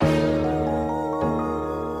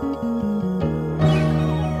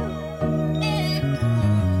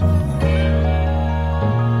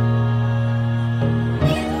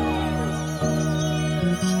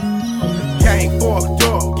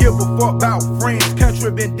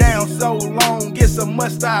been down so long, it's a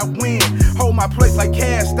must I win. Hold my place like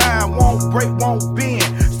cast iron, won't break, won't bend.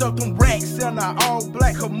 Stuff them racks in a all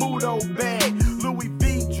black Camuto bag. Louis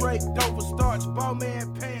V, Drake, Dover starch,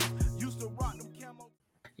 Bowman pants. Used to rock them camo.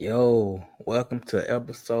 Yo, welcome to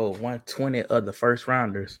episode 120 of the First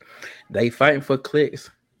Rounders. They fighting for clicks.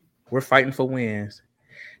 We're fighting for wins.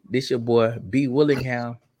 This your boy B.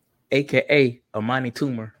 Willingham, a.k.a. Amani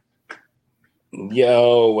Toomer.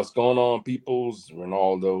 Yo, what's going on, peoples?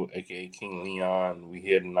 Ronaldo, aka King Leon. We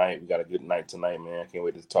here tonight. We got a good night tonight, man. Can't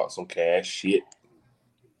wait to talk some cash shit.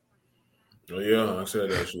 Oh yeah, I said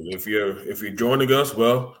that shit. If you're joining us,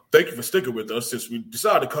 well, thank you for sticking with us since we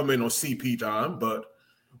decided to come in on CP time, but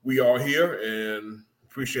we are here and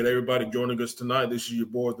appreciate everybody joining us tonight. This is your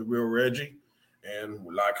boy, the real Reggie, and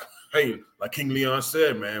like King Leon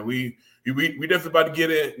said, man, we definitely about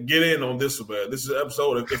to get in on this one, man. This is an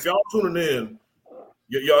episode. If y'all tuning in,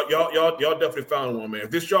 y'all definitely found one, man.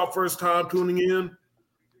 If this y'all first time tuning in,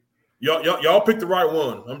 y'all picked the right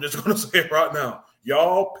one. I'm just gonna say it right now.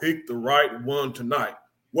 Y'all picked the right one tonight.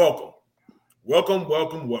 Welcome.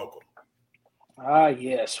 Ah,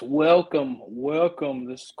 yes. Welcome.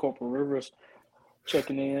 This is Corporal Rivers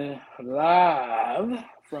checking in live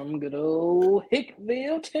from good old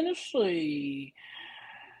Hickville, Tennessee.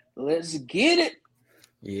 Let's get it.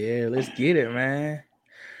 Yeah, let's get it, man.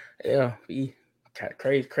 Yeah, we got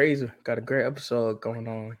crazy. Got a great episode going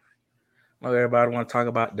on. I know everybody want to talk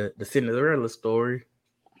about the Cinderella story.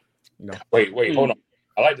 You know. Wait, hold on.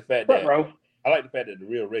 I like the fact that the the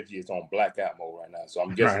real Reggie is on blackout mode right now. So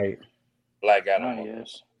I'm guessing Right. blackout Ah, mode.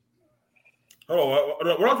 yes. Hold on.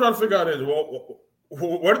 What I'm trying to figure out is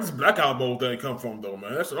where did this blackout mode thing come from, though,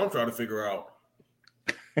 man? That's what I'm trying to figure out.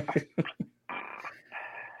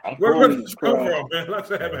 Where did this come from, man? Like I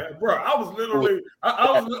said, man, bro, I was literally,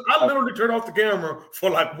 I literally turned off the camera for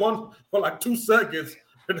like 2 seconds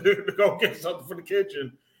to go get something for the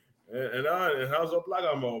kitchen, and I was on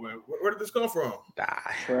blackout mode, man. Where did this come from?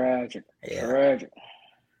 Tragic. Yeah. Tragic.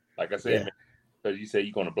 Like I said, man, because you say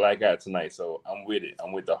you're going to black out tonight, so I'm with it.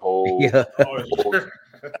 I'm with the whole. Yeah.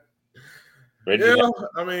 Reggie, Yeah,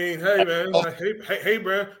 I mean, hey, man. Hey,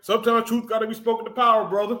 man. Sometimes truth got to be spoken to power,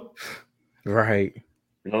 brother. Right.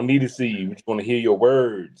 we don't need to see you. We just want to hear your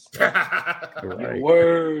words. Right.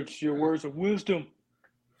 Your words of wisdom.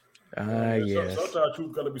 Yes. Sometimes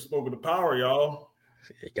truth got to be spoken to power, y'all.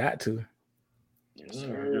 It got to. Yes,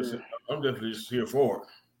 sir. I'm definitely just here for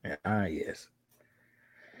it. Yes.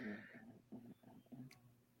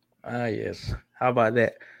 Yes. How about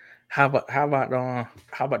that? How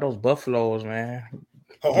about those Buffaloes, man?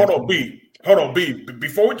 Hold on, B.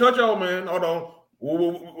 Before we touch on, man, hold on.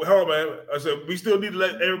 Hold on, man. I said we still need to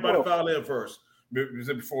let everybody file in first.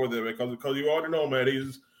 Before that, because you already know,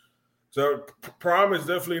 man. So Prime is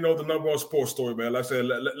definitely the number one sports story, man. Like I said,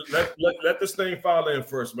 let this thing file in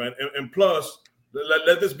first, man. And plus,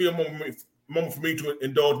 let this be a moment for me to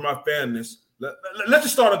indulge my fanness. Let's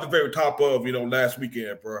just start at the very top of last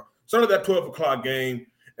weekend, bro. Started that 12 o'clock game,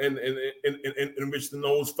 and in which the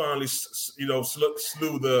Noles finally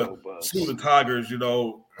slew the Tigers.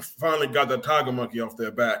 Finally got that tiger monkey off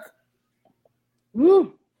their back.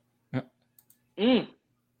 Woo.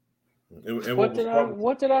 What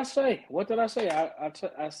did I say?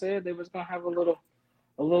 I said they was gonna have a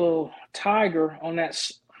little tiger on that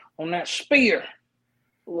spear.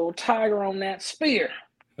 A little tiger on that spear.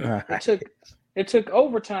 It took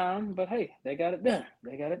overtime, but hey, they got it done.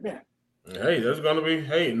 Hey, there's gonna be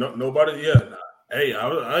nobody. Yeah, hey,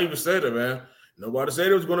 I even said it, man. Nobody said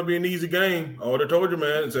it was gonna be an easy game. I already told you,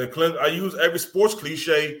 man. I use every sports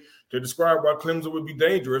cliche to describe why Clemson would be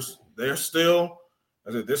dangerous. They're still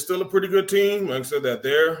a pretty good team. Like I said, that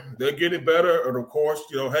they're getting better. And of course,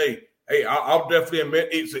 I'll definitely admit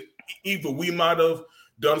either we might have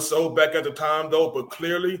done so back at the time, though, but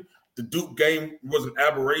clearly the Duke game was an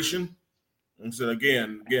aberration. And so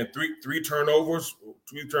again, three turnovers.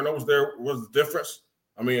 3 turnovers there was the difference.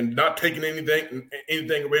 I mean, not taking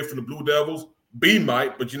anything away from the Blue Devils. B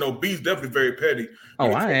might, but B's definitely very petty.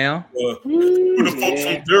 Oh, I am. The folks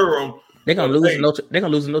from Durham, They're gonna lose. They're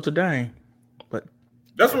gonna lose to Notre Dame. But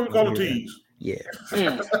that's what we call them tees. Yeah.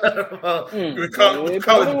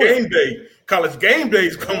 College game day. College game day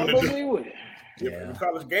is coming. Yeah.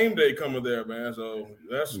 College game day coming there, man. So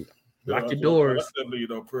that's lock your doors. That's definitely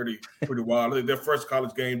pretty wild. I think their first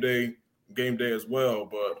college game day as well.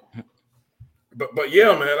 But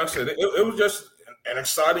yeah, man. Like I said it was just an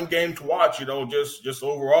exciting game to watch. Just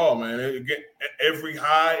overall, man. Again, every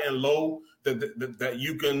high and low that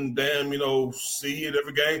you can see in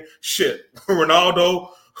every game. Shit, Ronaldo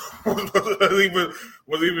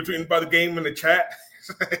was even tweeting about the game in the chat.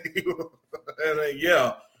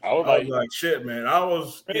 yeah, I was like, shit, man. I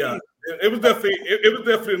was, yeah. It was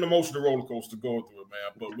definitely an emotional roller coaster going through it,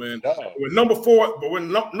 man. But when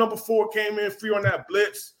number four came in free on that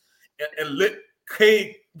blitz and lit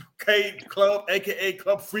K Club, aka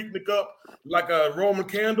Club Freaknik up like a Roman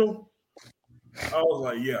candle, I was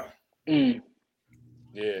like, yeah.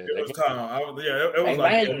 Yeah, it was time. It was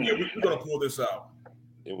like, we're gonna pull this out.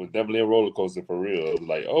 It was definitely a roller coaster for real. It was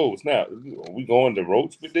like, oh snap, are we going the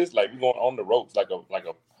ropes with this? Like we going on the ropes like a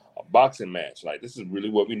boxing match. Like this is really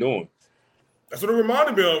what we're doing. That's what it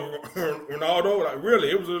reminded me of, Ronaldo. Like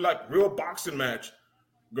really, it was like real boxing match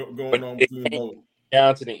going on between both.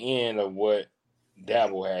 Down to the end of what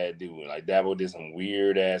Dabo had to do. Like Dabo did some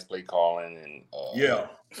weird ass play calling and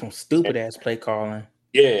some stupid ass play calling.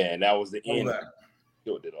 Yeah, and that was the end.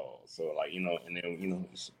 Killed it all. So like, and then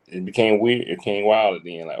it became weird. It became wild at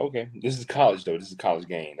the end. Like, okay, this is college though. This is a college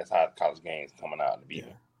game. That's how college games coming out to be.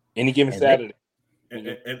 Any given Saturday. And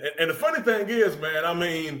the funny thing is, man, I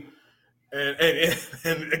mean,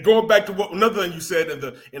 and going back to what another thing you said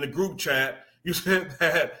in the group chat, you said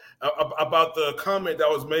that about the comment that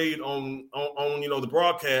was made on the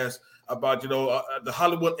broadcast about the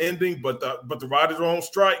Hollywood ending, but the writers are on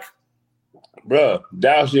strike. Bruh,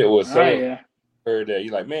 that shit was so. Oh, yeah. Heard that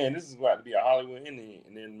you're like, man, this is about to be a Hollywood ending,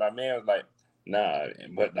 and then my man was like, nah,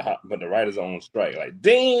 but the writers are on strike. Like,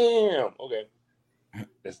 damn, okay.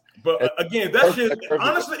 But again, that shit.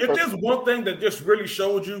 Honestly, if there's one thing that just really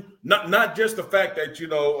showed you, not just the fact that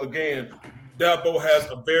again, Dabo has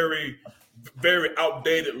a very, very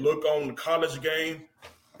outdated look on the college game.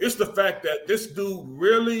 It's the fact that this dude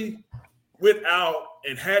really went out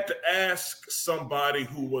and had to ask somebody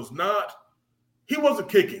who wasn't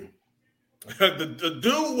kicking. The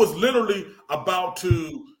dude was literally about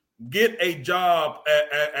to get a job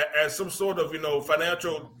as some sort of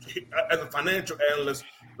financial analyst,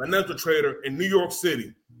 financial trader in New York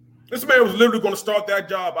City. This man was literally going to start that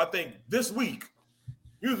job, I think, this week.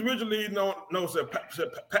 He was originally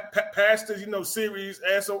past his series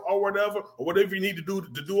or whatever you need to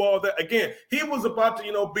do all that. Again, he was about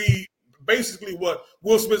to be basically what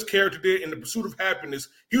Will Smith's character did in The Pursuit of Happiness.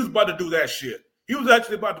 He was about to do that shit. He was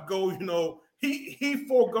actually about to go, he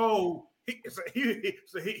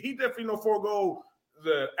definitely forego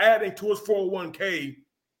the adding to his 401k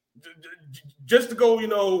just to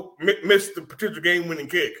go, miss the potential game-winning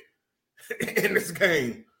kick in this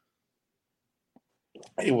game.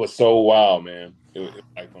 It was so wild, man. It was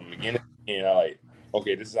like from the beginning to end, I like,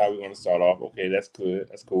 okay, this is how we're going to start off. Okay, that's good.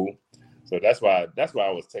 That's cool. So that's why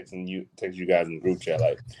I was texting you guys in the group chat,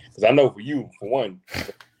 like, because I know for you, for one,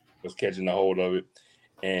 was catching the hold of it.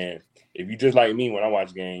 And if you just like me when I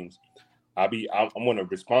watch games, I'm going to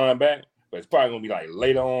respond back, but it's probably going to be like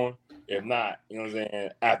later on. If not,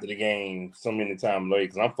 after the game, so many times later,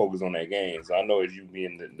 because I'm focused on that game. So I know as you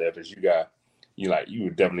being the FSU guy, you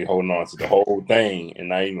were definitely holding on to the whole thing and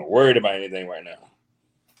not even worried about anything right now.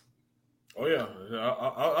 Oh yeah,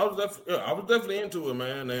 I was definitely into it,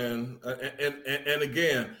 man, and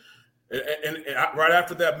again, and right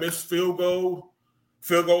after that missed field goal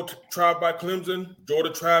tried by Clemson,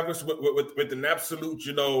 Jordan Travis with an absolute,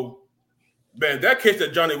 man, that catch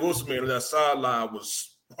that Johnny Wilson made on that sideline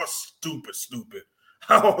was stupid.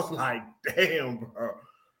 I was like, damn, bro.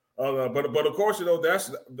 But of course, that's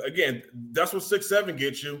what 6-7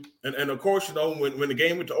 gets you, and of course, when the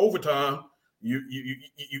game went to overtime,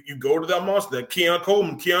 you go to that monster, that Keon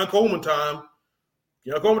Coleman time.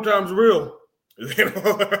 Keon Coleman time is real.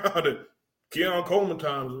 Keon Coleman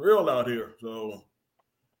time is real out here. So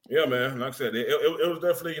yeah, man. Like I said, it was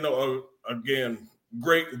definitely again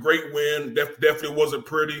great win. Definitely wasn't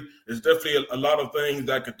pretty. There's definitely a lot of things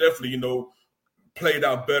that could definitely played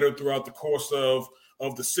out better throughout the course of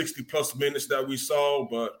the 60 plus minutes that we saw.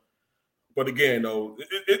 But again, though,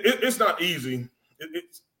 it's not easy.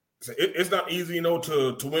 It's not easy,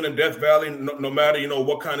 to win in Death Valley, no matter,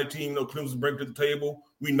 what kind of team, Clemson bring to the table.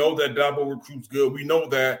 We know that Dabo recruits good. We know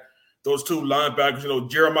that those two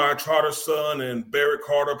linebackers, Jeremiah Trotter's son and Barrett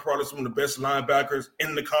Carter, probably some of the best linebackers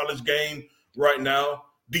in the college game right now.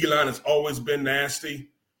 D-line has always been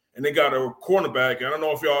nasty. And they got a cornerback. I don't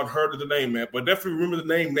know if y'all heard of the name, man, but definitely remember the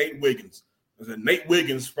name Nate Wiggins. Nate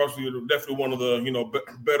Wiggins, probably definitely one of the,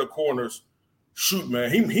 better corners. Shoot,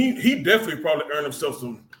 man, he definitely probably earned himself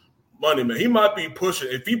some money, man. He might be pushing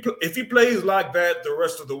if he plays like that the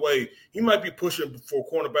rest of the way. He might be pushing for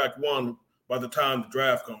cornerback one by the time the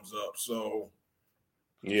draft comes up. So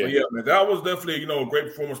yeah, man, that was definitely a great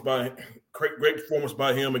performance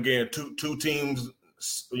by him. Again, two teams.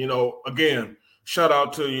 Again, shout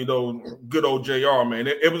out to good old JR, man.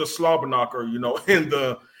 It was a slobber knocker, in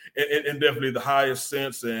definitely the highest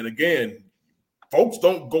sense. And again, folks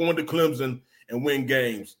don't go into Clemson and win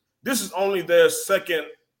games. This is only their second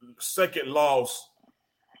loss.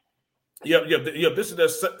 Yep. This is their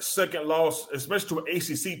second loss, especially to an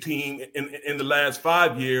ACC team in the last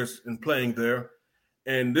 5 years in playing there.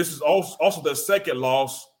 And this is also their second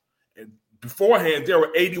loss. And beforehand, they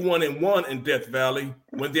were 81-1 in Death Valley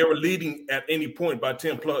when they were leading at any point by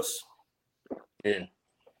 10 plus. Yeah.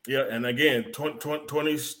 Yeah, and again,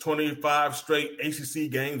 25 straight ACC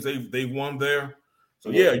games they won there.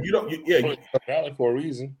 So Valley for a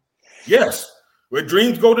reason. Yes, where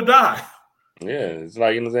dreams go to die. Yeah, it's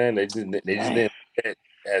like, you know what I'm saying. They just didn't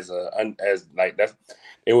as like that's.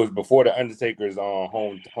 It was before the Undertaker's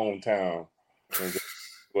hometown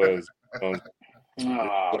was.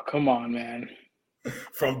 Oh, come on, man!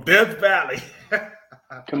 From Death Valley.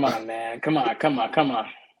 Come on, man! Come on! It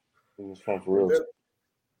was fun for real.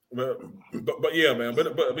 But yeah, man. But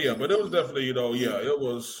it was definitely, it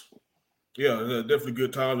was definitely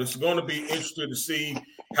good time. It's going to be interesting to see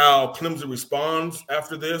how Clemson responds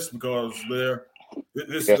after this, because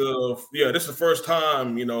this is the first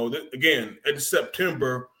time, again, in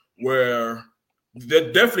September, where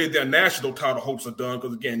definitely their national title hopes are done,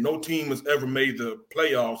 because again, no team has ever made the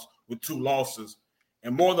playoffs with 2 losses,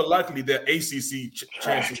 and more than likely their ACC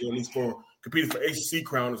chances, at least for competing for ACC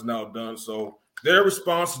crown, is now done. So their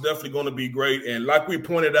response is definitely going to be great. And like we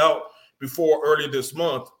pointed out before earlier this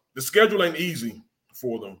month, the schedule ain't easy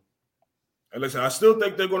for them. And listen, I still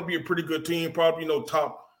think they're going to be a pretty good team, probably,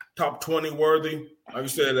 top 20 worthy. Like I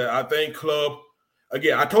said, I think Club,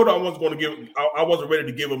 again, I told her I wasn't ready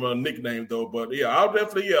to give him a nickname though, but yeah, I'll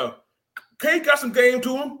definitely, Kate got some game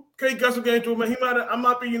to him. Man. I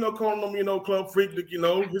might be, calling him, Club Freak, he's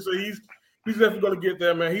definitely going to get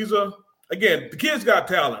there, man. Again, the kid's got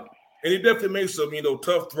talent, and he definitely makes some,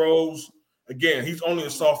 tough throws. Again, he's only a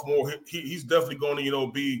sophomore. He's definitely going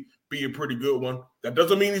to, be a pretty good one. That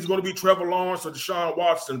doesn't mean he's going to be Trevor Lawrence or Deshaun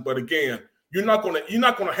Watson, but again, you're not going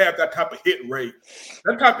to have that type of hit rate.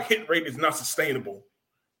 That type of hit rate is not sustainable.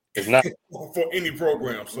 It's not for any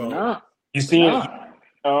program. So you see it,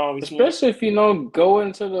 especially if go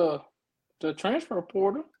into the transfer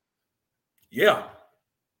portal. Yeah.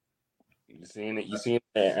 You seeing it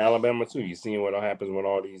at Alabama too. You seeing what happens when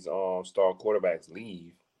all these star quarterbacks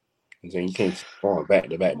leave. And so you can't go back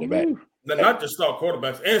to back. Not just star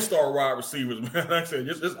quarterbacks and star wide receivers, man. Like I said,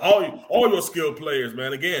 just all your skilled players,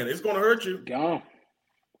 man. Again, it's going to hurt you. Gone.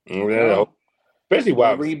 Especially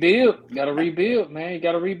wide rebuild. Got to rebuild, man. You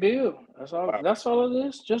got to rebuild. That's all. That's all it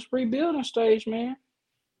is. Just rebuilding stage, man.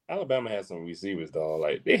 Alabama had some receivers, though.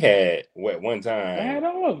 Like they had one time. They had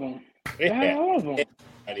all of them. They had all of them.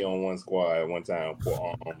 Everybody on one squad at one time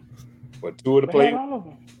for 2 of the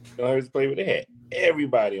players. They had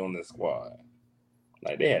everybody on the squad.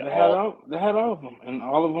 Like they had all of them, and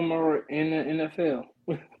all of them are in the NFL.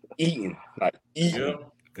 eating. Yeah.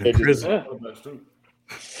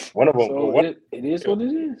 One of them. So it is what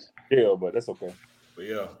it is. Yeah, but that's okay.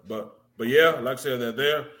 But yeah, like I said, that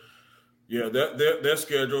their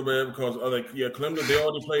schedule, man, because Clemson, they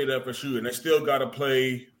already played FSU, and they still got to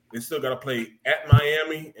play. They still got to play at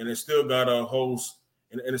Miami, and they still got to host,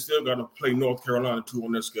 and they still got to play North Carolina too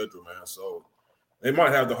on their schedule, man. So they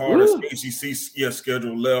might have the hardest ACC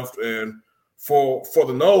schedule left, and for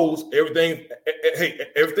the Noles,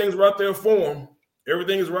 everything's right there for them.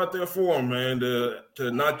 Everything is right there for them, man.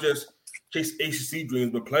 To not just chase ACC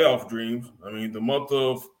dreams, but playoff dreams. I mean, the month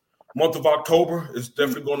of October is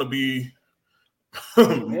definitely going to be.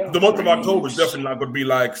 The month of October is definitely not going to be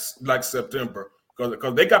like September,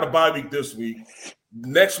 because they got a bye week this week.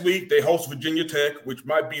 Next week they host Virginia Tech, which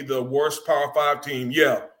might be the worst Power 5 team.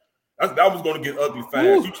 Yeah, that was going to get ugly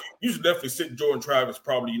fast. You should definitely sit Jordan Travis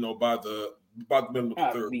probably by the middle of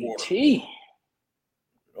the third quarter.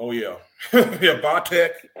 Oh yeah,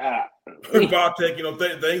 Bartek. Bartek.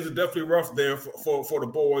 Things are definitely rough there for the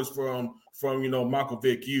boys from Michael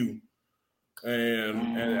Vick U.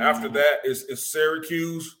 And after that is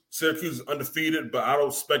Syracuse. Syracuse is undefeated, but I don't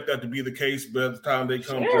expect that to be the case by the time they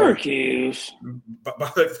come. Syracuse.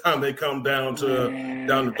 By the time they come down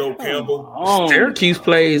to Doak Campbell. Syracuse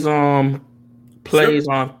plays on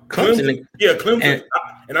Clemson. Yeah, Clemson.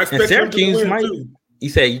 And I expect Syracuse Clemson to win too. You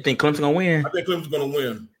say you think Clemson gonna win? I think Clemson's gonna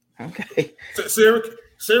win. Okay.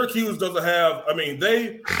 Syracuse doesn't have. I mean,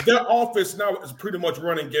 their offense now is pretty much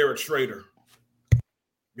running Garrett Schrader.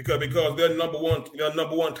 Because their number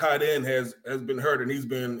one tight end has been hurt, and he's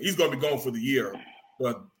going to be gone for the year.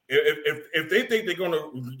 But if they think they're going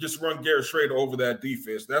to just run Garrett Schrader over that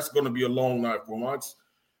defense, that's going to be a long night for them. Like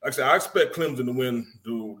I said, I expect Clemson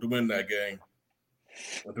to win that game.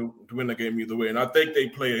 to win the game either way. And I think they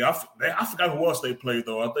play. I forgot who else they played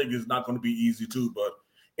though. I think it's not going to be easy too. But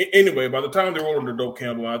anyway, by the time they roll into Doak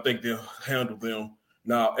Campbell, I think they'll handle them.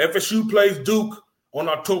 Now, FSU plays Duke on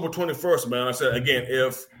October 21st, man. I said again,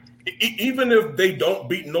 even if they don't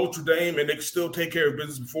beat Notre Dame and they can still take care of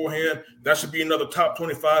business beforehand, that should be another top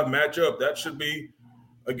 25 matchup. That should be,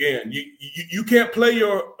 again, you can't play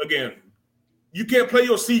your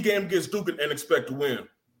C game against Duke and expect to win.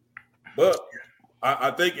 But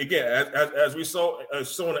I think, again, as we saw in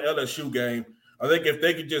the LSU game, I think if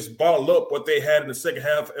they could just bottle up what they had in the second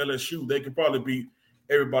half of LSU, they could probably beat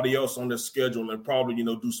everybody else on their schedule and probably,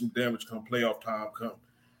 do some damage come playoff time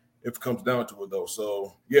if it comes down to it, though.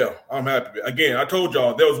 So, yeah, I'm happy. Again, I told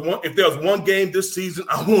y'all, if there was one game this season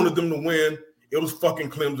I wanted them to win, it was fucking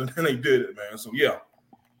Clemson, and they did it, man. So, yeah.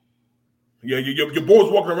 Yeah, your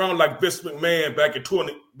boys walking around like Vince McMahon back in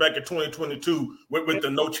 2022 with the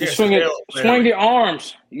no chance. Swing your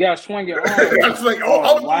arms. You gotta swing your arms. I was like, I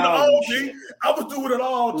was doing it all, G. I was doing it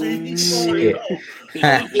all, G. You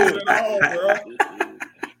doing it all, bro.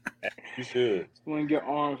 You should swing your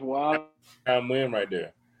arms wild. Time win right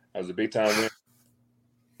there. That was a big time win.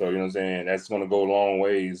 So you know what I'm saying. That's gonna go a long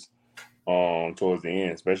ways towards the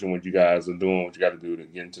end, especially when you guys are doing what you got to do to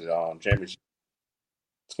get into the championship.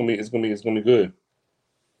 It's gonna be good.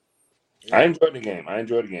 Yeah. I enjoyed the game. I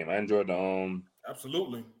enjoyed the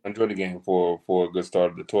absolutely. I enjoyed the game for a good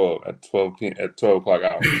start of the 12 o'clock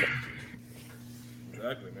hour.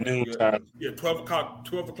 Exactly, man. Yeah, 12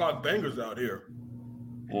 o'clock bangers out here.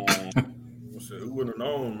 Who would have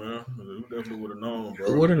known, man? Who definitely would have known,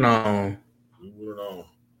 bro? Who would have known?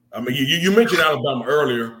 I mean, you mentioned Alabama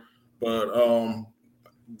earlier, but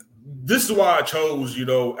this is why I chose,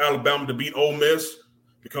 Alabama to beat Ole Miss.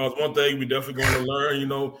 Because one thing we definitely going to learn,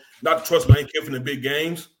 not to trust Lane Kiffin in big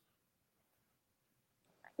games.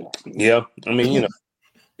 Yeah, I mean,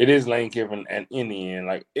 it is Lane Kiffin, and in the end,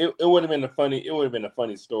 like it would have been a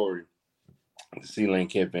funny story to see Lane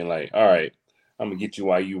Kiffin like, all right, I'm gonna get you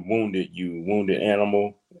while you wounded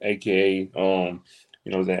animal, aka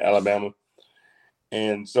Alabama.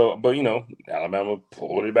 And so, but Alabama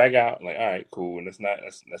pulled it back out, like, all right, cool, and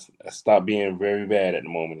let's stop being very bad at the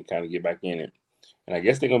moment and kind of get back in it. And I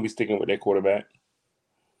guess they're going to be sticking with their quarterback.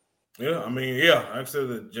 Yeah, I mean, yeah. I said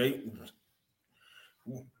that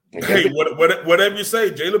whatever you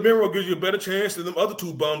say, Jalen Milroe gives you a better chance than them other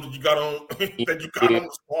two bums that you got on on the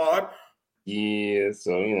squad. Yeah,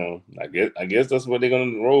 so I guess that's what they're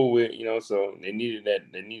going to roll with. So they needed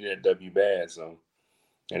that W bad. So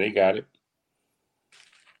and they got it.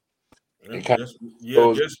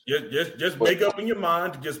 Just make up in your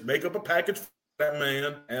mind to just make up a package for that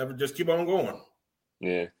man and just keep on going.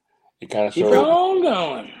 Yeah, it kind of showed. Keep on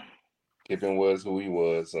going. Kiffin was who he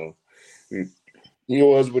was, so he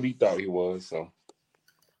was what he thought he was. So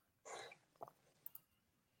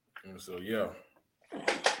yeah.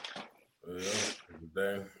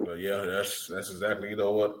 But yeah, that's exactly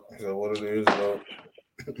what it is.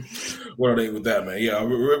 What are they with that, man? Yeah,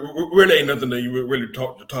 really ain't nothing that you really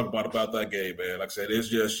talk about that game, man. Like I said, it's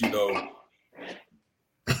just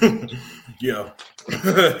yeah.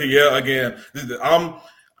 Yeah, again,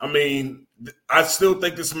 I still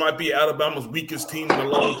think this might be Alabama's weakest team in a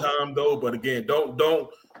long time, though. But again, don't.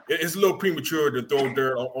 It's a little premature to throw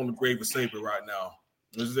dirt on the grave of Saban right now.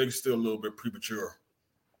 It's still a little bit premature.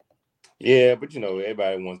 Yeah, but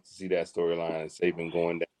everybody wants to see that storyline of Saban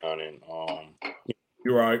going down and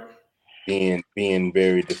you're right. Being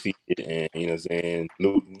very defeated and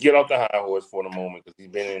get off the high horse for the moment because he's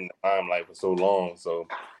been in the limelight for so long. So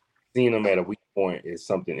seeing him at a weak point is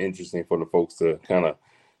something interesting for the folks to kind of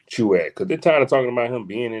chew at because they're tired of talking about him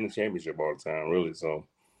being in the championship all the time, really. So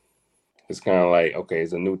it's kind of like, okay,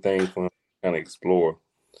 it's a new thing for him to kind of explore.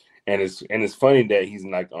 And it's funny that he's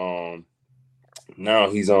like now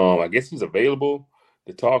he's I guess he's available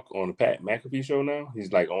to talk on the Pat McAfee show now.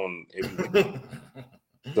 He's like on every week.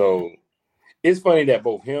 So it's funny that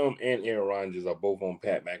both him and Aaron Rodgers are both on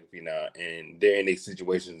Pat McAfee now, and they're in their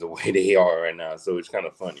situations the way they are right now. So it's kind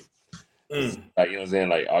of funny. Like, what I'm saying?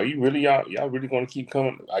 Like, are you really y'all really going to keep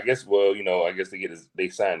coming? I guess. Well, I guess they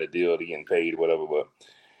signed a deal, they getting paid, whatever. But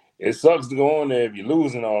it sucks to go on there if you're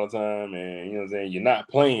losing all the time, and what I'm saying, you're not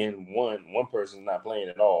playing. One person's not playing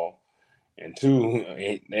at all, and two,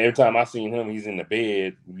 every time I seen him, he's in the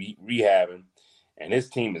bed rehabbing, and his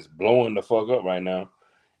team is blowing the fuck up right now.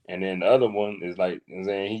 And then the other one is like, I'm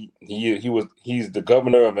saying, he's the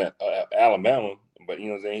governor of Alabama, but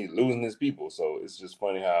he's losing his people. So it's just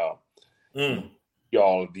funny how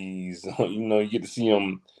all of these, you get to see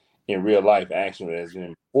him in real life action. As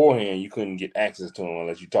beforehand, you couldn't get access to him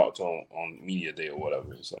unless you talked to him on media day or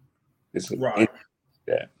whatever. So it's right.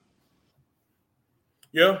 that.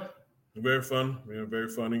 Yeah, very fun. Yeah, very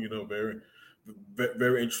funny. Very,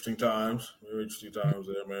 very interesting times. Very interesting times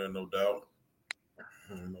there, man. No doubt.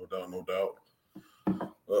 No doubt.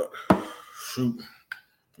 Shoot.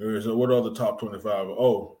 So what are the top 25?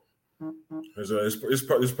 Oh,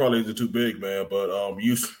 it's probably too big, man. But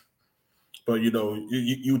Utah,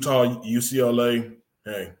 UCLA.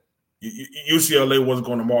 Hey, UCLA wasn't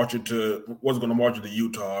going to march into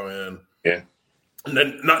Utah, and yeah, and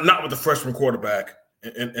then not with the freshman quarterback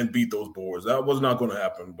and beat those boards. That was not going to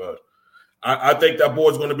happen. But I think that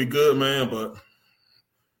board's going to be good, man. But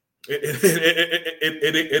it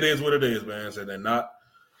is what it is, man. So then not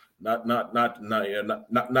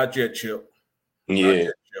yet, Chip. Yeah, not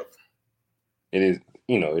yet, Chip. It is.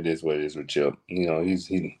 It is what it is with Chip.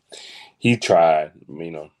 He tried.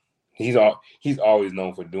 He's always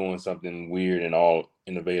known for doing something weird and all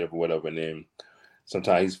innovative or whatever, and then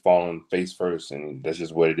sometimes he's falling face first, and that's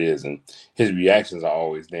just what it is. And his reactions are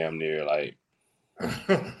always damn near like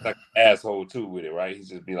an asshole too with it, right? He's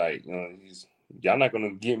just be like, y'all not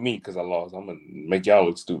gonna get me because I lost. I'm gonna make y'all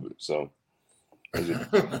look stupid. So.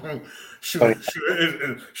 Shoot.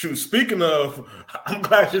 Speaking of, I'm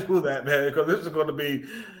glad you do that, man, because this is going to be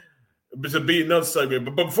another segment.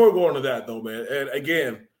 But before we go on to that, though, man, and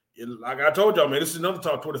again, like I told y'all, man, this is another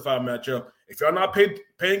top 25 matchup. If y'all not paying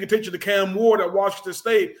attention to Cam Ward at Washington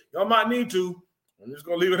State, y'all might need to. I'm just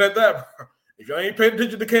going to leave it at that. If y'all ain't paying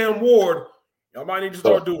attention to Cam Ward, y'all might need to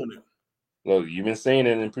start doing it. Look, you've been saying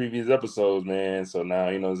it in previous episodes, man. So now,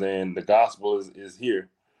 the gospel is here.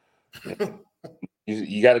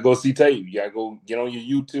 You got to go see tape. You got to go get on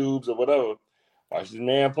your YouTubes or whatever. Watch this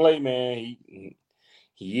man play, man.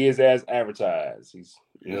 He is as advertised.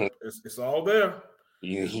 It's all there.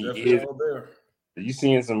 He is all there. You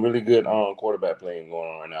seeing some really good quarterback playing going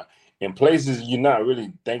on right now in places you're not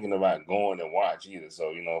really thinking about going and watch either.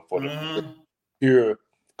 So for the pure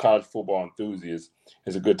college football enthusiasts,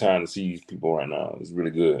 it's a good time to see these people right now. It's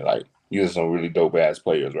really good. Like you're some really dope ass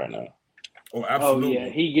players right now. Oh, absolutely. Oh,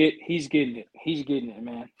 yeah. He's getting it. He's getting it,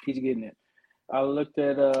 man. He's getting it. I looked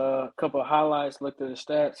at a couple of highlights, looked at the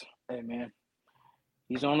stats. Hey, man,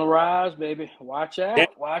 he's on the rise, baby. Watch out. Yeah.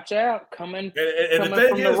 Watch out. Coming and the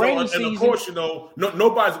thing is, and of course,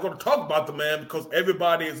 nobody's going to talk about the man because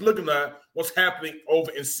everybody is looking at what's happening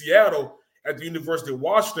over in Seattle at the University of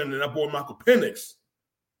Washington and that boy Michael Penix.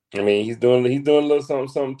 I mean, he's doing a little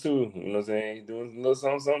something too. You know what I'm saying? He's doing a little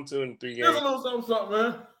something too in 3 games. There's a little something,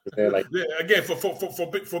 man. Again,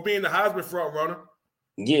 for being the Heisman front runner.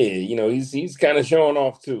 Yeah, he's kind of showing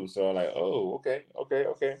off too. So like, oh, okay.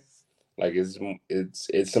 Like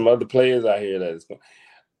it's some other players out here that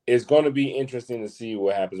it's going to be interesting to see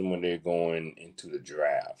what happens when they're going into the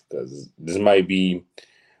draft because this might be.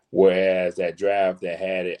 Whereas that draft that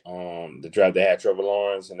had it, the draft that had Trevor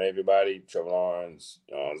Lawrence and everybody, Trevor Lawrence,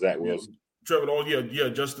 Zach Wilson, Trevor Lawrence,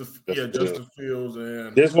 Justin Fields,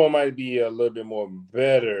 and this one might be a little bit more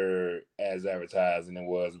better as advertised than it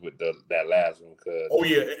was with that last one.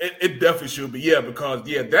 It definitely should be, because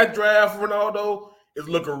that draft Ronaldo is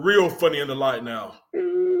looking real funny in the light now.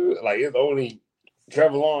 Like it's only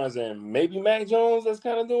Trevor Lawrence and maybe Mac Jones that's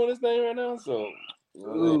kind of doing this thing right now. So,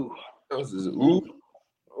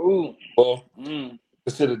 Ooh. Well,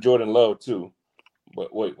 consider Jordan Love too.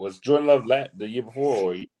 But wait, was Jordan Love the year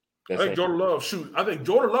before? I think Jordan Love. I think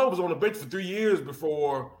Jordan Love was on the bench for 3 years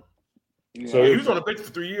before. Yeah. So he was on the bench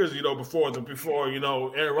for 3 years, before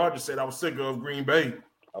Aaron Rodgers said I was sick of Green Bay.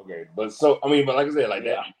 Okay, but like I said, like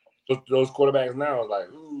that, those quarterbacks now is like,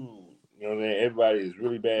 ooh, everybody is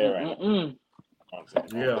really bad right now.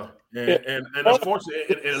 Yeah, and unfortunately,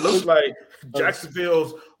 it looks like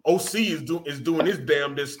Jacksonville's OC is doing his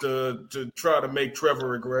damnedest to try to make Trevor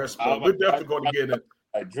regress. But we're definitely going to get it.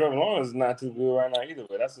 Like Trevor Lawrence is not too good right now either,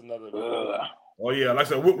 but that's another. Oh yeah, like I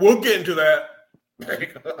said, we'll get into that.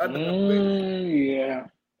 Yeah.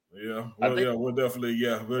 Yeah, we'll definitely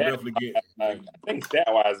get. I think stat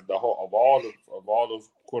wise, of all those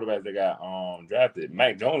quarterbacks that got drafted,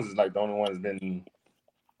 Mac Jones is like the only one that's been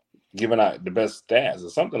giving out the best stats or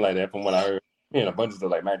something like that. From what I heard, a bunch of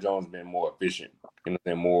stuff like Mac Jones has been more efficient,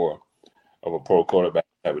 and more of a pro quarterback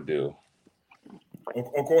type of deal.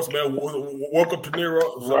 Of course, man. Welcome to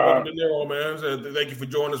Nero. Welcome to Nero, man. Thank you for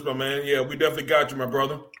joining us, my man. Yeah, we definitely got you, my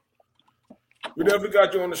brother. We definitely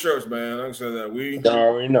got you on the shirts, man. Like I said that we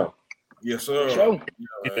already know. Yes, sir. Sure.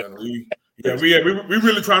 Yeah, man. We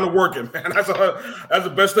really trying to work it, man. That's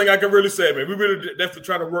the best thing I can really say, man. We really definitely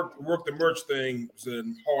trying to work the merch thing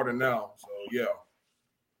and harder now. So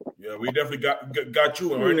yeah, we definitely got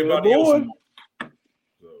you and anybody else.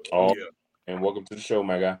 So, and welcome to the show,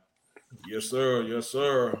 my guy. Yes,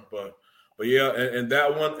 sir. But But yeah, and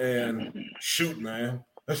that one, and shoot, man.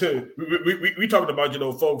 we talked about,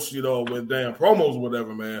 folks, with damn promos or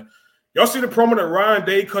whatever, man. Y'all see the promo that Ryan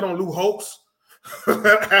Day cut on Lou Holtz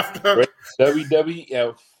after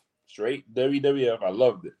straight WWF. I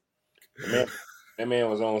loved it. That man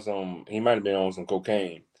was on some. He might have been on some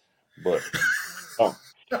cocaine, but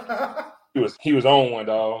he was on one,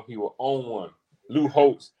 dog. He was on one. Lou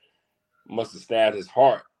Holtz must have stabbed his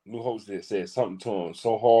heart. Lou Holtz said something to him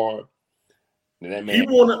so hard that man. He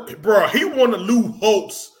wanted Lou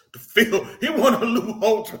Holtz to feel. He wanted Lou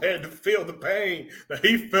Holtz, man, to feel the pain that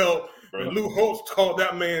he felt. And Lou Holtz called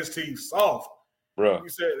that man's teeth soft. Bro, he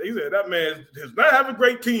said that man does not have a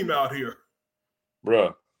great team out here.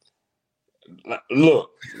 Bro, look,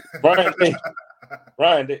 Ryan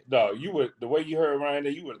Day, dog, the way you heard Ryan Day,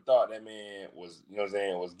 you would have thought that man was,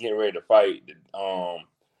 was getting ready to fight on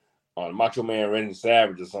Macho Man Randy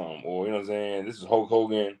Savage or something, or this is Hulk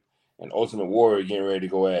Hogan and Ultimate Warrior getting ready to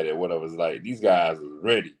go at it. Whatever. It's like these guys are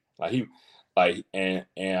ready. And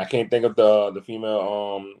I can't think of the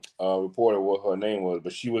female reporter what her name was,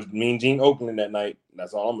 but she was Mean Gene Oakland that night.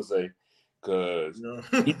 That's all I'm gonna say, because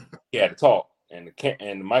he had to talk, and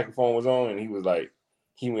the microphone was on, and he was like,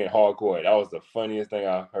 he went hardcore. That was the funniest thing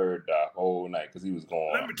I heard the whole night, because he was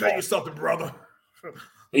going. Let me tell you something, brother.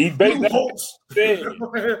 He basically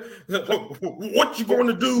what you going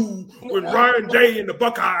to do when Ryan Day and the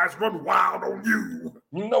Buckeyes run wild on you?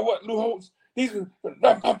 You know what, Lou Holtz? These are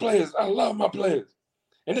not my players. I love my players,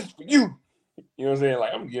 and this is for you. You know what I'm saying?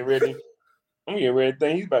 Like, I'm getting ready to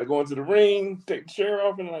think he's about to go into the ring, take the shirt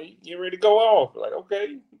off, and like get ready to go off. Like,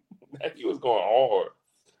 okay, he was going hard,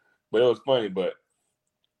 but it was funny. But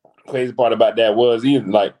crazy part about that was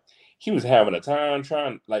he was having a time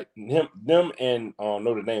trying, like them and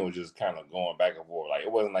Notre Dame was just kind of going back and forth. Like,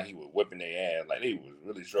 it wasn't like he was whipping their ass. Like, they was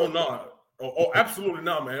really struggling. Oh, no. Absolutely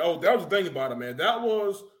not, man. Oh, that was the thing about it, man. That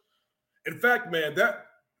was, in fact, man, that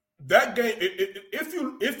game,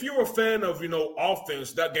 if you're a fan of,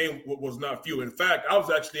 offense, that game was not few. In fact, I was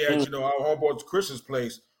actually at, our homeboy Chris's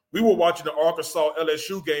place. We were watching the Arkansas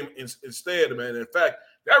LSU game instead, man. In fact,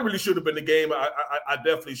 that really should have been the game I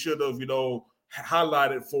definitely should have,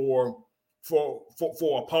 highlighted for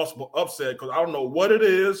a possible upset, because I don't know what it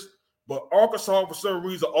is, but Arkansas for some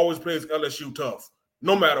reason always plays LSU tough,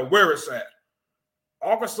 no matter where it's at.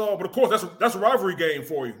 Arkansas, but of course that's a rivalry game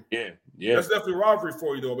for you. Yeah, that's definitely a rivalry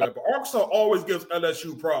for you though. But Arkansas always gives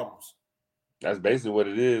LSU problems. That's basically what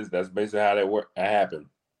it is. That's basically how that happened.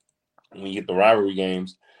 When you get the rivalry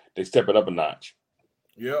games, they step it up a notch.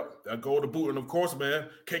 Yep, that goal to boot. And of course, man,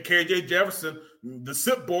 KJ Jefferson, the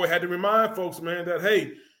SIP boy, had to remind folks, man, that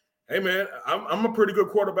hey, man, I'm a pretty good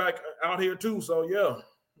quarterback out here too. So yeah,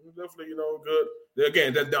 definitely, good.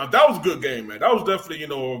 Again, that was a good game, man. That was definitely,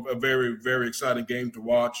 a very, very exciting game to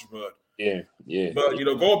watch. But yeah. But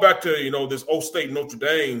going back to this Old State Notre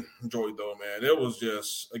Dame joint though, man, it was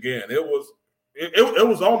just, again, it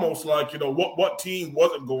was almost like what team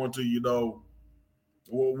wasn't going to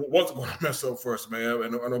wasn't going to mess up first, man.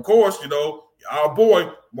 And of course, our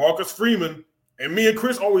boy Marcus Freeman, and me and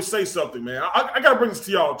Chris always say something, man. I got to bring this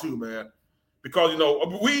to y'all too, man, because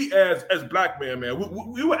we as black men,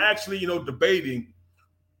 man, we were actually debating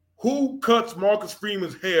who cuts Marcus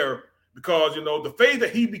Freeman's hair, because the fade that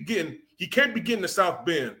he can't be getting to South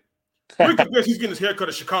Bend. We're convinced he's getting his hair cut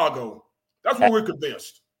in Chicago. That's what we're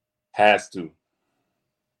convinced. Has to.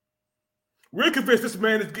 We're convinced this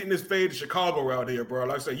man is getting his fade in Chicago out here, bro.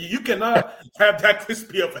 Like I said, you cannot have that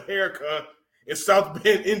crispy of a haircut in South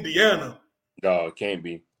Bend, Indiana. No, it can't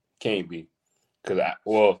be. Because I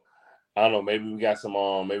don't know. Maybe we got some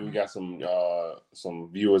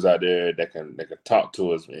viewers out there that can talk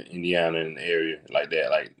to us in Indiana and the area like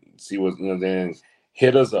that. Like, see what's then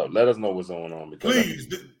hit us up. Let us know what's going on.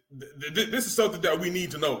 Please, this is something that we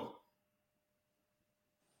need to know.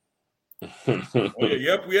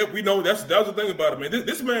 We know that was the thing about it, man.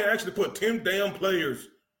 This man actually put 10 damn players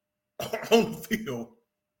on the field.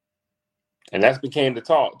 And that became the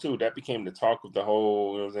talk, too. That became the talk of the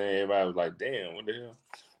whole, everybody was like, damn, what the hell?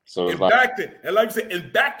 So it's like I said,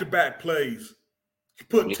 in back-to-back plays. He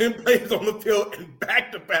put 10 players on the field in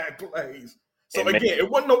back-to-back plays. So again, it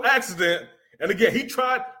wasn't no accident. And again,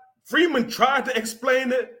 Freeman tried to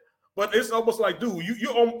explain it, but it's almost like, dude, you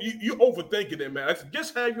overthinking it, man.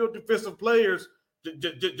 Just have your defensive players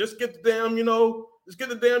just get the damn, just get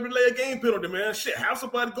the damn delay of game penalty, man. Shit, have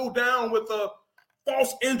somebody go down with a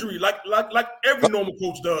false injury like every normal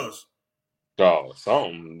coach does. Oh,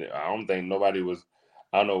 something. I don't think nobody was.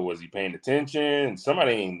 I don't know. Was he paying attention?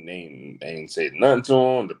 Somebody ain't said nothing to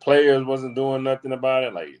him. The players wasn't doing nothing about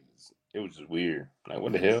it. Like, it was just weird. Like,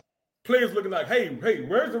 what the hell? players looking like, hey,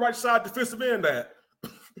 where's the right side defensive end at?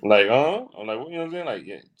 Like, I'm like, you know what I'm saying? Like,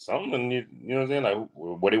 yeah, something, you know what I'm saying? Like,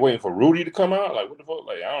 were they waiting for Rudy to come out? Like, what the fuck?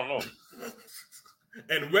 Like, I don't know.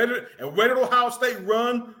 And where did Ohio State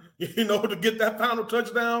run, to get that final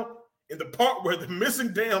touchdown? In the part where the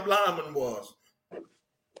missing damn lineman was.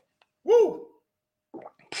 Woo!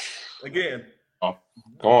 Again. Oh,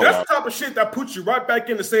 come on, that's y'all. the type of shit that puts you right back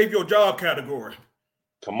in the save your job category.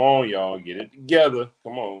 Come on, y'all. Get it together.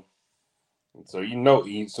 Come on. So he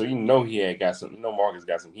had got some. Marcus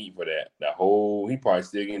got some heat for that. He probably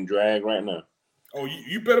still getting dragged right now. Oh,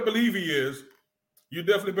 you better believe he is. You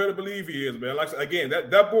definitely better believe he is, man. Like again,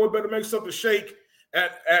 that boy better make something shake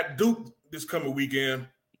at Duke this coming weekend.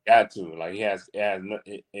 Got to. Like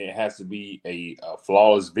it has to be a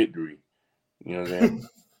flawless victory. You know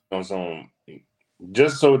what I'm saying?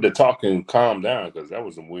 Just so the talk can calm down, because that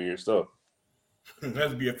was some weird stuff. It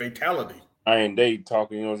has to be a fatality. Iron Day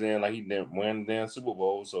talking, you know what I'm saying? Like he didn't win the damn Super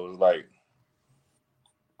Bowl, so it's like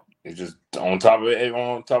it's just on top of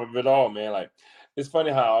it all, man. Like it's funny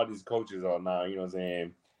how all these coaches are now, you know what I'm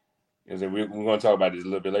saying? We're going to talk about this a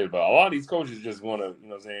little bit later, but a lot of these coaches just want to, you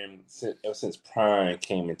know what I'm saying, ever since Prime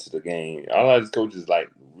came into the game, a lot of these coaches like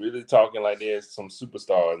really talking like there's some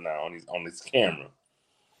superstars now on this camera.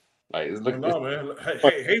 Like it's looking. No, man.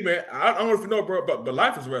 Hey, man. I don't know if you know, bro, but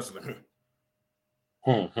life is wrestling.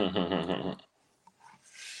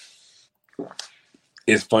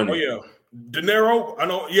 It's funny. Oh yeah, De Niro. I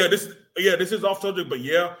know. Yeah, this is off subject, but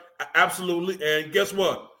yeah, absolutely. And guess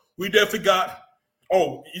what? We definitely got.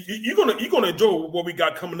 Oh, you're gonna enjoy what we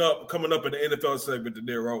got coming up in the NFL segment, De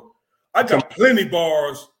Niro. I got plenty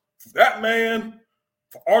bars for that man,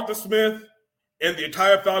 for Arthur Smith, and the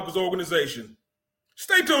entire Falcons organization.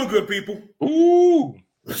 Stay tuned, good people. Ooh,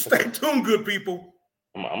 stay tuned, good people.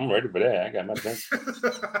 I'm ready for that. I got my drink.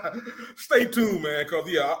 Stay tuned, man, because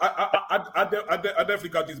I definitely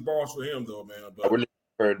got these bars for him though, man. But I really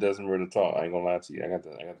prefer Desmond Ridder talk. I ain't gonna lie to you. I got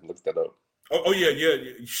to look that up. Oh yeah,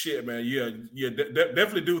 shit, man, yeah,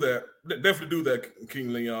 definitely do that. Definitely do that,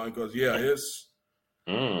 King Leon, because it's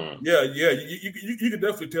you can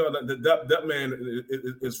definitely tell that man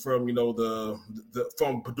is from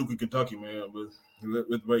from Paducah, Kentucky, man, with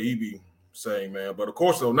what he be saying, man. But of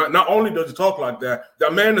course, though, not only does he talk like that,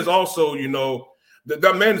 that man is also,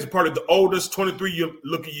 that man is probably the oldest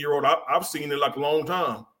 23-year-old I've seen in like a long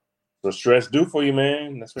time. So stress do for you,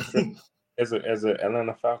 man. That's what stress as an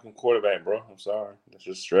Atlanta Falcon quarterback, bro. I'm sorry, that's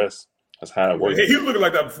just stress. That's how it works. He was looking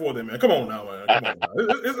like that before then, man. Come on now, man. Come on now.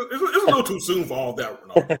 It's a little too soon for all that.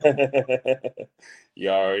 No. You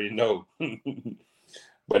already know.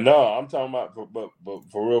 But no, I'm talking about but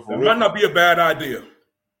for real. That might not be a bad idea.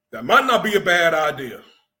 That might not be a bad idea.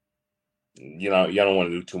 Y'all don't want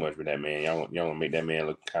to do too much with that man. Y'all want to make that man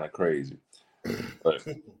look kind of crazy. But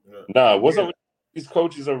what's up with these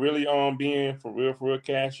coaches are really being for real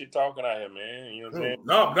cash shit talking out here, man. You know what I'm saying?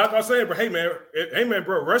 No, that's what I'm saying, but hey man,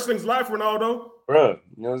 bro, wrestling's life, Ronaldo. Bro,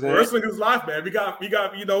 you know what I'm saying? Wrestling is life, man. We got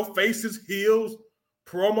faces, heels,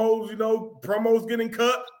 promos, promos getting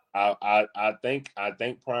cut. I thank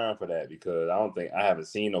Prime for that, because I haven't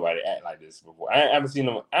seen nobody act like this before. I haven't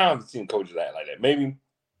seen coaches act like that. Maybe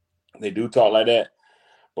they do talk like that,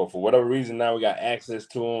 but for whatever reason now we got access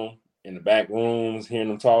to them in the back rooms, hearing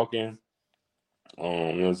them talking. You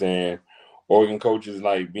know what I'm saying? Oregon coaches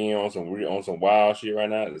like being on some wild shit right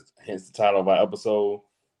now. Hence the title of our episode.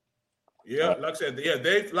 Yeah, like I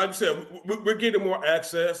said, we're getting more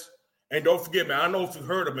access. And don't forget, man, I don't know if you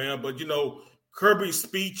heard it, man, but Kirby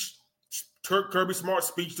Smart's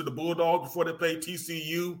speech to the Bulldogs before they played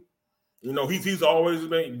TCU. He's always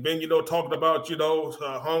been talking about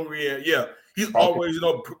hungry, and he's always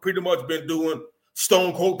pretty much been doing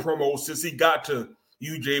Stone Cold promos since he got to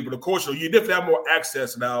UJ. But of course, you definitely have more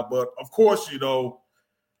access now. But of course,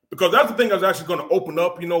 because that's the thing I was actually going to open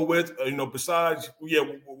up, with besides because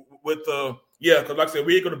like I said,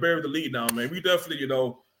 we ain't going to bury the lead now, man. We definitely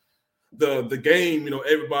the game,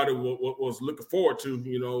 everybody was looking forward to,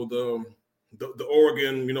 the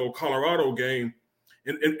Oregon, Colorado game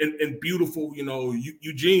in beautiful,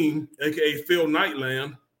 Eugene, aka Phil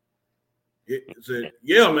Knightland.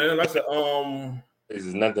 Man. Like I said, this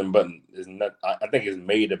is nothing but I think it's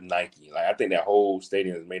made of Nike. Like I think that whole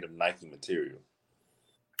stadium is made of Nike material.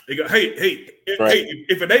 If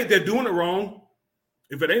it ain't, they're doing it wrong.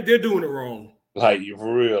 If it ain't, they're doing it wrong. Like, you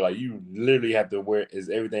for real, like you literally have to wear is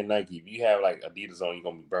everything Nike. If you have like Adidas on, you're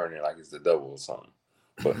gonna be burning like it's the devil or something.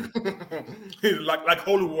 But like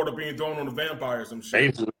holy water being thrown on the vampires and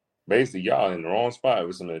shit. Basically, y'all in the wrong spot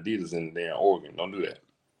with some Adidas in there in Oregon. Don't do that.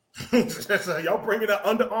 Y'all bringing that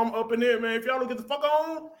underarm up in there, man. If y'all don't get the fuck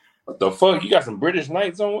on. What the fuck? You got some British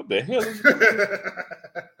Knights on? What the hell?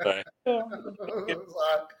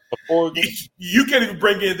 You can't even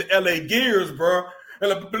bring in the LA Gears, bro.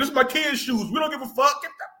 But this is my kids' shoes. We don't give a fuck.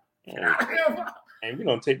 And we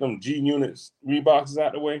don't take them G units Reeboks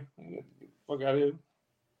out the way. Fuck out of here.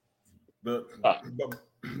 But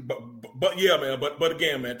yeah, man. But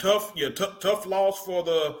again, man, tough loss for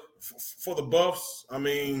the Buffs. I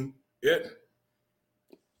mean,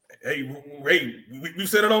 Hey, we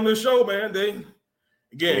said it on this show, man. They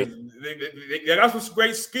got some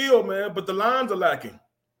great skill, man, but the lines are lacking.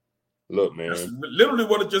 Look, man, that's literally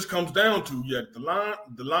what it just comes down to. Yeah,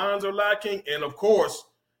 the lines are lacking, and of course,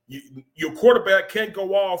 your quarterback can't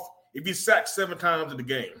go off if he's sacked 7 times in the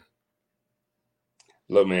game.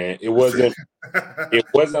 Look, man, it wasn't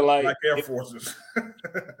like Air Forces.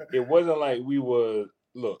 It wasn't like we were.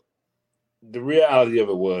 Look, the reality of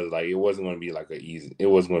it was like it wasn't going to be like it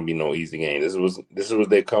wasn't going to be no easy game. This was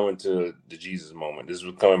they coming to the Jesus moment. This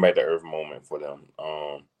was coming back to earth moment for them.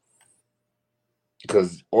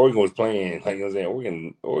 Because Oregon was playing, like you know what I'm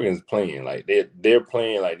saying, Oregon's playing like they're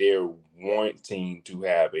playing like they're wanting to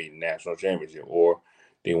have a national championship or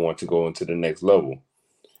they want to go into the next level.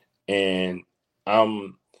 And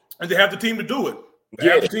they have the team to do it. They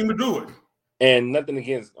have the team to do it. And nothing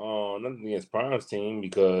against Prime's team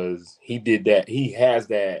because he did that. He has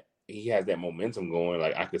that momentum going.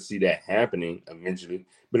 Like I could see that happening eventually,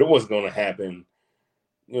 but it wasn't going to happen.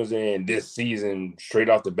 You know what I'm saying? This season, straight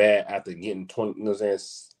off the bat, after getting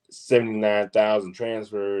 79,000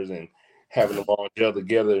 transfers and having them all gel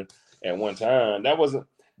together at one time, there wasn't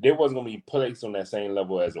going to be placed on that same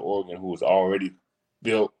level as Oregon, who was already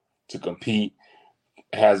built to compete,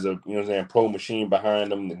 has a pro machine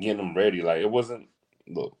behind them to get them ready. Like it wasn't.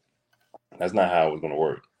 Look, that's not how it was going to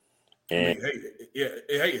work. And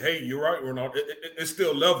hey, you're right, Ronald. It's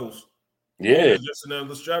still levels. Yeah, it's just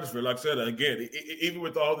another stratosphere. Like I said, again, even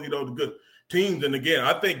with all the good teams, and again,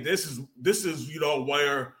 I think this is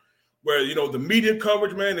where the media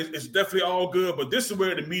coverage, man, is definitely all good. But this is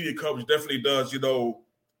where the media coverage definitely does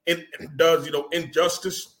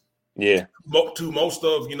injustice. Yeah, to most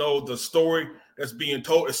of the story that's being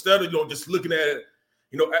told, instead of just looking at it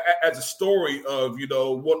as a story of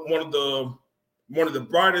one of the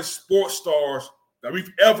brightest sports stars that we've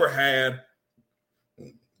ever had,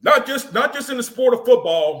 not just in the sport of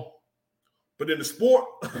football, but in the sport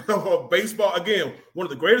of baseball. Again, one of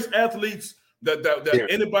the greatest athletes that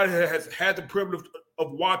anybody has had the privilege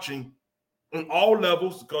of watching on all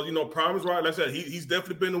levels, because Prime is right. Like I said, he's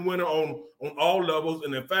definitely been a winner on all levels.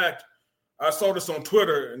 And in fact, I saw this on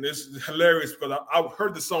Twitter, and this is hilarious because I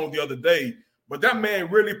heard the song the other day. But that man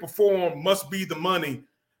really performed "Must Be the Money"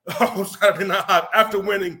 on Saturday night after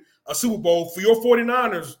winning a Super Bowl for your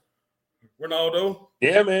 49ers, Ronaldo.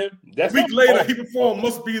 Yeah, man. A week later, he performed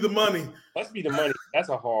 "Must Be the Money." Must Be the Money. That's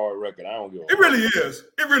a hard record. I don't give a It really is.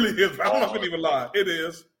 It really is. I'm not going to even lie. It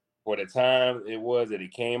is. For the time it was that he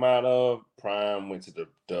came out of, Prime went to the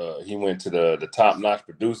top-notch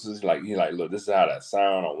producers. He's like, look, this is how that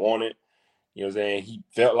sound. I want it. You know what I'm saying? He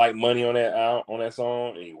felt like money on that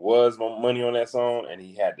song, and he was money on that song, and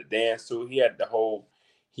he had to dance to it. He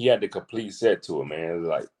had the complete set to it, man. It was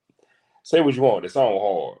like, say what you want. The song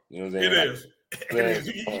hard. You know what I'm saying? It is.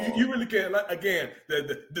 You really can't. Again,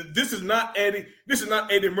 this is not Eddie. This is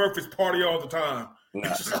not Eddie Murphy's Party All the Time.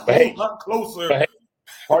 It's just a whole lot closer.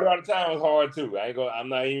 Party All the Time was hard too. I'm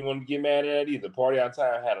not even going to get mad at that either. Party All the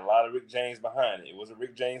Time had a lot of Rick James behind it. It was a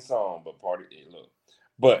Rick James song, but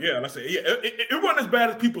But yeah, let's say it wasn't as bad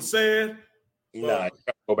as people said. Nah, you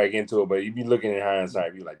gotta go back into it. But you be looking in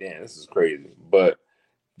hindsight, you're like, damn, this is crazy. But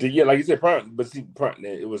like you said, Prime. But see, Prime,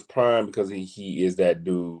 it was Prime because he is that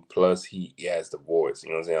dude. Plus, he has the voice. You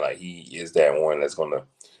know what I'm saying? Like he is that one that's gonna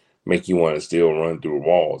make you want to still run through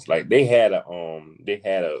walls. Like they had a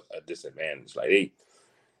disadvantage. Like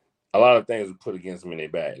a lot of things were put against them in their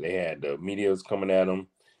back. They had the media was coming at them.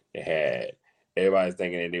 They had everybody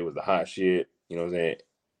thinking that they was the hot shit. You know what I'm saying?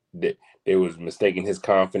 They was mistaking his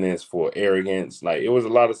confidence for arrogance. Like it was a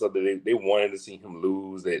lot of stuff that they wanted to see him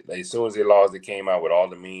lose. That as soon as they lost, they came out with all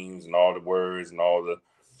the memes and all the words and all the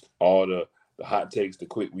hot takes, the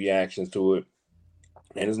quick reactions to it.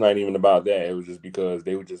 And it's not even about that. It was just because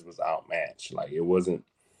they was outmatched. Like it wasn't.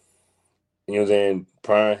 You know what I'm saying?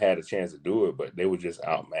 Prime had a chance to do it, but they were just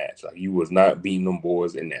outmatched. Like you was not beating them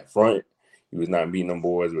boys in that front. You was not beating them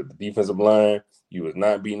boys with the defensive line. You was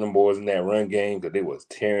not beating them boys in that run game because they was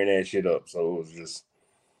tearing that shit up. So it was just,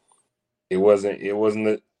 it wasn't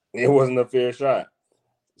a fair shot.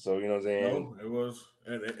 So you know what I'm saying? No, it was,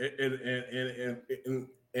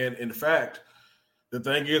 and in fact, the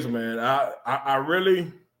thing is, man, I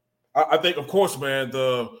really think, of course, man,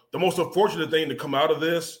 the most unfortunate thing to come out of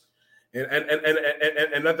this, and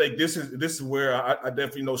I think this is where I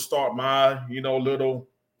definitely start my little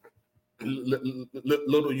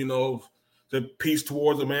the piece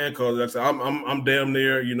towards it, man, because I'm damn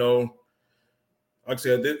near like I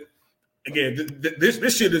said.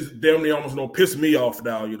 This shit is damn near almost pissing me off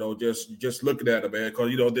now. Just looking at it, man,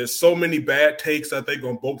 because there's so many bad takes I think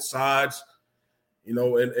on both sides. And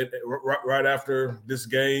right after this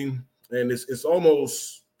game, and it's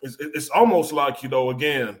almost like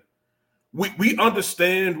again, we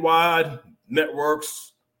understand why networks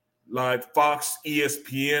like Fox,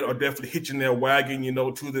 ESPN are definitely hitching their wagon,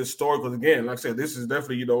 to this story. Because again, like I said, this is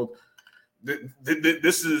definitely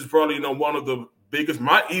this is probably one of the biggest,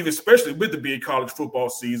 even especially with the big college football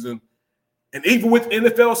season, and even with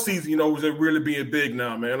NFL season, is it really being big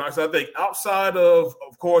now, man? Like I think outside of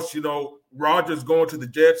course, Rodgers going to the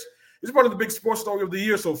Jets, it's probably the biggest sports story of the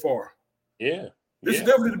year so far. Yeah. This is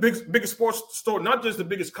definitely the biggest sports story, not just the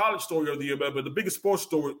biggest college story of the year, but the biggest sports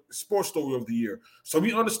story of the year. So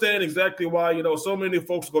we understand exactly why, so many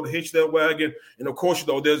folks are going to hitch that wagon. And of course,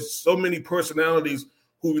 there's so many personalities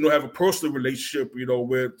who, have a personal relationship,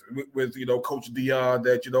 with Coach Deion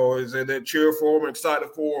that, is in that cheer for him, excited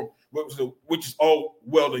for him, which is all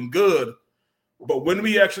well and good. But when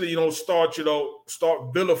we actually, start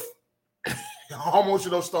vilifying, almost,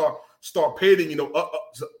 start pitting,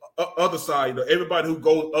 other side, everybody who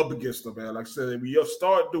goes up against them, man. Like I said, when you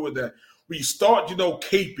start doing that, when you start,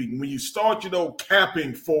 caping, when you start,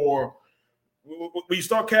 capping for, when you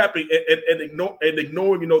start capping and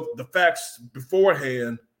ignoring, the facts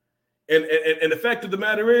beforehand, and the fact of the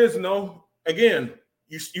matter is, again,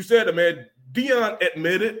 you said it, man. Deion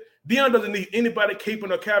admitted Deion doesn't need anybody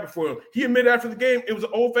caping or capping for him. He admitted after the game it was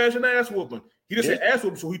an old-fashioned ass whooping. He just said ass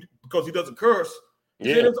whooping because he doesn't curse.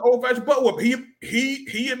 He said it was an old-fashioned butt whooping.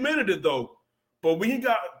 He admitted it though. But when you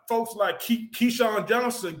got folks like Keyshawn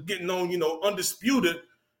Johnson getting on, undisputed,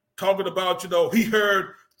 talking about, he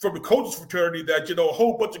heard from the coaches fraternity that, a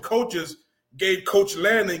whole bunch of coaches gave Coach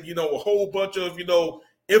Lanning, a whole bunch of,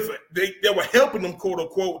 if they were helping them, quote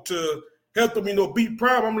unquote, to help them, beat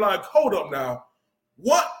Prime. I'm like, hold up now.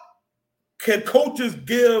 What can coaches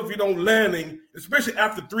give, Lanning, especially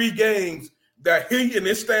after 3 games, that he and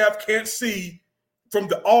his staff can't see from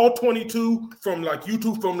the all 22, from like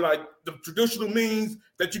YouTube, from like the traditional means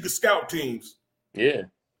that you can scout teams? Yeah.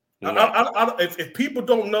 If people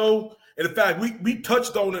don't know, and in fact, we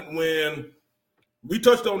touched on it when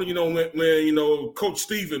Coach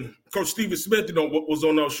Steven Smith, was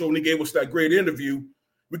on our show and he gave us that great interview.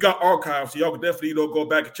 We got archives, so y'all can definitely go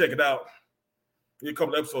back and check it out. A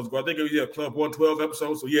couple of episodes ago, I think it was Club 112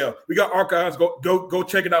 episode. So yeah, we got archives. Go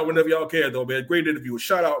check it out whenever y'all can, though, man. Great interview.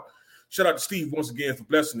 Shout out to Steve once again for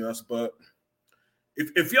blessing us. But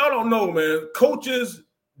if y'all don't know, man, coaches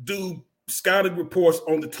do scouting reports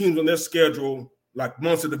on the teams on their schedule like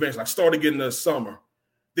months in advance, like starting in the summer.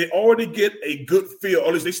 They already get a good feel, or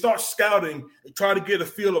at least they start scouting and try to get a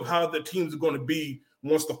feel of how their teams are going to be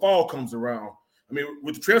once the fall comes around. I mean,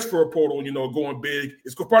 with the transfer portal, going big,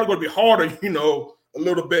 it's probably going to be harder, a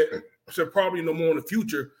little bit, so probably no more in the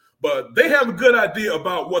future. But they have a good idea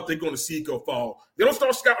about what they're going to see go fall. They don't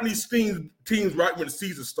start scouting these teams right when the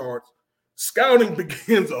season starts. Scouting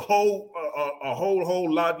begins a whole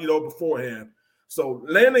lot, beforehand. So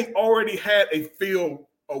Lanning already had a feel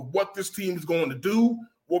of what this team is going to do,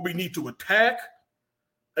 what we need to attack.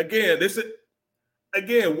 What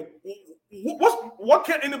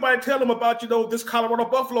can anybody tell them about, this Colorado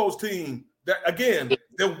Buffaloes team? That again,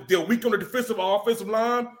 they're weak on the defensive or offensive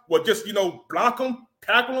line. Well, just block them,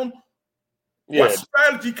 tackle them. Yeah. What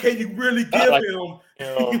strategy can you really give him?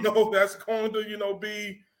 That's going to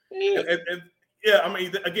be. Yeah. And yeah, I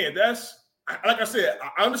mean, again, that's like I said.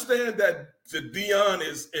 I understand that the Deion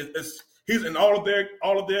is he's in all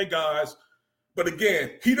of their guys, but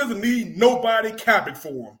again, he doesn't need nobody capping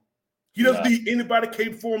for him. He doesn't need anybody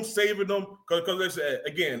capable for him, saving them, because they said,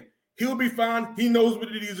 again, he'll be fine. He knows what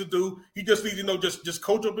he needs to do. He just needs to just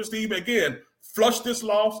coach up his team. Again, flush this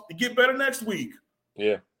loss and get better next week.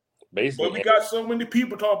 Yeah, basically. But we got so many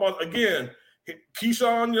people talking about, again,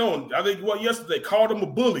 Keyshawn, I think yesterday called him a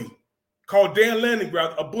bully. Called Dan Lanning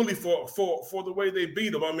a bully for the way they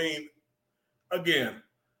beat him. I mean, again,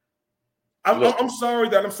 I'm sorry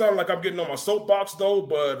that I'm sounding like I'm getting on my soapbox, though,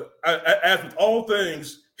 but as with all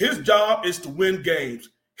things, his job is to win games.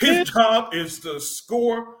 His job is to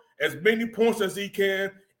score as many points as he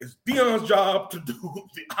can. It's Deion's job to do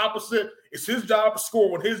the opposite. It's his job to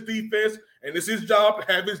score on his defense, and it's his job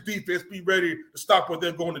to have his defense be ready to stop what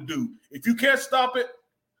they're going to do. If you can't stop it,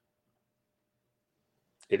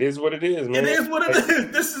 It is what it is, man. It is what it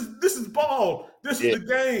is. This is ball. This is the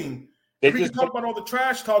game. We can talk about all the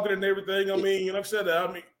trash talking and everything. I mean, like I said,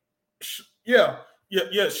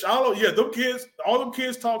 Shallow, them kids, all them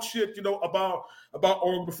kids talk shit, about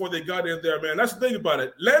Oregon before they got in there, man. That's the thing about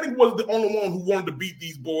it. Lanning wasn't the only one who wanted to beat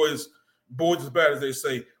these boys as bad as they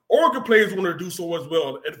say. Oregon players wanted to do so as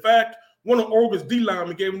well. In fact, one of Oregon's D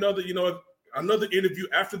linemen gave another interview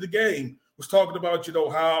after the game, was talking about,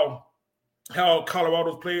 how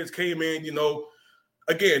Colorado's players came in,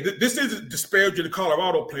 Again, this isn't disparaging the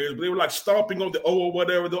Colorado players, but they were like stomping on the O or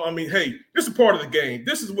whatever. Though, I mean, hey, this is part of the game.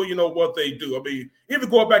 This is what what they do. I mean, even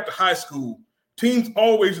going back to high school, teams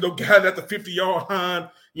always gather at the 50-yard line.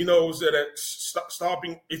 That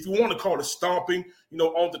stomping, if you want to call it stomping,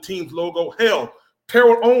 on the team's logo. Hell,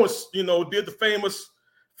 Terrell Owens, did the famous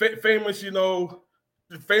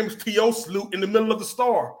TO salute in the middle of the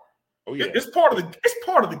star. Oh yeah, it's part of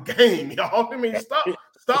the game, y'all. I mean, stop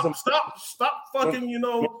fucking,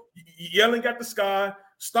 yelling at the sky.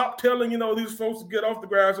 Stop telling, these folks to get off the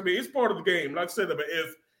grass. I mean, it's part of the game. Like I said, but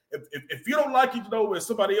if you don't like it, when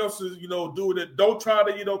somebody else is, doing it, don't try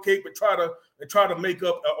to, cape it, try to make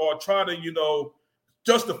up or try to,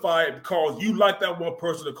 justify it because you like that one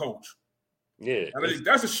person to coach. Yeah, I mean,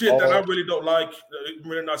 that's the shit that I really don't like.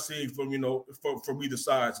 We're not seeing from from either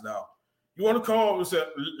sides now. You want to call it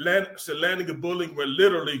landing and bullying, where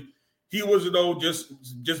literally he was,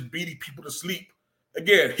 just beating people to sleep.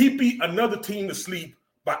 Again, he beat another team to sleep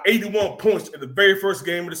by 81 points in the very first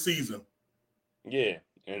game of the season. Yeah.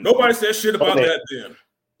 And nobody said shit about that then.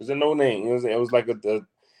 There's a no name. It was like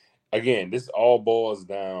again, this all boils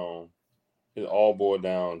down. It all boiled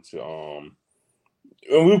down to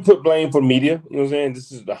and we put blame for media. You know what I'm saying?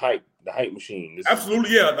 This is the hype machine.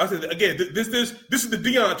 Absolutely, yeah. I said again, this is the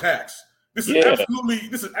Deion tax. This is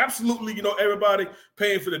absolutely, everybody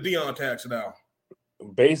paying for the Deion tax now.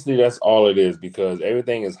 Basically, that's all it is, because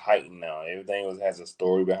everything is heightened now. Everything has a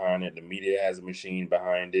story behind it. The media has a machine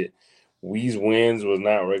behind it. These wins was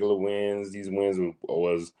not regular wins. These wins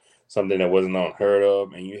was something that wasn't unheard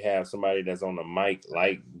of. And you have somebody that's on the mic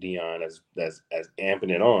like Deion that's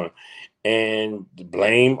amping it on. And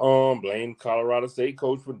blame Colorado State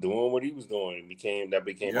coach for doing what he was doing. It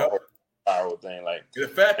became a whole viral thing. Like, in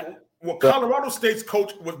fact, what Colorado State's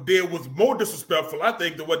coach was more disrespectful, I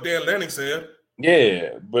think, than what Dan Lanning said.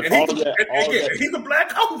 Yeah, but he's a black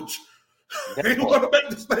coach. You want to make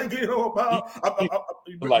this thing, about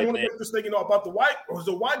make this thing, about the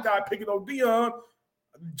white guy picking on Deion.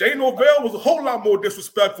 Jay Norvell was a whole lot more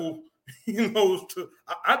disrespectful, I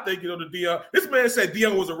think, to Deion. This man said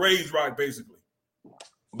Deion was a raised right, basically.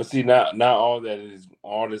 But see, now all this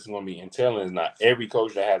is going to be entailing is not every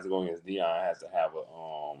coach that has to go against Deion has to have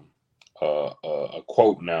a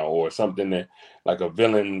quote now, or something that like a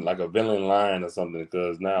villain line or something,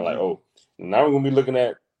 because now now we're gonna be looking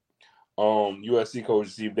at USC coach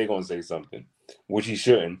to see if they're gonna say something, which he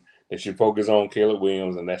shouldn't. They should focus on Caleb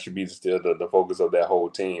Williams, and that should be still the focus of that whole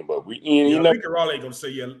team. But Lincoln Riley ain't gonna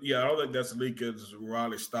say I don't think that's Lincoln's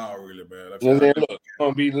Riley style, really, man. It's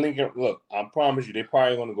gonna be Lincoln. Look, I promise you, they're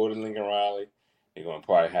probably gonna go to Lincoln Riley. They're gonna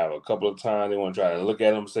probably have a couple of times they want to try to look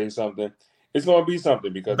at him, say something. It's gonna be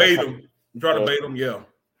something, because bait him. Try to bait him, yeah.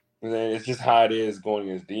 And then it's just how it is going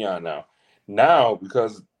against Deion now. Now,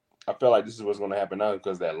 because I feel like this is what's going to happen now,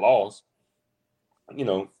 because that loss, you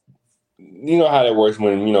know how that works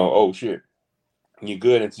when, oh, shit, you're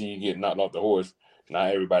good until you get knocked off the horse. Now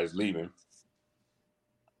everybody's leaving.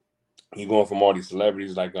 You're going from all these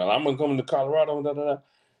celebrities like, I'm going to come to Colorado, da-da-da.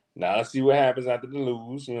 Now let's see what happens after the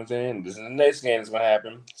lose. You know what I'm saying? This is the next game that's going to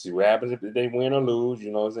happen. See what happens if they win or lose.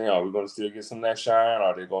 You know what I'm saying? Are we going to still get some of that shine?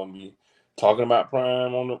 Are they going to be talking about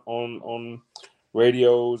Prime on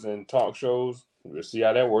radios and talk shows? We'll see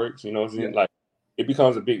how that works. You know what I'm saying? Like, it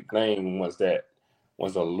becomes a big thing once those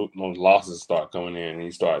losses start coming in, and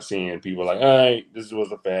you start seeing people like, all right, this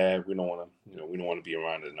was a fad. We don't want to be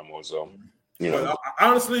around it no more. So, But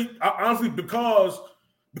honestly, because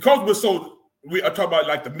we're so. I talk about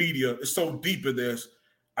like the media is so deep in this.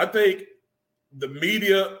 I think the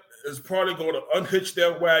media is probably going to unhitch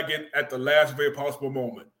their wagon at the last very possible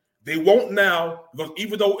moment. They won't now, because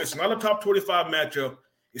even though it's not a top 25 matchup,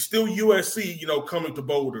 it's still USC, coming to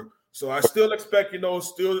Boulder. So I still expect, a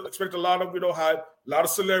lot of, hype. A lot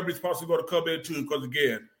of celebrities possibly going to come in too, because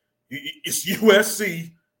again, it's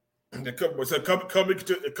USC. They're coming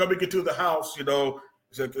into the house,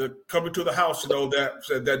 coming to the house,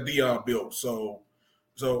 that Deion built. So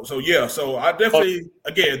yeah. So I definitely,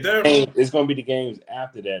 again, it's going to be the games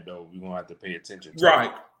after that, though. We're going to have to pay attention to.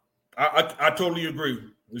 Right. I totally agree.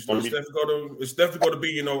 It's definitely going to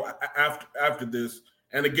be, after this.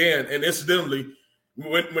 And again, and incidentally,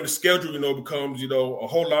 when the schedule, becomes, a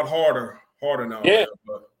whole lot harder now. Yeah. Man,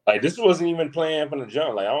 but. Like, this wasn't even planned from the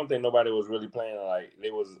jump. Like, I don't think nobody was really playing. Like, they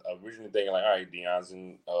was originally thinking, like, all right, Deion's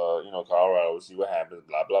in, Colorado. We'll see what happens,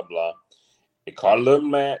 blah, blah, blah. It caught a little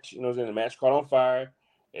match. You know what I'm saying? The match caught on fire.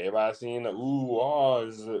 Everybody seeing okay,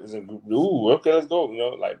 let's go.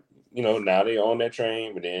 Now they on that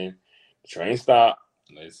train, but then the train stopped.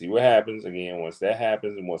 Let's see what happens. Again, once that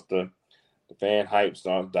happens and once the fan hype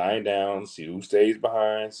starts dying down, see who stays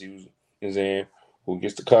behind, see who's in. Who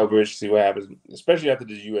gets the coverage, see what happens, especially after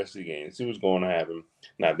this USC game, see what's going to happen.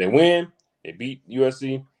 Now, if they win, they beat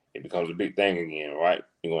USC, it becomes a big thing again, right?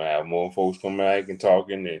 You're going to have more folks coming back and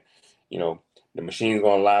talking, and, the machine's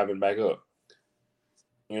going to liven back up.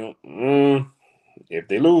 If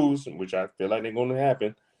they lose, which I feel like they're going to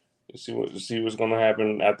happen, see what's going to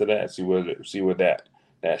happen after that, see where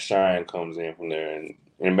that shine comes in from there.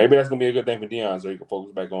 And maybe that's going to be a good thing for Deion, so he can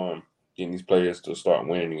focus back on getting these players to start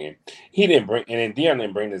winning again. Deion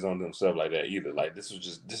didn't bring this on himself like that either. Like, this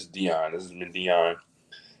is Deion. This has been Deion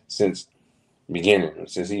since beginning,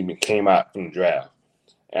 since he came out from the draft.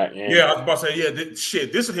 I was about to say,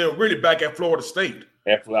 this is him really back at Florida State.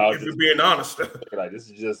 If you're being honest. Like, this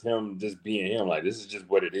is just him just being him. Like, this is just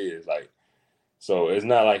what it is. Like, so it's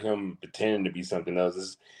not like him pretending to be something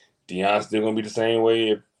else. Deion's still going to be the same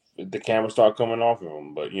way if the cameras start coming off of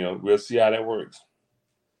him. But, we'll see how that works.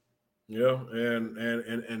 Yeah,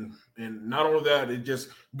 and not only that, it just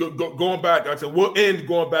going back. I said we'll end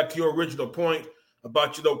going back to your original point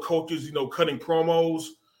about coaches cutting promos.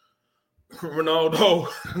 Ronaldo.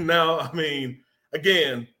 Now, I mean,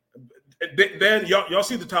 again, Dan, y'all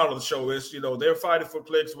see the title of the show is they're fighting for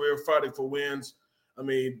clicks, we're fighting for wins. I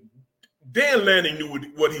mean, Dan Lanning knew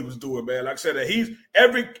what he was doing, man. Like I said, he's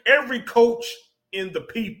every coach in the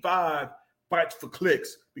P5 fights for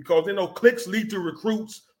clicks because clicks lead to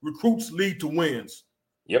recruits. Recruits lead to wins.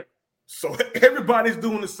 Yep. So everybody's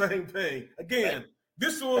doing the same thing. Again,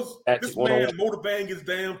 this man motivating his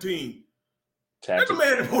damn team. That's the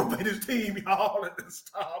man that motivated his team, y'all, and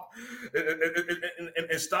stop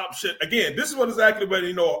and stop shit. Again, this is what exactly where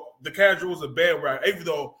the casuals are bandwagon. Even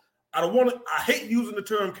though I hate using the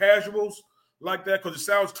term casuals like that because it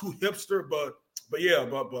sounds too hipster, but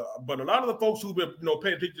a lot of the folks who've been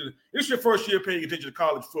paying attention. This is your first year paying attention to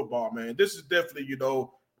college football, man. This is definitely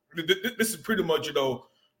this is pretty much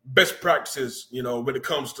best practices when it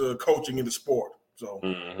comes to coaching in the sport. So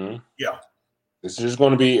yeah, it's just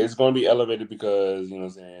going to be elevated because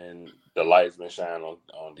the light's been shining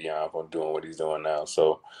on Deion for doing what he's doing now.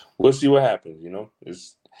 So we'll see what happens.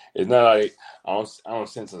 It's not like I don't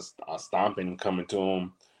sense a stomping coming to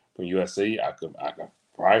him from USC. I could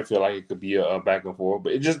probably feel like it could be a back and forth,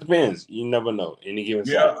 but it just depends. You never know. Any given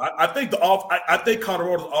side. Yeah, I think I think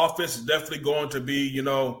Colorado's offense is definitely going to be,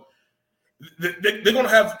 they're going to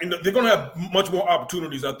have much more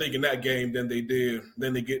opportunities, I think, in that game than they did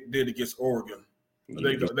against Oregon.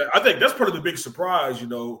 I think that's part of the big surprise,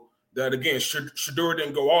 that again Shedeur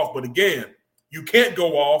didn't go off, but again, you can't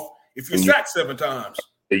go off if you're sacked 7 times.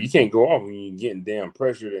 You can't go off when you're getting damn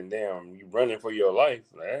pressured and you're running for your life.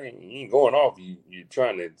 Like, you ain't going off. You're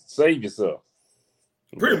trying to save yourself.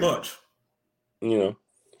 Pretty much.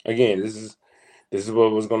 Again, this is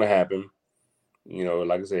what was going to happen.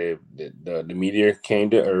 Like I said, the media came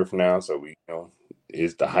to earth now, so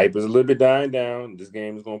the hype is a little bit dying down. This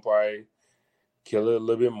game is going to probably kill it a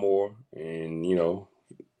little bit more, and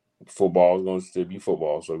football is going to still be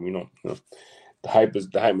football. So the hype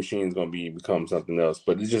machine is going to become something else.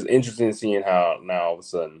 But it's just interesting seeing how now all of a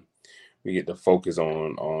sudden we get to focus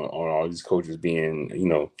on all these coaches being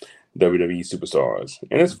WWE superstars,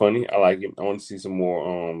 and it's funny. I like it. I want to see some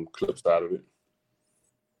more clips out of it.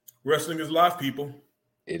 Wrestling is live, people.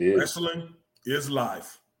 It is. Wrestling is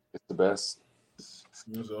live. It's the best.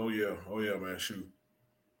 Oh yeah, man. Shoot.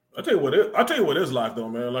 I'll tell you what is live though,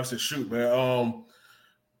 man. Like I said, shoot, man.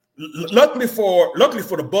 Luckily for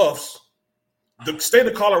the Buffs, the state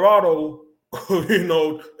of Colorado,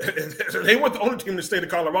 they weren't the only team in the state of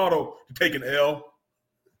Colorado to take an L.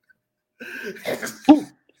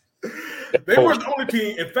 They weren't the only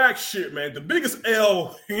team. In fact, shit, man, the biggest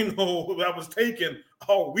L, that was taken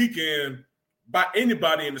all weekend by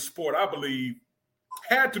anybody in the sport, I believe,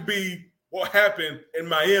 had to be what happened in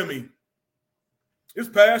Miami this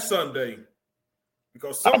past Sunday.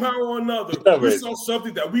 Because somehow or another, we saw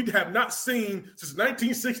something that we have not seen since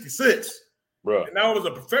 1966. Bro. And that was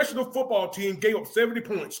a professional football team gave up 70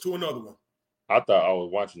 points to another one. I thought I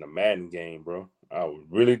was watching a Madden game, bro. I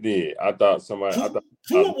really did. I thought somebody.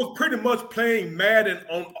 Tua was pretty much playing Madden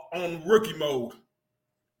on rookie mode.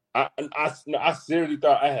 I seriously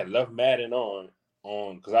thought I had left Madden on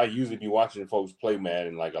because I usually be watching folks play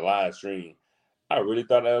Madden like a live stream. I really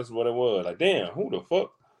thought that was what it was. Like, damn, who the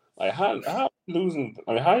fuck? Like, how losing?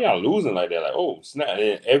 I mean, how y'all losing like that? Like, oh snap!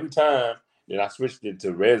 And every time that I switched it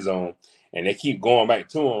to red zone, and they keep going back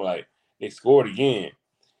to them, like they scored again.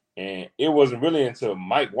 And it wasn't really until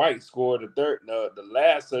Mike White scored the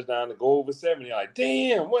last touchdown to go over 70. Like,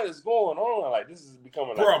 damn, what is going on? Like, this is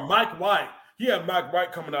becoming like, bro, Mike White. He had Mike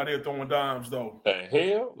White coming out here throwing dimes though. The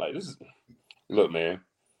hell? Like, this is look, man.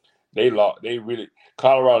 They lost. They really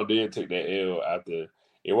Colorado did take that L after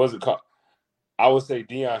it wasn't. I would say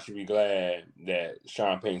Deion should be glad that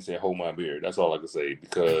Sean Payton said, "Hold my beer." That's all I can say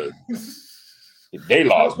because they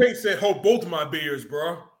lost. Sean Payton said, "Hold both of my beers,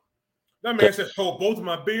 bro." That man said, "Hold both of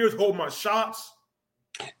my beers, hold my shots."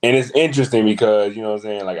 And it's interesting because you know what I'm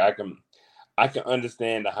saying. Like I can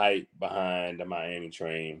understand the hype behind the Miami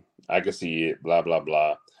train. I can see it, blah blah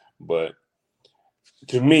blah. But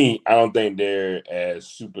to me, I don't think they're as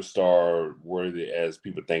superstar worthy as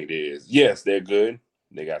people think they is. Yes, they're good.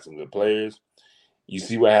 They got some good players. You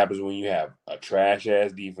see what happens when you have a trash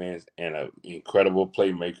ass defense and an incredible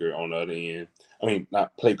playmaker on the other end. I mean,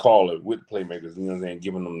 not play caller with playmakers, you know what I'm saying,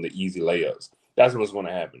 giving them the easy layups. That's what's going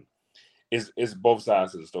to happen. It's both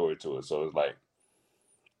sides of the story to it. So it's like,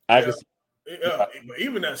 but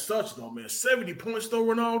even as such, though, man, 70 points though,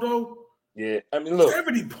 Ronaldo. Yeah, I mean, look,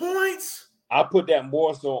 70 points. I put that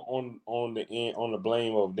more so on the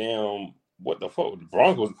blame of them. What the fuck? The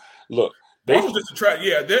Broncos. Look, they was just a trap.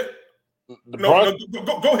 Yeah, go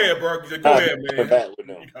ahead, bro. Go ahead, man. Back with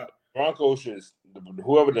them. Broncos should,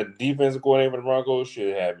 whoever the defensive coordinator for the Broncos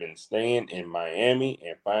should have been staying in Miami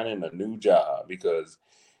and finding a new job because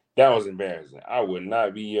that was embarrassing. I would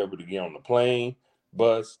not be able to get on the plane,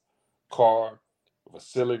 bus, car,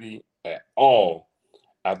 facility at all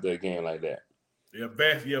after a game like that. Yeah,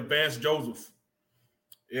 Vance Joseph.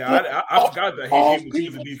 Yeah, I forgot that he was the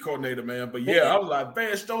defensive coordinator, man. But yeah, I was like,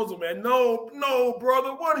 Vance Joseph, man. No,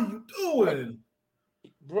 brother, what are you doing,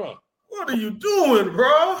 bro? What are you doing,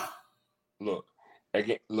 bro? Look,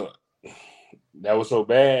 that was so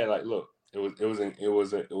bad. Like, look, it was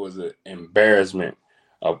an embarrassment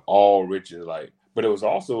of all riches. Like, but it was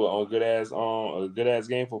also a good ass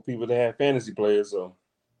game for people that have fantasy players. So,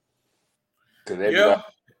 because they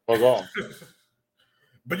fuck off.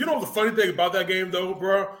 But you know the funny thing about that game, though,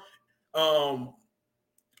 bro?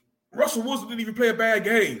 Russell Wilson didn't even play a bad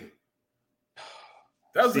game.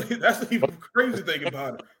 That's the even crazy thing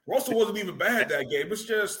about it. Russell wasn't even bad that game. It's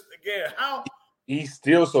just, again, how he's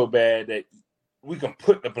still so bad that we can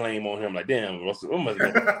put the blame on him. Like, damn, Russell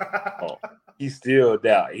Wilson. He's still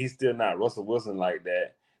down. He's still not Russell Wilson like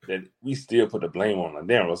that. That we still put the blame on. Like,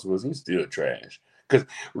 damn, Russell Wilson, he's still trash. Because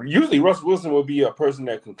usually Russell Wilson will be a person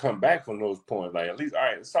that can come back from those points. Like, at least, all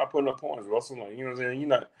right, stop putting up points, Russell. Like, you know what I'm saying? You're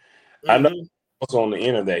not. Mm-hmm. I know also on the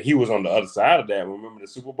end of that. He was on the other side of that. Remember the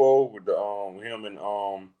Super Bowl with the him and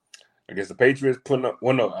I guess the Patriots putting up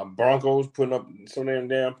Broncos putting up some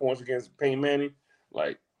damn points against Peyton Manning.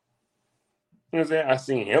 Like, you know what I'm saying? I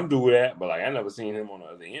seen him do that, but like I never seen him on the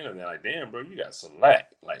other end of that. Like, damn, bro, you got some slack.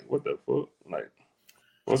 Like, what the fuck? Like,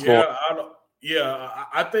 what's going on?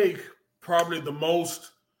 I think probably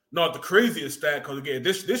the craziest stat, because again,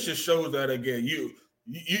 this just shows that again, you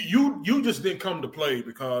just didn't come to play,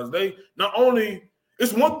 because they not only,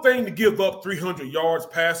 it's one thing to give up 300 yards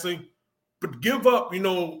passing, but to give up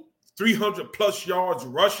 300 plus yards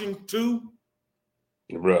rushing too,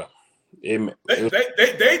 bro. They didn't give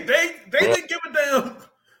a damn.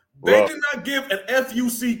 They did not give an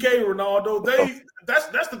FUCK, Ronaldo.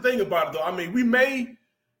 That's the thing about it, though. I mean,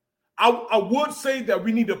 I would say that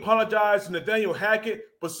we need to apologize to Nathaniel Hackett,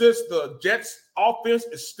 but since the Jets offense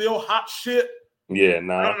is still hot shit,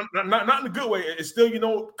 not in a good way. It's still,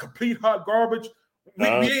 complete hot garbage. We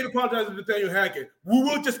ain't apologizing to Nathaniel Hackett. We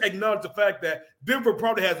will just acknowledge the fact that Denver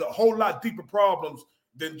probably has a whole lot deeper problems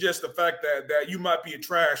than just the fact that you might be a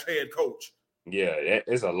trash head coach. Yeah,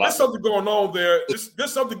 it's a lot. There's something going on there.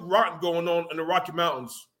 There's something rotten going on in the Rocky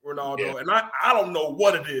Mountains, Ronaldo, and I don't know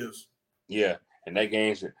what it is. Yeah, and that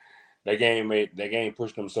game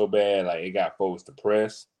pushed them so bad, like it got folks to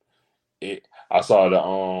press. I saw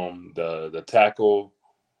the tackle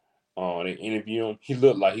they interview him. He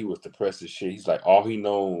looked like he was depressed as shit. He's like, all he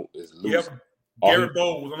knows is losing. Yep, Garrett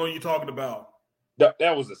Bowles, I know you're talking about.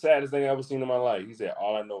 That was the saddest thing I ever seen in my life. He said,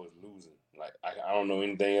 all I know is losing. Like, I don't know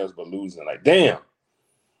anything else but losing. Like, damn.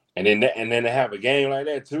 And then to have a game like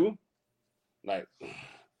that too. Like,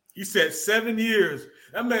 he said 7 years.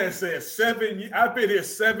 That man said 7 years. I've been here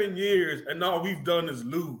 7 years, and all we've done is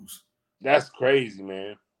lose. That's crazy,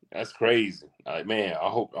 man. That's crazy. Like, man, I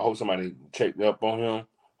hope somebody checked up on him.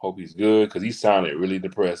 Hope he's good, because he sounded really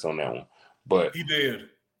depressed on that one. But he did.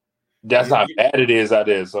 That's how bad it is out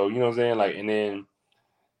there. So you know what I'm saying? Like, and then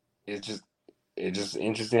it's just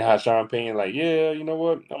interesting how Sean Payne, like, yeah, you know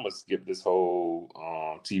what? I'm gonna skip this whole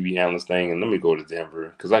TV analyst thing and let me go to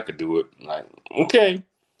Denver because I could do it. Like, okay.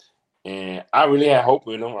 And I really had hope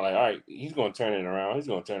in him. I'm like, all right, he's gonna turn it around. He's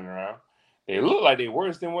gonna turn it around. They look like they're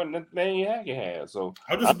worse than what Nathaniel Hackett had. So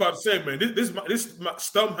I was just about to say, man, this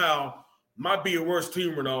somehow might be a worse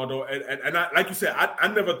team, Ronaldo. And I, like you said, I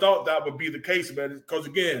never thought that would be the case, man. Because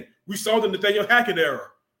again, we saw the Nathaniel Hackett era.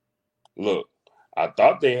 Look, I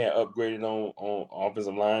thought they had upgraded on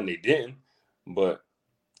offensive line. They didn't, but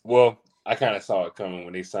I kind of saw it coming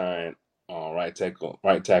when they signed right tackle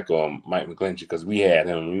Mike McGlinchey because we had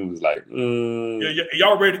him. We was like,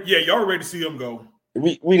 y'all ready to see him go.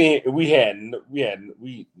 We had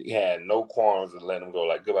no qualms to let him go.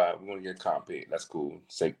 Like, goodbye, we're gonna get a comp pick. That's cool.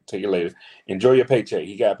 Take it later. Enjoy your paycheck.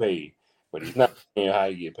 He got paid, but he's not paying how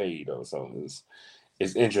you get paid though. So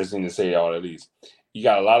it's interesting to say all of these. You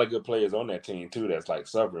got a lot of good players on that team too. That's like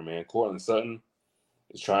suffering, man. Cortland Sutton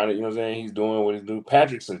is trying to, you know what I'm saying? He's doing what he's doing.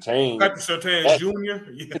 Patrick Surtain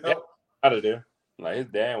Jr. Yeah. Out of there. Like his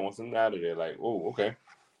dad wants him out of there. Like, oh, okay.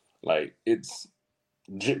 Like it's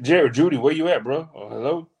Jared Judy, where you at, bro? Oh,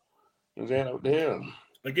 hello. You know what I'm saying? What the hell?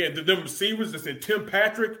 Again, the receivers that said Tim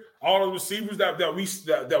Patrick, all the receivers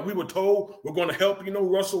that we were told were going to help, you know,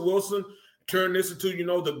 Russell Wilson turn this into, you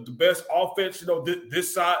know, the best offense, you know,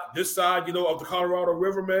 this side, you know, of the Colorado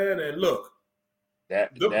River, man. And look, the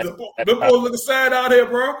boys looking sad out here,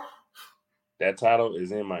 bro. That title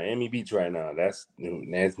is in Miami Beach right now. That's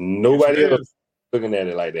nobody else looking at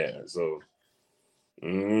it like that. So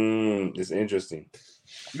it's interesting.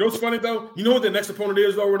 You know what's funny though? You know what the next opponent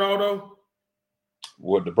is though, Ronaldo?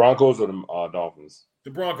 What, the Broncos or the Dolphins?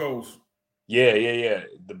 The Broncos. Yeah.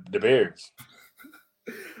 The Bears.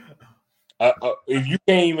 If you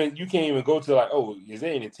can't even go to like, oh, is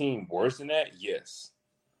there any team worse than that? Yes,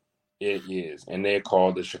 it is, and they're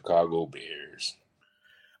called the Chicago Bears.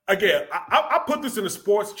 Again, I put this in the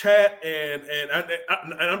sports chat, and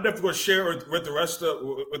I'm definitely going to share it with the rest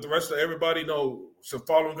of everybody. You know, so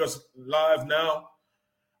following us live now.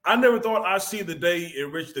 I never thought I'd see the day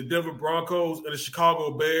in which the Denver Broncos and the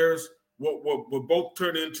Chicago Bears will both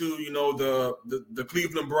turn into, you know, the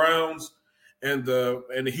Cleveland Browns and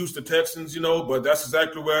the Houston Texans, you know, but that's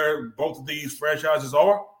exactly where both of these franchises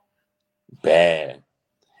are. Bad.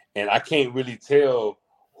 And I can't really tell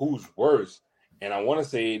who's worse. And I want to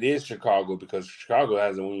say it is Chicago because Chicago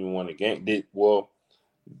hasn't even won a game.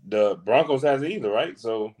 The Broncos hasn't either, right?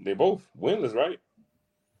 So they both winless, right?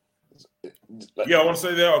 Yeah, I want to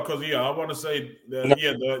say that because I want to say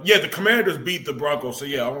the Commanders beat the Broncos. So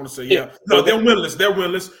I want to say no, they're winless. They're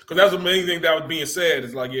winless because that's the main thing that was being said.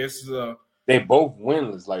 It's like they both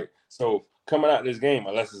winless. Like, so coming out this game,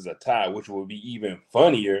 unless it's a tie, which would be even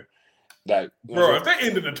funnier. Like, bro, if they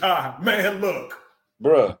ended the tie, man, look,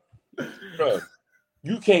 bro,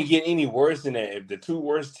 you can't get any worse than that. If the two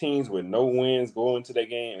worst teams with no wins go into that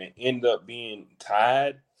game and end up being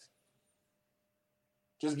tied,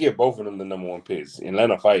 just give both of them the number one picks and let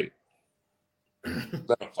them fight.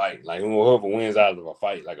 Let them fight. Like, whoever wins out of a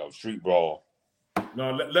fight, like a street brawl.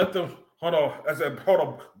 No, let them. Hold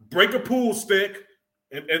on. Break a pool stick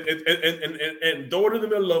and throw it in the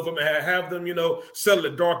middle of them and have them, you know, settle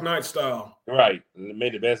it Dark Knight style. Right.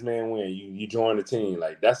 May the best man win. You join the team.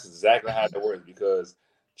 Like, that's exactly how it works because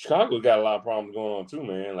Chicago got a lot of problems going on too,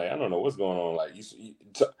 man. Like, I don't know what's going on. Like,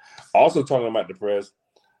 also talking about depressed,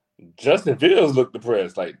 Justin Fields looked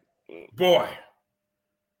depressed. Like, boy.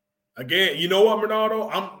 Again, you know what, Ronaldo?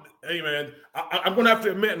 I'm going to have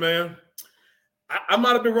to admit, man, I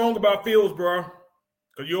might have been wrong about Fields, bro.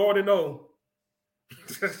 Because you already know.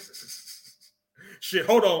 Shit,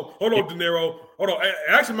 hold on, De Niro. Hold on. It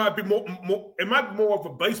actually might be more. It might be more of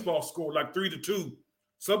a baseball score, like 3-2.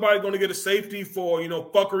 Somebody's going to get a safety for, you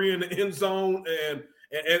know, fuckery in the end zone, and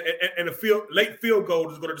a late field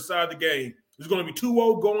goal is going to decide the game. It's going to be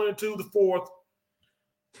 2-0 going into the fourth.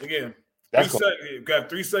 Again, got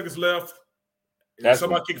 3 seconds left.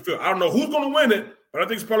 Somebody kick a field. I don't know who's going to win it, but I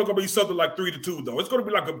think it's probably going to be something like 3-2. Though it's going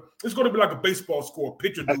to be like a baseball score,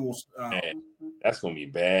 pitcher duel. That's going to be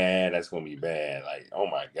bad. That's going to be bad. Like, oh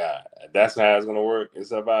my god, that's how it's going to work.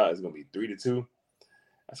 It's going to be 3-2.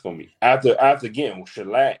 That's going to be after getting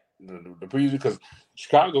shellacked the preview because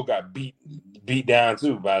Chicago got beat down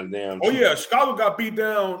too by the damn. Oh yeah, Chicago got beat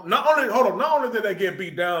down. Not only did they get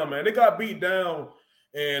beat down, man, they got beat down.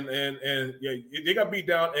 And they got beat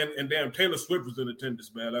down, and damn Taylor Swift was in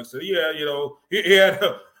attendance, man. Like I said, you know, he had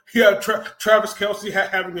Travis Kelce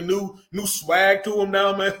having a new swag to him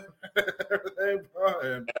now, man.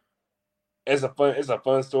 it's a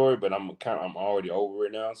fun story, but I'm already over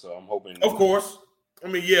it now, so I'm hoping. Of course. I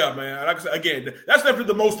mean, yeah, man. Like I said, again, that's definitely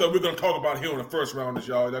the most that we're going to talk about here in the first round,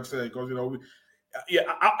 y'all. Like I said, because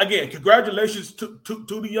again, congratulations to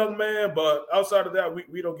the young man, but outside of that,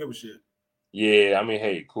 we don't give a shit. Yeah, I mean,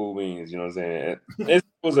 hey, cool beans. You know what I'm saying? It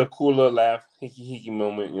was a cool little laugh, hickey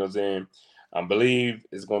moment. You know what I'm saying? I believe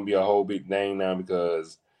it's going to be a whole big thing now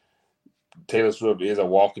because Taylor Swift is a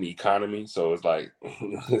walking economy, so it's like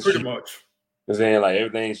pretty much. I'm saying like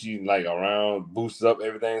everything she like around boosts up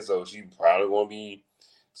everything, so she probably gonna be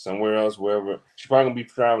somewhere else, wherever she's probably gonna be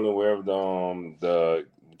traveling wherever the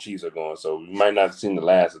Chiefs are going. So we might not have seen the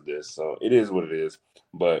last of this. So it is what it is.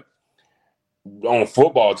 But on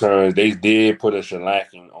football terms, they did put a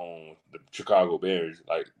shellacking on the Chicago Bears,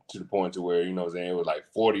 like to the point to where, you know what I'm saying, it was like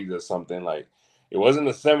 40 or something. Like it wasn't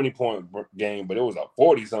a 70-point game, but it was a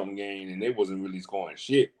 40-something game, and they wasn't really scoring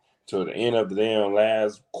shit till the end of the damn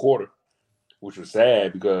last quarter, which was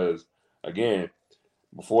sad because, again,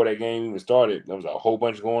 before that game even started, there was a whole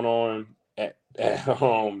bunch going on at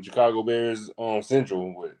Chicago Bears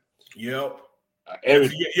Central with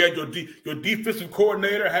everything. Your defensive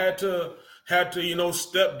coordinator had to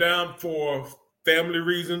step down for family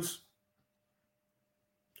reasons.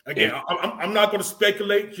 Again, I'm not going to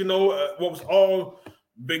speculate, what was all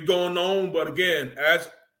been going on, but again, as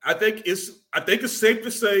I think it's safe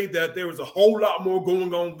to say that there was a whole lot more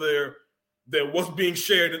going on there than what's being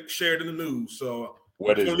shared in the news. So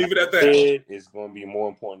what is leave it at that. It's going to be more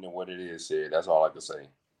important than what it is said. That's all I can say.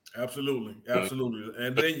 Absolutely.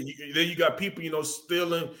 And then you got people,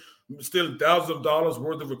 stealing thousands of dollars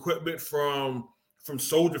worth of equipment from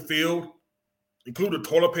Soldier Field, including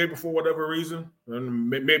toilet paper for whatever reason. And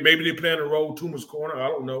maybe they plan to roll Toomer's corner. I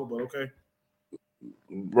don't know, but okay.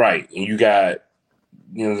 Right. And you got,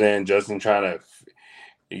 Justin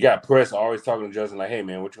you got press always talking to Justin like, hey,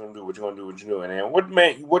 man, what you going to do? What you going to do? What you doing? And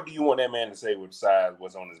what do you want that man to say besides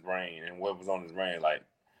what's on his brain and what was on his brain? Like,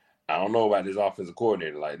 I don't know about this offensive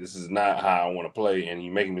coordinator. Like, this is not how I want to play, and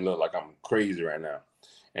you're making me look like I'm crazy right now.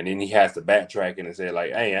 And then he has to backtrack and say,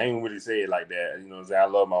 like, hey, I ain't really say it like that. You know what I'm saying? I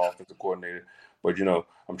love my offensive coordinator, but,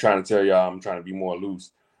 I'm trying to tell y'all I'm trying to be more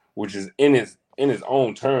loose, which is in his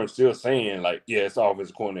own terms still saying, like, yeah, it's the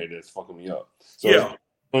offensive coordinator that's fucking me up. So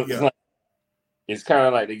it's kind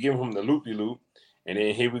of like they give him the loopy-loop, and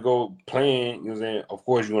then here we go playing. You know what I'm saying? Of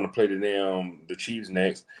course, you want to play the Chiefs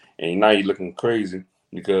next, and now you're looking crazy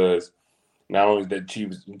because not only is that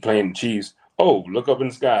Chiefs playing the Chiefs, oh, look up in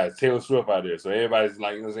the sky, it's Taylor Swift out there. So everybody's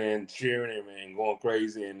like, you know what I'm saying, cheering him and going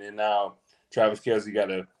crazy. And then now Travis Kelce got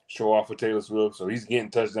to show off for Taylor Swift, so he's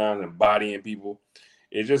getting touchdowns and bodying people.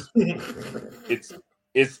 It just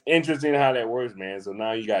it's interesting how that works, man. So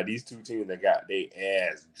now you got these two teams that got their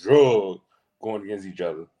ass drugged going against each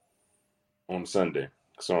other on Sunday.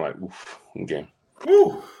 So I'm like, oof, okay.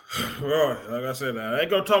 Woo. All right, like I said, I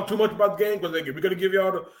ain't gonna talk too much about the game because we're gonna give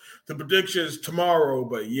y'all the predictions tomorrow.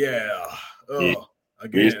 But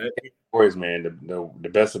again, boys, man, the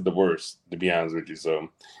best of the worst, to be honest with you. So,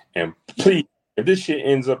 and please, if this shit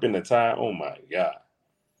ends up in the tie, oh my god,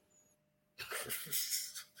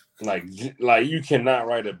 like you cannot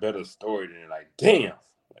write a better story than like, damn.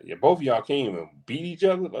 Both of y'all can't even beat each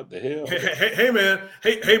other. What the hell? Hey, man.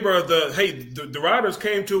 Hey, bro. The Riders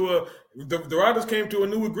came to a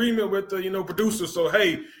new agreement with the producer. So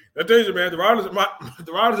hey, I tell you, man, the Riders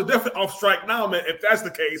are definitely off strike now, man. If that's the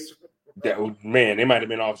case, man, they might have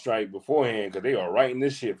been off strike beforehand because they are writing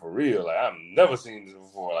this shit for real. Like I've never seen this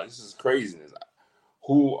before. Like this is craziness.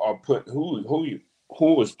 Who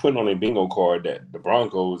was putting on a bingo card that the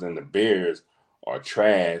Broncos and the Bears are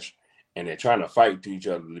trash? And they're trying to fight to each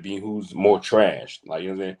other to be who's more trash. Like, you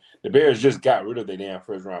know what I'm saying? The Bears just got rid of their damn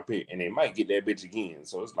first round pick, and they might get that bitch again.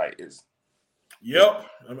 So it's like, Yep.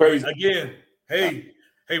 Crazy. Again, hey,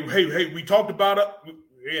 we talked about it.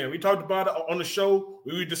 Yeah, we talked about it on the show.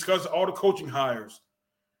 We discussed all the coaching hires.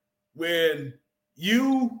 When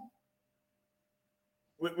you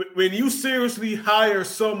seriously hire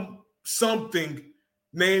something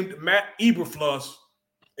named Matt Eberflus,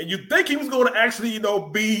 and you think he was going to actually,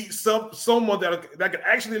 be someone that could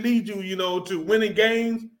actually lead you, to winning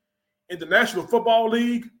games in the National Football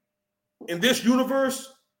League in this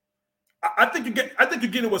universe, I think you're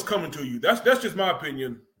getting what's coming to you. That's just my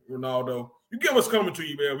opinion, Ronaldo. You get what's coming to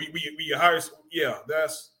you, man. We hire,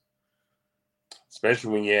 that's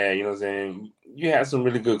especially when you know what I'm saying, you had some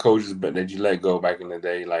really good coaches, but that you let go back in the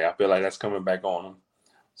day. Like I feel like that's coming back on them.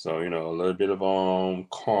 So a little bit of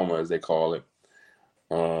karma, as they call it.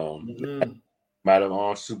 Might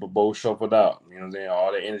have Super Bowl shuffled out. You know what I'm saying?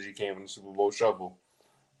 All the energy came from the Super Bowl shuffle,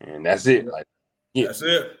 and that's it. Like, that's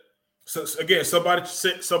it. So again, somebody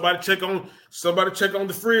check on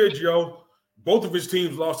the fridge, yo. Both of his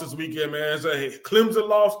teams lost this weekend, man. So, hey, Clemson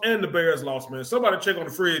lost and the Bears lost, man. Somebody check on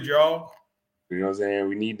the fridge, y'all. You know what I'm saying?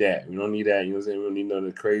 We need that. We don't need that. You know what I'm saying? We don't need none of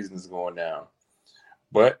the craziness going down.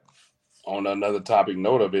 But on another topic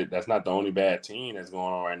note of it, that's not the only bad team that's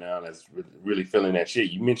going on right now that's really feeling that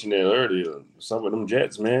shit. You mentioned it earlier. Some of them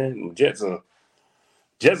Jets, man. Jets are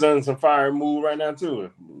in some fire mood right now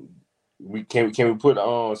too. Can we put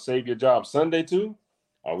Save Your Job Sunday too?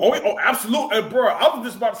 Absolutely, bro. I was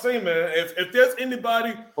just about to say, man, if there's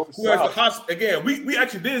anybody who has a hot, again, we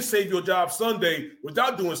actually did Save Your Job Sunday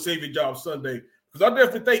without doing Save Your Job Sunday, because I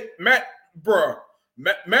definitely think Matt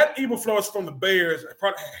Eberflus from the Bears,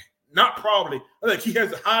 I think he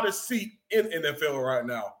has the hottest seat in NFL right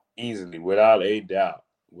now. Easily, without a doubt.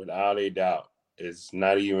 It's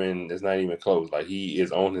not even close. Like, he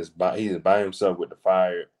is by himself with the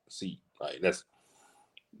fire seat. Like, that's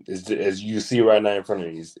as you see right now in front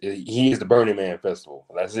of you. He is the Burning Man Festival.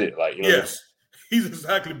 That's it. Like, you know, yes, he's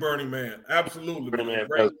exactly Burning Man. Absolutely, Burning Man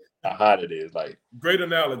Festival. How hot it is. Like, great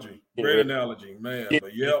analogy, man. Yeah.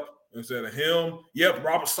 But yep, instead of him,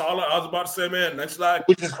 Robert Saleh. I was about to say, man, next slide,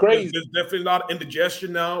 which is crazy. There's definitely a lot of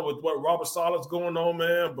indigestion now with what Robert Saleh's going on,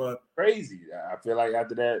 man. But crazy. I feel like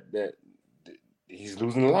after that he's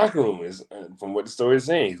losing the locker room. Is from what the story is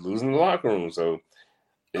saying, he's losing the locker room. So,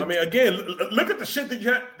 I mean, again, look at the shit that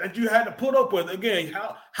you had to put up with. Again,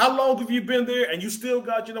 how long have you been there, and you still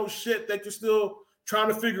got shit that you're still trying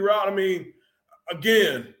to figure out? I mean,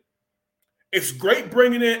 again, it's great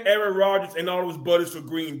bringing in Aaron Rodgers and all those buddies for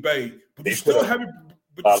Green Bay, but you still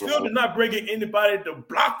did not bring in anybody to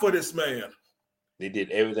block for this man. They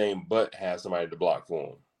did everything but have somebody to block for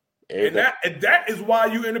him. And that is why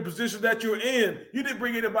you're in the position that you're in. You didn't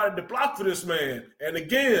bring anybody to block for this man. And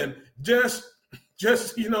again, just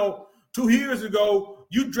 2 years ago,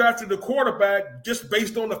 you drafted a quarterback just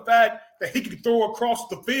based on the fact that he could throw across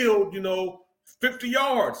the field, 50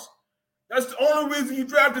 yards. That's the only reason you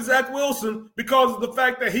drafted Zach Wilson, because of the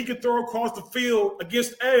fact that he could throw across the field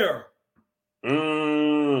against air.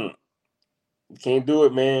 You can't do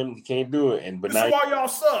it, man. You can't do it. This is why y'all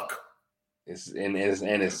suck. It's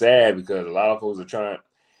sad because a lot of folks are trying.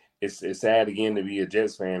 It's sad again to be a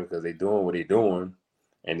Jets fan because they're doing what they're doing.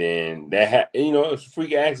 And then it's a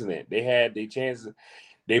freak accident. They had their chances.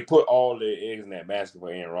 They put all their eggs in that basket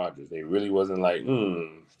for Aaron Rodgers. They really wasn't like,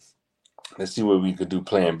 let's see what we could do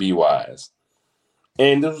plan B wise.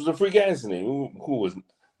 And this was a freak accident.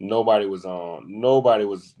 Nobody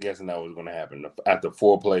was guessing that was going to happen. After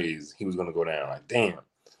 4 plays, he was going to go down. Like, damn.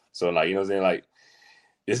 So, like, you know what I'm saying? Like,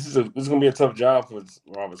 this is going to be a tough job for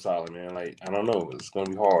Robert Saleh, man. Like, I don't know. It's going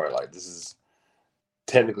to be hard. Like, this is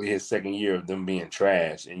technically his second year of them being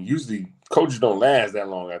trash, and usually coaches don't last that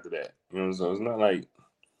long after that. So it's not like, you know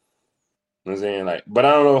what I'm saying, like, but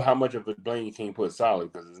I don't know how much of a blame you can put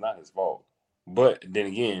Saleh because it's not his fault. But then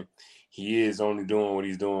again, he is only doing what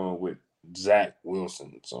he's doing with Zach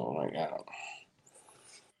Wilson. So like, I don't know.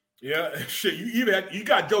 Yeah, shit. You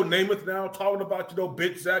got Joe Namath now talking about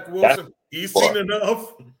bitch Zach Wilson. He's seen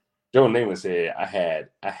enough. Joe Namath said, "I had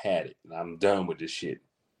it, and I'm done with this shit."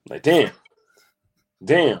 Like, damn.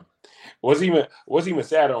 What's even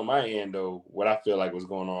sadder on my end though, what I feel like was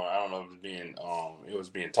going on, I don't know if it was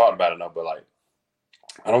being talked about enough, but like,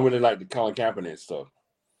 I don't really like the Colin Kaepernick stuff.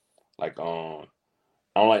 Like, I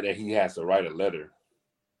don't like that he has to write a letter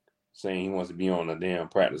saying he wants to be on the damn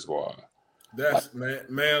practice squad. That's like,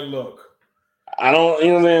 man, look. I don't, you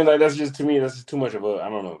know what I'm saying? Like, that's just, to me, that's just too much of a, I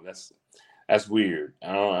don't know. That's weird.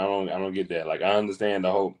 I don't get that. Like, I understand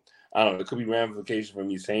the whole, I don't know, it could be ramifications for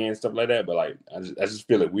me saying stuff like that, but like, I just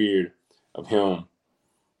feel it weird of him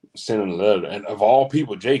sending a letter. And of all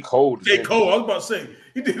people, J. Cole. I was about to say,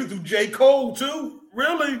 he did it through J. Cole too?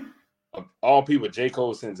 Really? Of all people, J.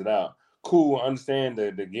 Cole sends it out. Cool, I understand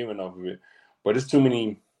the giving of it, but it's too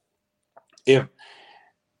many. If,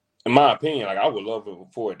 in my opinion, like, I would love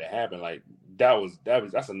for it to happen. Like,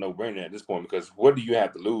 that's a no-brainer at this point, because what do you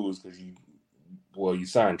have to lose? Because you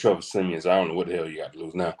signed Trevor Siemian, so I don't know what the hell you got to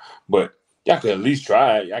lose now. But y'all could at least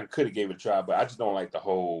try it. I could have gave it a try, but I just don't like I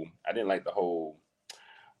didn't like the whole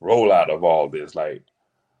rollout of all this. Like,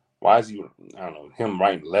 why is he, I don't know, him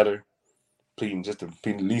writing a letter, pleading just to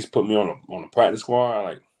at least put me on a practice squad?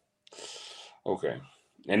 Like, okay.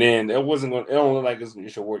 And then it don't look like it's going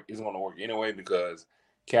to work anyway, because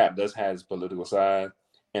Cap does have his political side,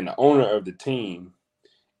 and the owner of the team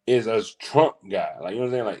is a Trump guy. Like, you know what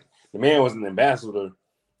I'm saying? Like, the man was an ambassador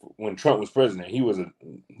when Trump was president. He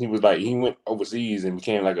went overseas and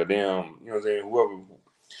became like a damn, you know what I'm saying,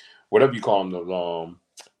 whatever you call him,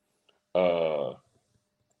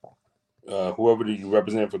 whoever you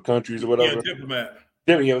represent for countries or whatever. Yeah, diplomat.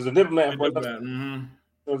 Yeah, it was a diplomat. Diplomat. You know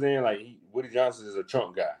what I'm saying? Like Woody Johnson is a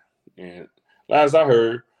Trump guy, and last I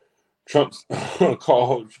heard, Trump's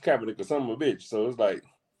called Kaepernick a son of a bitch. So it's like,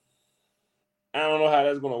 I don't know how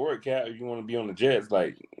that's gonna work, Cap. If you want to be on the Jets,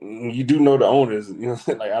 like you do know the owners, you know.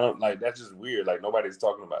 Like I don't like that's just weird. Like nobody's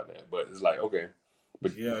talking about that, but it's like okay.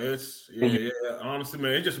 But yeah, yeah. Honestly,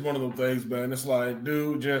 man, it's just one of those things, man. It's like,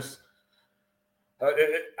 dude, just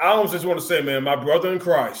I almost just want to say, man, my brother in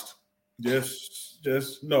Christ,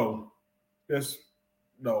 just no, man.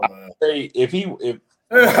 Say if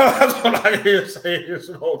that's what I hear saying.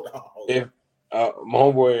 If my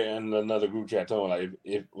homeboy in another group chat told me, like,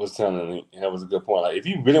 if was telling me, that was a good point. Like, if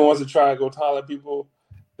he really wants to try to go taller people,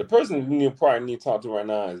 the person you probably need to talk to right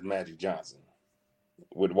now is Magic Johnson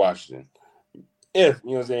with Washington. If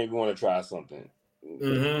you know what I'm saying, if you want to try something, but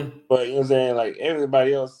you know what I'm saying, like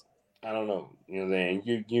everybody else, I don't know. You know what I'm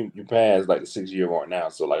saying, you passed like the 6-year mark now,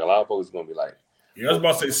 so like a lot of folks are gonna be like, yeah, I was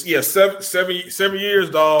about to say, yeah, 7 years,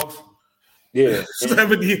 dog. Yeah,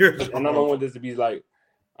 7 years. And I don't want this to be like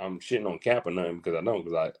I'm shitting on Cap or nothing because I don't.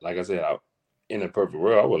 Because like I said, in a perfect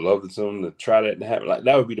world, I would love to him to try that to happen. Like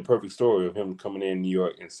that would be the perfect story of him coming in New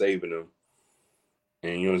York and saving them,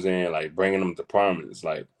 and you know what I'm saying, like bringing them to prominence.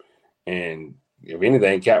 Like, and if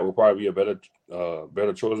anything, Cap will probably be a better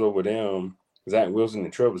choice over them, Zach Wilson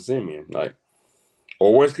and Trevor Siemian. Like,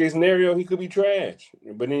 or worst case scenario, he could be trash,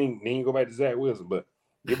 but then you go back to Zach Wilson. But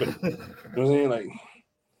you know what I'm saying, like.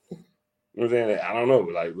 You know what I'm saying? I don't know,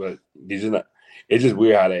 like, but it's just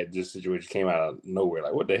weird how that just situation came out of nowhere.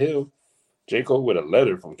 Like, what the hell? J. Cole with a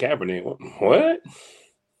letter from Kaepernick. What?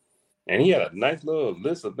 And he had a nice little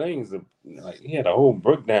list of things. Like, he had a whole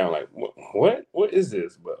breakdown. Like, what? What is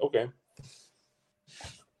this? But okay.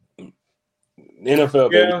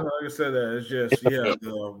 NFL, yeah, like I said, that it's just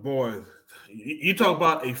boy. You talk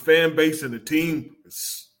about a fan base and a team,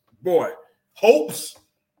 boy, hopes.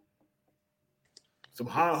 Some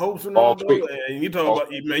high hopes and all those. And you talk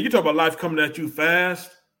about life coming at you fast,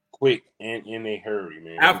 quick, and in a hurry,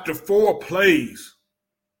 man. After 4 plays,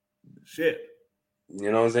 shit.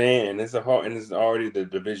 You know what I'm saying? And it's already the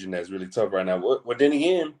division that's really tough right now. Well, then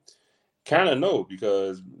again, kind of no,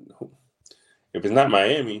 because if it's not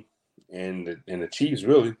Miami and the Chiefs,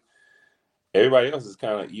 really, everybody else is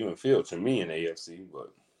kind of even field to me in the AFC.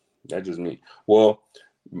 But that's just me. Well.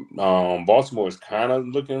 Baltimore is kind of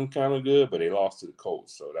looking kind of good, but they lost to the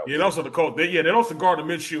Colts. So that they lost to the Colts. They lost to Gardner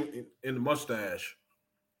Minshew in the mustache.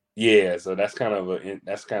 Yeah, so that's kind of an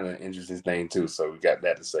interesting thing too. So we got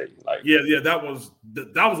that to say. Like, yeah, that was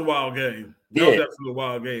a wild game. That was absolutely a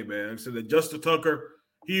wild game, man. So that Justin Tucker,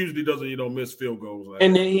 he usually doesn't miss field goals.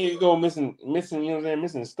 And then he go missing. You know what I'm saying,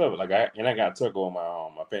 missing stuff. Like I got Tucker on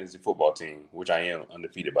my fantasy football team, which I am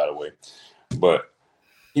undefeated by the way, but.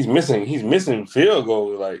 He's missing field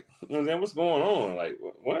goals. Like, you know what I'm saying? What's going on? Like,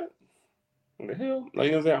 what the hell? Like,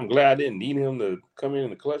 you know what I'm saying? I'm glad I didn't need him to come in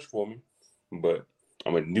the clutch for me. But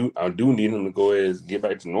I do need him to go ahead and get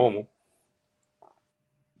back to normal.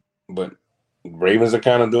 But Ravens are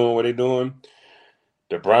kind of doing what they're doing.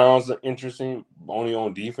 The Browns are interesting, only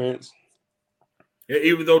on defense. Yeah,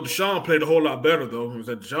 even though Deshaun played a whole lot better, though.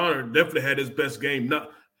 Deshaun definitely had his best game.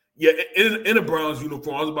 Yeah, in a Browns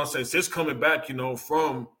uniform, I was about to say, since coming back,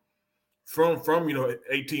 from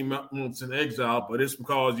 18 months in exile, but it's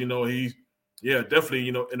because he's definitely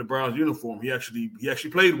in the Browns uniform, he actually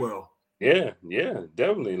played well. Yeah,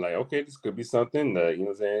 definitely. Like, okay, this could be something that you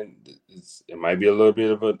know what I'm saying. It might be a little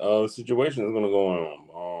bit of a situation that's going to go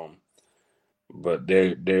on. But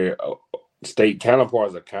their state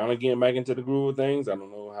counterparts are kind of getting back into the groove of things. I don't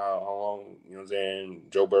know how long, you know what I'm saying,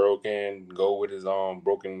 Joe Burrow can go with his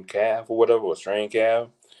broken calf or whatever, or strained calf.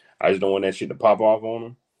 I just don't want that shit to pop off on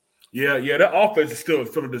him. Yeah, that offense is still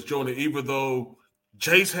feeling disjointed, even though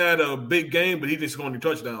Chase had a big game, but he didn't score any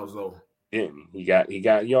touchdowns, though. Yeah, he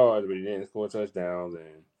got yards, but he didn't score touchdowns.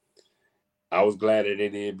 And I was glad that they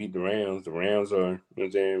did beat the Rams. The Rams are, you know what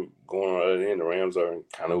I'm saying, going on the other end, the Rams are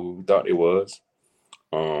kind of who we thought they was.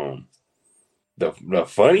 The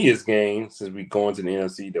funniest game, since we going to the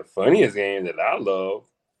NFC, the funniest game that I love,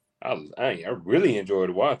 I really enjoyed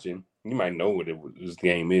watching. You might know what this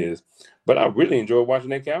game is, but I really enjoyed watching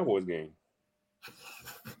that Cowboys game.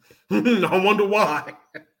 I wonder why.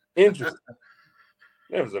 Interesting.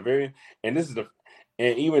 That was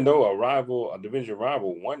and even though a division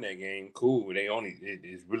rival won that game, cool.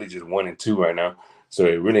 It's really just 1-2 right now. So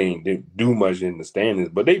it really ain't do much in the standings,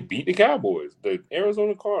 but they beat the Cowboys, the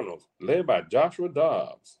Arizona Cardinals, led by Joshua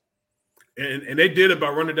Dobbs. And they did it by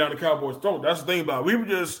running down the Cowboys' throat. That's the thing about it.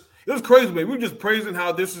 It was crazy, man. We were just praising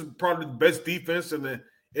how this is probably the best defense in the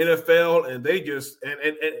NFL, and they just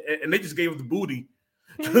and they just gave the booty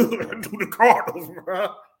to the Cardinals,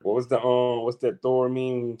 bro. What was what's that Thor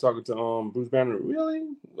meme talking to Bruce Banner? Really?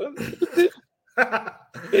 What is it?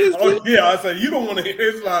 Yeah, I said you don't want to hear.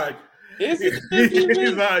 It's like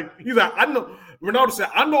he's like I know. Ronaldo said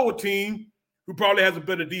I know a team who probably has a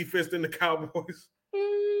better defense than the Cowboys.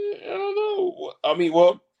 I don't know. I mean,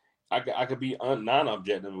 well, I could be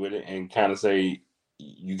non-objective with it and kind of say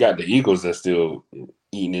you got the Eagles that's still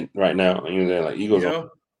eating it right now. You know what I'm saying? Like Eagles are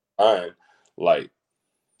fine. Like,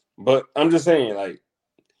 but I'm just saying, like,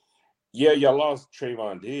 yeah, y'all lost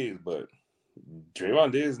Trayvon Diggs, but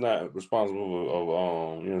Trayvon Diggs is not responsible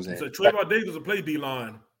of you know what I'm saying? So Trayvon Diggs doesn't play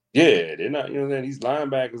D-line. Yeah, they're not, you know what I'm saying? These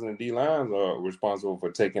linebackers and D-lines are responsible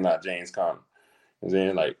for taking out James Conner. You know what I'm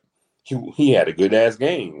saying? Like, he had a good ass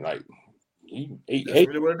game. Like, that's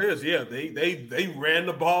really what it is. Yeah, they ran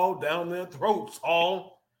the ball down their throats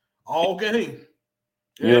all game.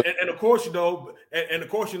 Yeah. And of course, you know,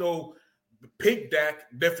 the Pink Dak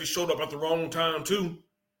definitely showed up at the wrong time too.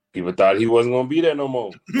 People thought he wasn't gonna be there no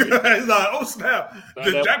more. He's like, oh snap!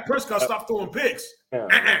 Dak Prescott stopped throwing picks. Yeah.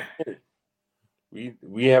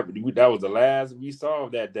 That was the last we saw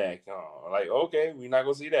of that Dak. Like, okay, we're not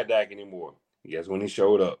gonna see that Dak anymore. Guess when he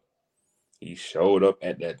showed up? He showed up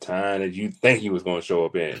at that time that you think he was gonna show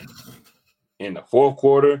up in the fourth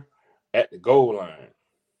quarter at the goal line.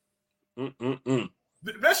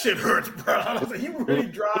 That shit hurts, bro. I was like, you really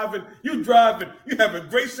driving, you having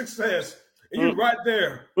great success, and you're right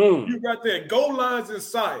there. You're right there. Goal lines in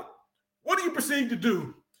sight. What do you proceed to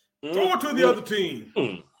do? Throw it to the other team.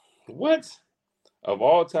 What? Of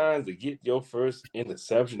all times to get your first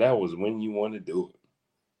interception, that was when you want to do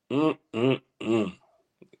it.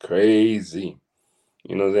 Crazy.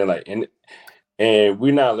 You know what I'm saying? Like, and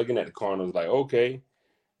we're not looking at the Cardinals like, okay,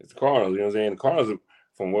 it's the Cardinals. You know what I'm saying? The Cardinals,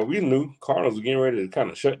 from what we knew, Cardinals were getting ready to kind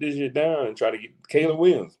of shut this shit down and try to get Caleb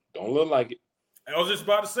Williams. Don't look like it. I was just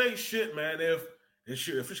about to say, shit, man. If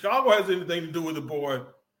Chicago has anything to do with the boy,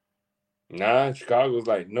 nah, Chicago's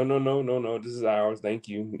like, no. This is ours. Thank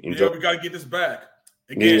you. Enjoy. Yeah, we got to get this back.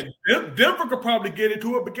 Again, Denver could probably get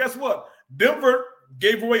into it, but guess what? Denver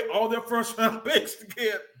gave away all their first round picks to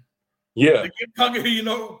get fucking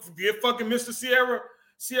Mr.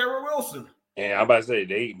 Sierra Wilson. And I'm about to say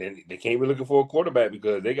they can't be looking for a quarterback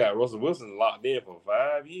because they got Russell Wilson locked in for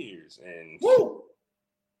 5 years, and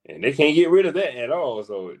they can't get rid of that at all.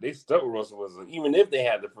 So they stuck with Russell Wilson, even if they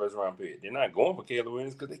had the first round pick. They're not going for Caleb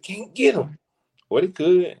Williams because they can't get him. Or they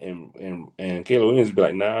could, and Caleb Williams would be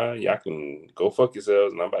like, nah, y'all can go fuck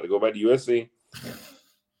yourselves, and I'm about to go back to USC.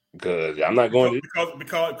 Because I'm not going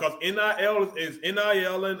because NIL is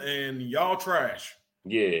NILing and y'all trash.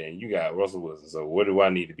 Yeah, you got Russell Wilson. So what do I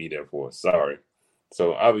need to be there for? Sorry.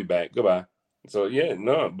 So I'll be back. Goodbye. So yeah,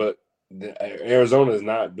 no, but Arizona is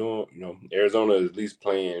not doing. Arizona is at least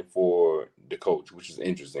playing for the coach, which is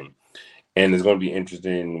interesting, and it's going to be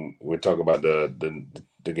interesting. We'll talk about the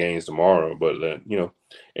games tomorrow, but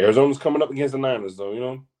Arizona's coming up against the Niners,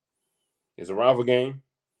 so it's a rival game.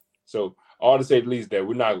 So. All to say the least that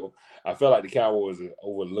we're not. I feel like the Cowboys are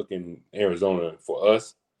overlooking Arizona for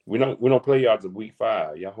us. We don't play y'all to week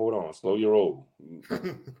 5. Y'all hold on, slow your roll.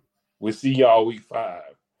 We'll see y'all week 5.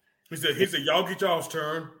 He said y'all get y'all's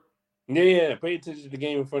turn. Yeah. Pay attention to the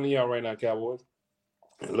game in front of y'all right now, Cowboys.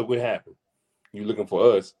 And look what happened. You looking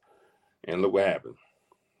for us, and look what happened.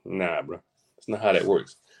 Nah, bro, that's not how that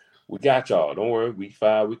works. We got y'all. Don't worry. Week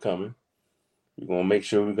 5, we coming. We're going to make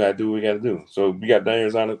sure we got to do what we got to do. So we got the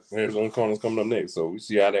Arizona Cardinals coming up next. So we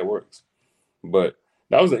see how that works. But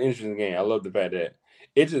that was an interesting game. I love the fact that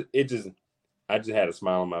I just had a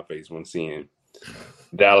smile on my face when seeing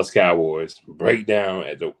Dallas Cowboys break down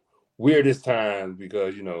at the weirdest times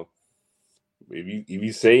because, if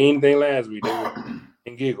you say anything last week, they were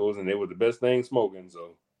in giggles and they were the best thing smoking.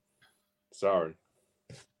 So sorry.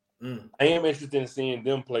 I am interested in seeing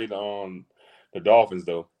them play the Dolphins,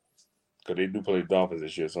 though. Because they do play the Dolphins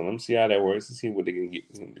this year. So let me see how that works. Let's see what they can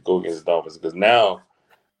get to go against the Dolphins. Because now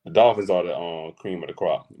the Dolphins are the cream of the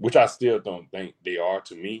crop, which I still don't think they are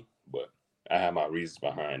to me. But I have my reasons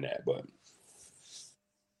behind that. But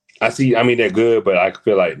they're good, but I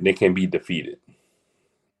feel like they can be defeated.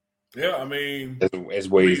 Yeah, I mean, as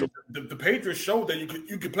ways. The Patriots showed that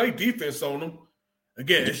you could play defense on them.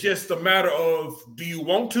 Again, it's just a matter of do you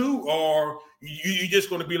want to or you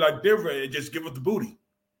just going to be like Denver and just give us the booty.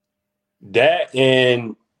 That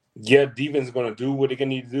and defense is going to do what they're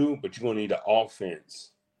going to need to do, but you're going to need the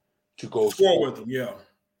offense to go score with them, yeah.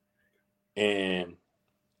 And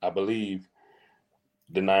I believe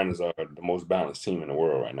the Niners are the most balanced team in the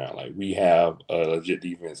world right now. Like, we have a legit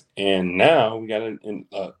defense, and now we got an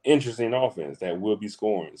interesting offense that will be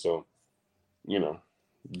scoring. So,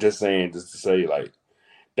 just to say, like,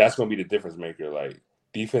 that's going to be the difference maker. Like,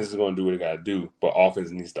 defense is going to do what it got to do, but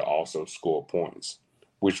offense needs to also score points,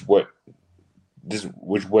 which wasn't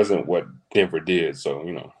what Denver did. So,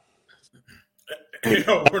 Hey,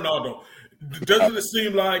 Ronaldo, doesn't it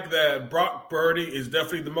seem like that Brock Purdy is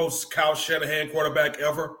definitely the most Kyle Shanahan quarterback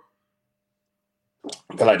ever?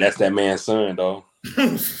 I feel like that's that man's son, though.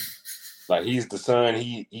 Like, he's the son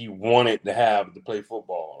he wanted to have to play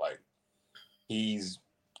football. Like, he's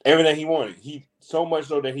everything he wanted. He so much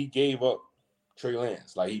so that he gave up Trey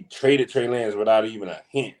Lance. Like, he traded Trey Lance without even a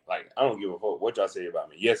hint. Like, I don't give a fuck what y'all say about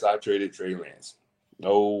me. Yes, I traded Trey Lance.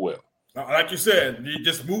 Oh, well. Like you said, you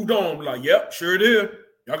just moved on. Like, yep, sure did.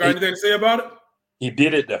 Y'all got anything to say about it? He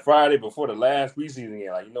did it the Friday before the last preseason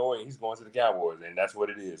game. Like, you know what? He's going to the Cowboys, and that's what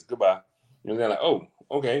it is. Goodbye. You know, they're like, oh,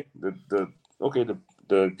 okay.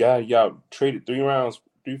 The guy y'all traded 3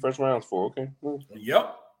 first rounds for. Okay.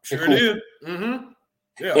 Yep, sure cool. did. Mm-hmm.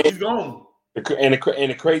 Yeah, he's gone. And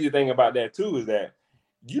the crazy thing about that too is that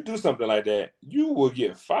you do something like that, you will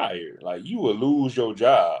get fired. Like, you will lose your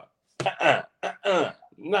job.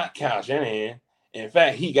 Not Kyle Shanahan. In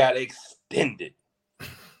fact, he got extended.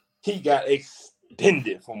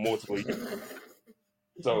 For multiple years.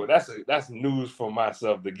 So that's news for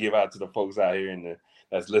myself to give out to the folks out here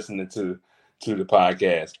that's listening to the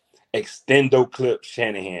podcast. Extendo clip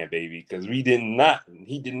Shanahan, baby, because he did not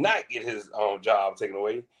get his job taken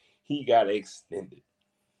away. He got extended.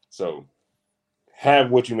 So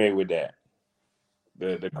have what you made with that.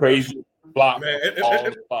 The crazy block. Man,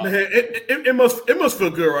 it must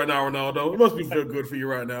feel good right now, Ronaldo. It must feel good for you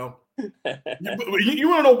right now. You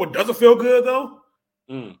want to know what doesn't feel good though?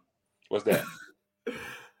 What's that?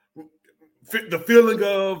 The feeling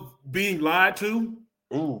of being lied to.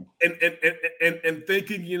 Ooh. And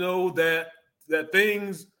thinking, that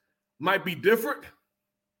things might be different.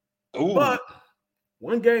 Ooh. But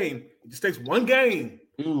one game, it just takes one game.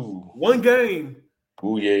 Ooh. One game.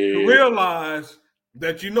 Ooh, yeah. To realize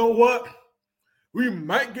that, you know what? We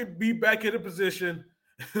might be back in a position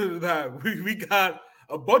that we got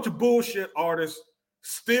a bunch of bullshit artists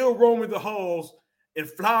still roaming the halls in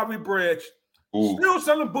Flowery Branch, still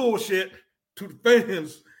selling bullshit to the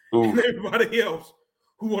fans and everybody else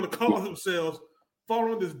who want to call themselves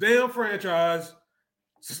following this damn franchise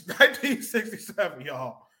since 1967,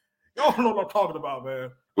 y'all. Y'all know what I'm talking about,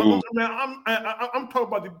 man. I'm talking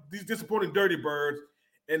about these disappointing Dirty Birds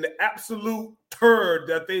and the absolute turd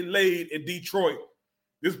that they laid in Detroit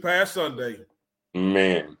this past Sunday.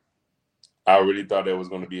 Man, I really thought they was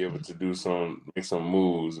going to be able to make some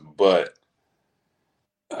moves, but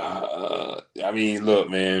I mean, look,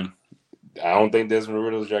 man, I don't think Desmond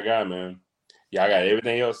Ridder's your guy, man. Y'all got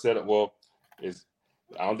everything else set up. Well, I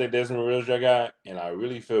don't think Desmond Ridder's your guy, and I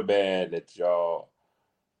really feel bad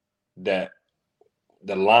that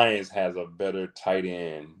the Lions has a better tight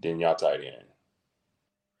end than y'all tight end.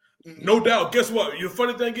 No doubt. Guess what? The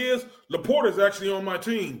funny thing is, Laporte is actually on my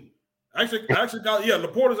team.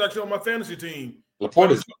 Laporte is actually on my fantasy team.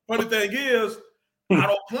 Funny thing is, I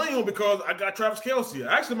don't play him because I got Travis Kelce.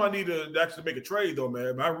 I actually might need to actually make a trade though,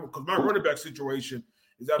 man. Because my running back situation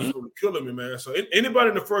is absolutely killing me, man. So anybody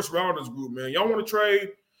in the first rounders group, man, y'all want to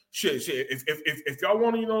trade? Shit. If y'all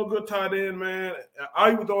want a good tight end, man,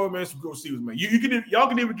 I even throw man some good receivers, man. Y'all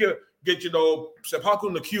can even get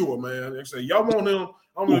Sepako Nakua, man. They say y'all want him.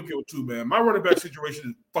 I'm gonna kill too, man. My running back situation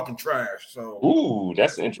is fucking trash. So,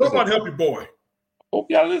 that's interesting. Somebody help your boy. Hope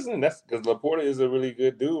y'all listen. That's because Laporta is a really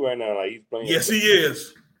good dude right now. Like, he's playing. Yes, he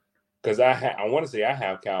is. Because I want to say I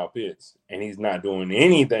have Kyle Pitts, and he's not doing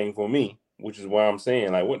anything for me, which is why I'm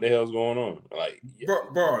saying, like, what the hell's going on? Like,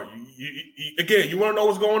 bro, again, you want to know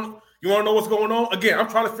what's going on? You want to know what's going on? Again, I'm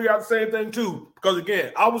trying to figure out the same thing too. Because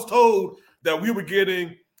again, I was told that we were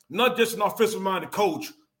getting not just an offensive-minded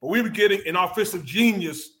coach, but we were getting an offensive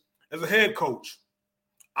genius as a head coach.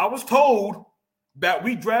 I was told that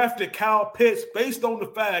we drafted Kyle Pitts based on the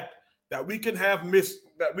fact that we can have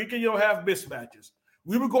mismatches.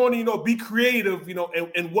 We were going to, be creative,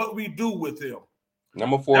 in what we do with him.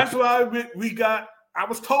 Number 4. That's why I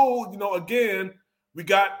was told, again, we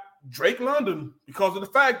got Drake London because of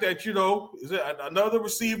the fact that, is it another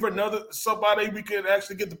receiver, somebody we can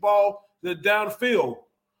actually get the ball down the field.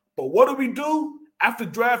 But what do we do after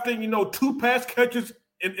drafting, 2 pass catches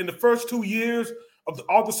in the first 2 years of the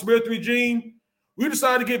Arthur Smith regime? We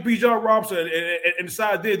decided to get Bijan Robinson and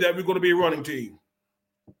decided that we're going to be a running team.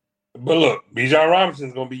 But look, Bijan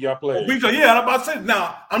Robinson's gonna be your player. Bijan, yeah, I'm about to say.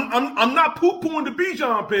 Now, I'm not poo-pooing the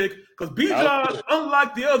Bijan pick because Bijan,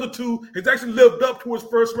 unlike the other two, has actually lived up to his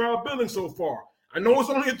first round billing so far. I know it's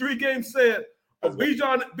only a 3-game set, but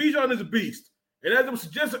Bijan is a beast. And as I was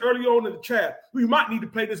suggested early on in the chat, we might need to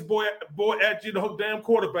play this boy at you, the whole damn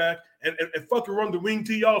quarterback, and fucking run the wing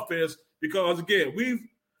T offense because again,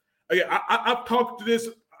 I've talked to this,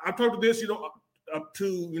 up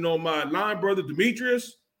to my line brother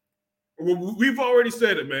Demetrius. We've already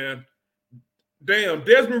said it, man. Damn,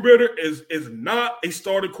 Desmond Ridder is not a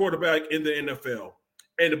starting quarterback in the NFL.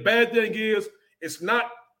 And the bad thing is, it's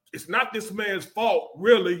not this man's fault,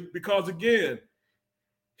 really, because again,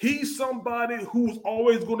 he's somebody who's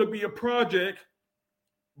always going to be a project,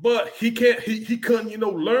 but he couldn't,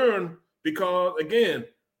 learn because again,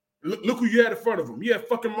 look who you had in front of him. You had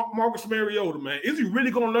fucking Marcus Mariota, man. Is he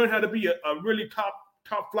really going to learn how to be a really top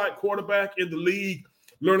flight quarterback in the league?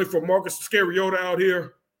 Learning from Marcus Mariota out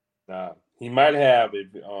here? Nah, he might have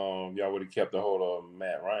if y'all would have kept the hold of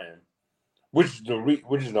Matt Ryan, which is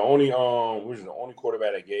the only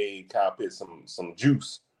quarterback that gave Kyle Pitts some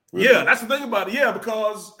juice. Really. Yeah, that's the thing about it. Yeah,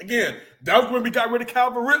 because again, that was when we got rid of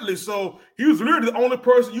Calvin Ridley, so he was literally the only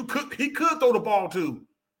person he could throw the ball to.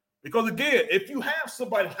 Because again, if you have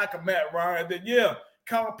somebody like a Matt Ryan, then yeah,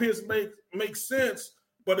 Kyle Pitts makes sense.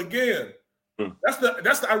 But again, that's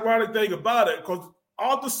the ironic thing about it, because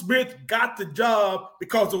Arthur Smith got the job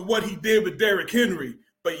because of what he did with Derrick Henry.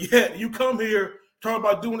 But yet you come here talking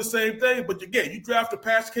about doing the same thing, but again, you draft a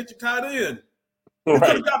pass catching tight end. You could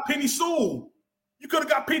have got Penny Sewell. You could have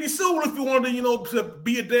got Penny Sewell if you wanted to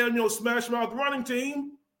be a damn smash mouth running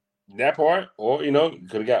team. That part, or you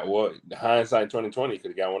could have got hindsight 2020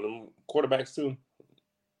 could have got one of them quarterbacks too.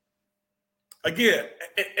 Again,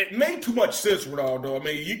 it made too much sense, Ronaldo. I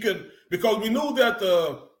mean, you could, because we knew that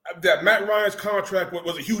that Matt Ryan's contract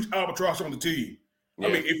was a huge albatross on the team. Yeah.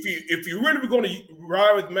 I mean, if you really were going to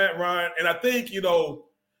ride with Matt Ryan, and I think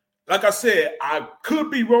like I said, I could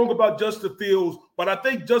be wrong about Justin Fields, but I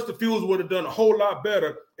think Justin Fields would have done a whole lot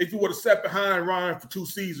better if he would have sat behind Ryan for 2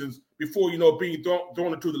 seasons before being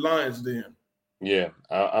thrown into the Lions. Then, yeah,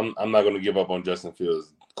 I'm not going to give up on Justin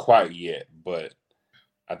Fields quite yet, but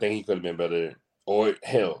I think he could have been better. Or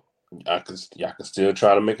hell, y'all can still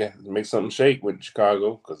try to make something shake with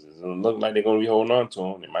Chicago because it doesn't look like they're going to be holding on to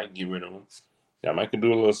him. They might get rid of him. Y'all might could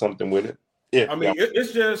do a little something with it. Yeah, I mean,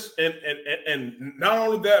 it's just and not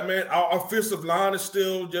only that, man, our offensive line is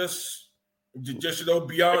still just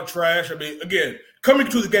beyond trash. I mean, again, coming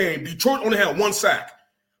to the game, Detroit only had 1 sack.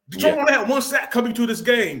 Detroit only had 1 sack coming to this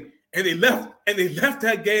game, and they left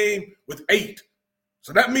that game with 8.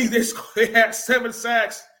 So that means they had 7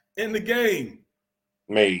 sacks in the game.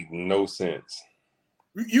 Made no sense.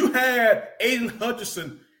 You had Aiden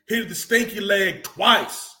Hutchinson hit the stinky leg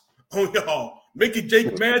twice on y'all, making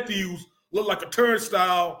Jake Matthews look like a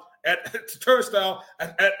turnstile at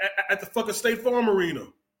the fucking State Farm Arena.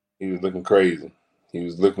 He was looking crazy. He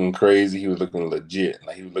was looking legit.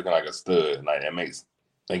 Like he was looking like a stud. Like that makes,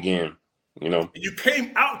 again, You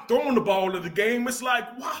came out throwing the ball in the game. It's like,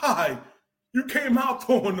 why? You came out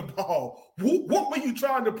throwing the ball. What were you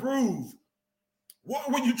trying to prove?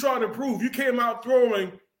 You came out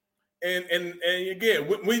throwing, and again,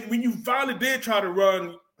 when you finally did try to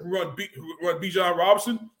run Bijan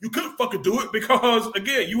Robinson, you couldn't fucking do it because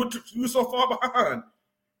again, you were so far behind.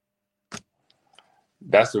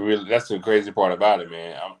 That's the crazy part about it,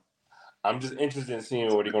 man. I'm just interested in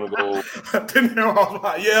seeing where they're gonna go.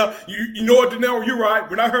 Yeah, you know what, Denell, you're right.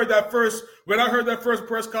 When I heard that first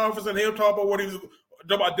press conference and him talk about what he was talking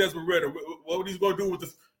about Desmond Ridder, what he's gonna do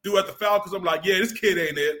at the Falcons, I'm like, yeah, this kid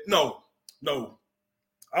ain't it. No.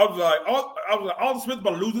 I was like, Arthur Smith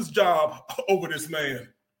about to lose his job over this man.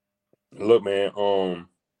 Look, man,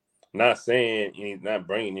 not saying not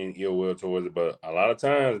bringing any ill will towards it, but a lot of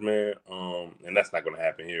times, man, and that's not going to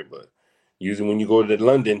happen here, but usually when you go to the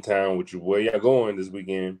London town, which is where y'all going this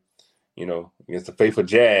weekend, against the faithful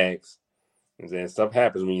Jags, and then stuff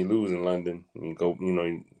happens when you lose in London. You go,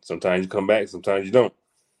 sometimes you come back, sometimes you don't.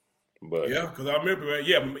 But yeah, because I remember,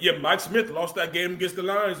 man, Mike Smith lost that game against the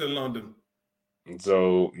Lions in London. And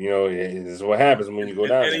so, this is what happens when you go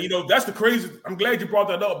down. And that's the crazy. I'm glad you brought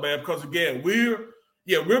that up, man, because again, we're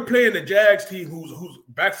playing the Jags team whose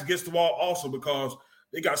backs against the wall also because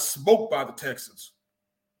they got smoked by the Texans.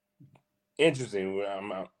 Interesting.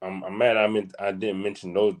 I'm mad I didn't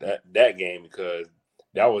mention that game because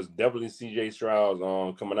that was definitely CJ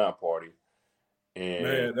Stroud's coming out party. And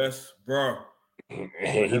man, that's bro.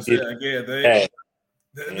 That's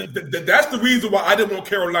the reason why I didn't want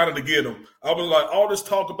Carolina to get him. I was like, all this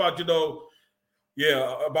talk about,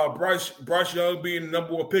 Yeah, about Bryce Young being the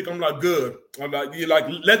number one pick. I'm like, good. I'm like,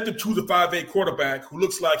 let them choose a 5'8" quarterback who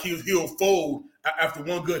looks like he'll fold after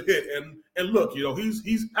one good hit. And look,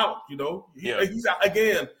 he's out. He's out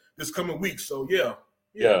again this coming week. So yeah,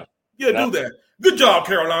 do that. Good job,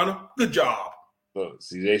 Carolina. Good job. Look,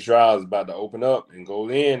 C.J. Stroud is about to open up and go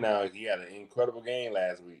in now. He had an incredible game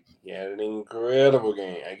last week. He had an incredible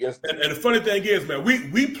game. I guess. And the funny thing is, man,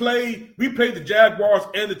 we played the Jaguars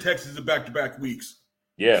and the Texans in back-to-back weeks.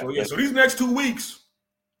 Yeah. So these next 2 weeks.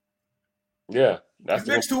 Yeah. These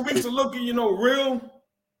next 2 weeks are looking, real.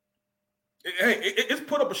 Hey, it's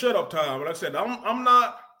put up a shut-up time. Like I said, I'm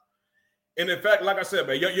not. And in fact, like I said,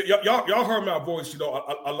 man, y'all heard my voice, a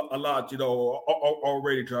lot,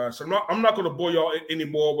 already, Josh. So I'm not going to bore y'all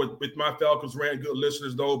anymore with my Falcons rant. Good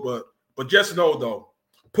listeners, though, but just know, though,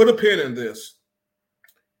 put a pin in this.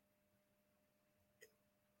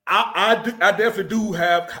 I definitely do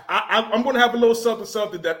have. I'm going to have a little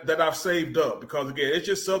something that I've saved up because again, it's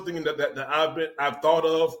just something that I've thought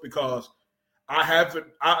of because I've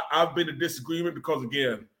been in disagreement because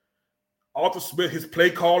again. Arthur Smith, his play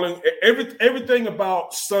calling, everything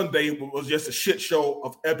about Sunday was just a shit show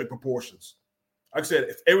of epic proportions. Like I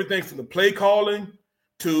said, everything from the play calling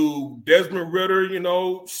to Desmond Ridder,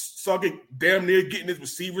 sucking damn near getting his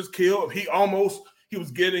receivers killed. He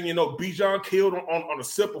was getting, Bijan killed on a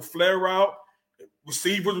simple flare route.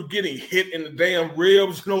 Receivers were getting hit in the damn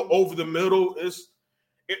ribs, over the middle.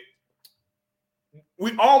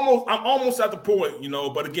 I'm almost at the point,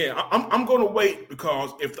 but again, I'm going to wait because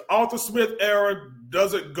if the Arthur Smith era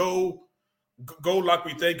doesn't go like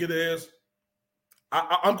we think it is,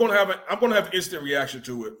 I'm going to have an instant reaction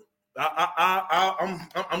to it.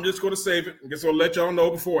 I'm just going to save it. I'm just going to let y'all know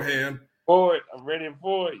beforehand. For it, I'm ready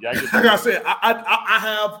for it. Like I said,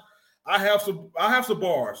 I have some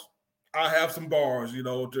bars. I have some bars,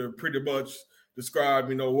 to pretty much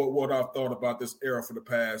describe, what I've thought about this era for the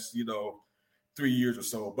past, 3 years or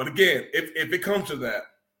so. But again, if it comes to that,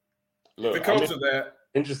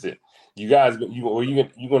 interested. You guys,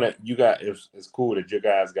 it's cool that you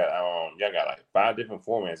guys got y'all got like 5 different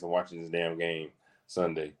formats of watching this damn game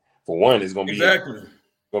Sunday. For one, it's gonna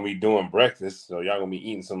be doing breakfast, so y'all gonna be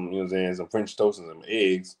eating some, some French toast and some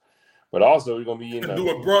eggs. But also we're gonna be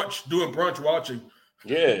doing brunch watching.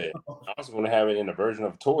 Yeah, I'm also gonna have it in the version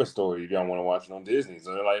of Toy Story if y'all want to watch it on Disney.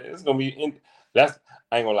 So like it's gonna be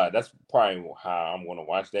I ain't gonna lie, that's probably how I'm gonna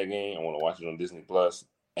watch that game. I want to watch it on Disney Plus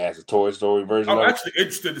as a Toy Story version. I'm actually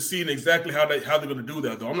interested to see exactly how they're gonna do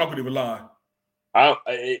that though. I'm not gonna even lie.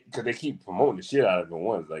 Because they keep promoting the shit out of it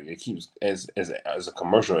once, like it keeps as a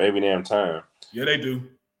commercial every damn time. Yeah, they do.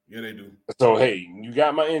 So hey, you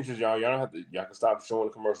got my interest, y'all. Y'all don't have to. Y'all can stop showing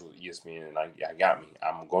the commercials at ESPN, and y'all got me.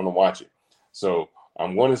 I'm going to watch it. So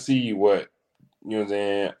I'm going to see what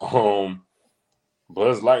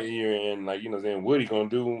Buzz Lightyear and Woody gonna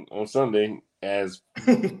do on Sunday as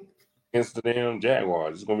against the damn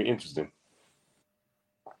Jaguars. It's gonna be interesting.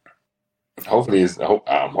 Hopefully,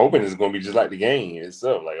 I'm hoping it's gonna be just like the game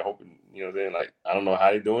itself. Like, I'm hoping, I don't know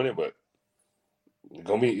how they're doing it, but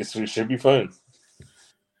it should be fun.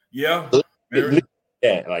 Yeah.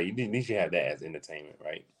 Yeah, like you need to have that as entertainment,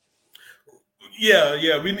 right? Yeah.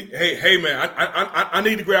 Hey, man, I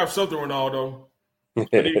need to grab something, Ronaldo. I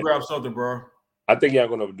need to grab something, bro. I think y'all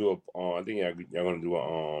gonna do a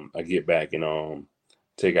get back and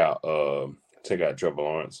take out Trevor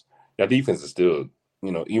Lawrence. That defense is still,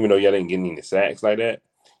 even though y'all didn't get any sacks like that,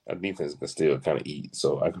 that defense can still kind of eat.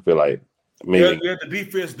 So I can feel like maybe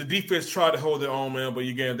the defense tried to hold their own, man, but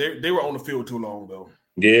again, they were on the field too long though.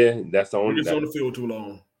 Yeah, that's the only. On the field too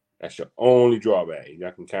long. That's your only drawback.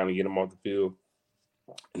 Y'all can kind of get him off the field,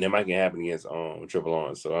 and that might can happen against Trevor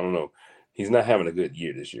Lawrence. So I don't know. He's not having a good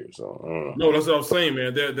year this year, so I don't know. No, that's what I'm saying,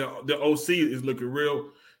 man. The OC is looking real.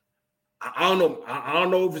 I don't know. I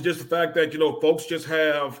don't know if it's just the fact that folks just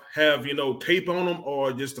have tape on them,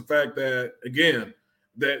 or just the fact that again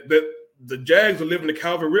that the Jags are living the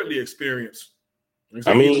Calvin Ridley experience.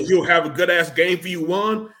 So he'll have a good ass game for you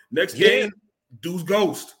one. Next game, dude's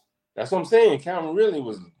ghost. That's what I'm saying. Calvin Ridley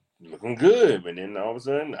was looking good, but then all of a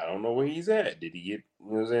sudden, I don't know where he's at. Did he get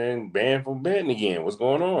banned from betting again? What's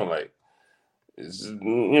going on? Like.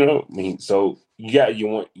 So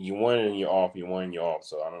you won and you're off. You won and you're off.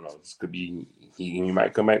 So I don't know. This could be he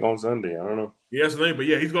might come back on Sunday. I don't know. Yeah, that's the thing. But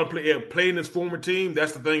yeah, he's gonna play in his former team.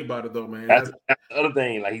 That's the thing about it, though, man. That's the other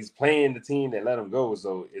thing. Like he's playing the team that let him go.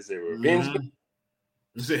 So is it revenge? Mm-hmm.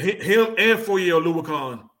 Is it him and 4-year Louis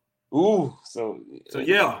Kahn? Ooh, so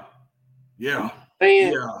yeah. I'm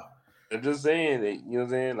just saying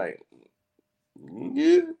that, like,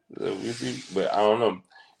 yeah. So we see, but I don't know.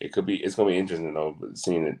 It's going to be interesting though. But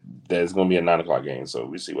seeing that it's going to be a 9 o'clock game, so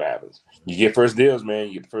we see what happens. You get first deals, man.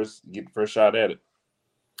 You get the first shot at it.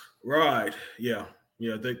 Right. Yeah.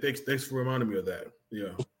 Thanks for reminding me of that.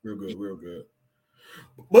 Yeah, real good.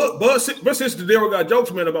 But since the Daryl got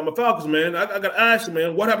jokes, man, about my Falcons, man, I got to ask you,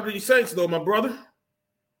 man, what happened to the Saints, though, my brother?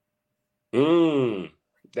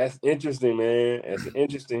 That's interesting, man. That's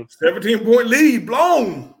interesting. 17-point lead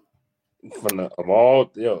blown.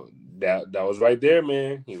 That was right there,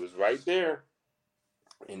 man. He was right there.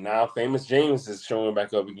 And now famous James is showing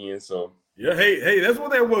back up again. So yeah, hey, that's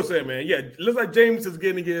what they will say, man. Yeah, looks like James is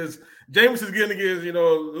getting his,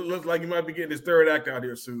 looks like he might be getting his third act out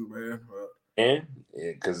here soon, man. And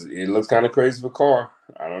because it looks kind of crazy for Carr.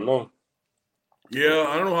 I don't know. Yeah,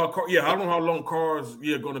 I don't know how long Carr's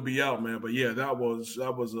going to be out, man. But yeah, that was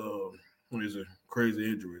what is it? Crazy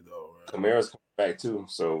injury though. Man. Kamara's coming back too,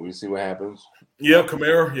 so we see what happens. Yeah,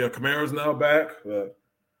 Kamara's now back. But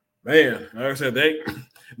man, like I said, they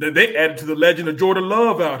added to the legend of Jordan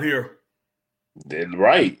Love out here. They're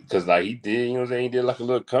right, because like he did, you know what I'm saying? He did like a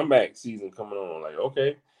little comeback season coming on. Like,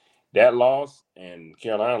 okay, that loss and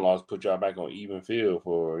Carolina loss put y'all back on even field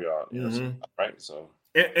for y'all, right? So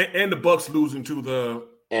and the Bucks losing to the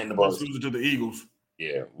Eagles.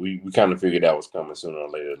 Yeah, we kind of figured that was coming sooner or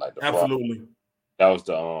later. Like absolutely, that was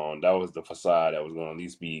the facade that was going to at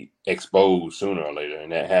least be exposed sooner or later,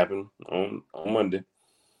 and that happened on Monday,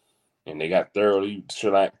 and they got thoroughly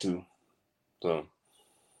shellacked too. So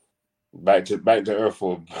back to earth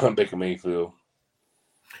for Baker Mayfield.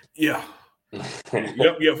 Yeah.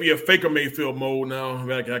 Yep. Faker Mayfield mode now.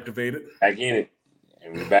 Back activated. Back in it,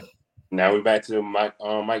 and we're back. Now we're back to Mike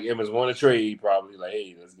Evans won a trade probably. Like,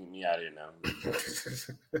 hey, let's get me out of here now.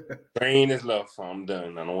 Train is left. I'm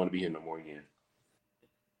done. I don't want to be here no more again.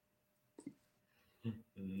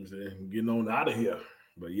 Getting on out of here.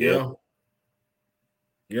 But yeah.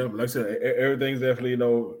 Like I said, everything's definitely,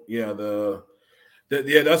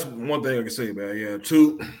 that's one thing I can say, man. Yeah,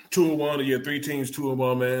 2-1. Yeah, 3 teams,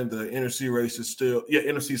 2-1, man. The NFC race is still,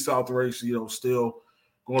 NFC South race, still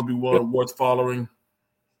going to be one worth following.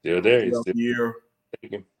 Still there. Year.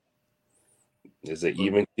 It's an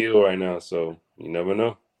even kill right now, so you never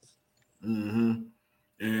know. Mm-hmm.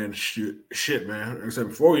 And shit, man. Like I said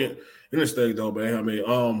before we in this thing, though, man. I mean,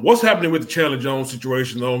 what's happening with the Chandler Jones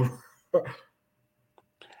situation, though?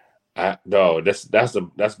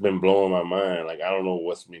 That's been blowing my mind. Like, I don't know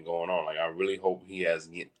what's been going on. Like, I really hope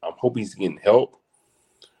he's getting help,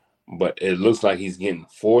 but it looks like he's getting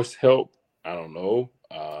forced help. I don't know.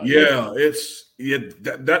 That's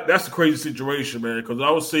the crazy situation, man. Because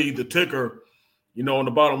I would see the ticker, on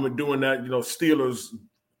the bottom of doing that,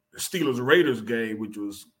 Steelers Raiders game, which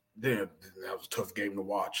was that was a tough game to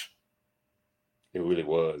watch. It really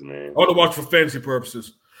was, man. Or to watch for fantasy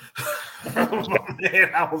purposes. That was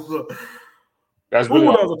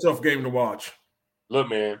a tough game to watch. Look,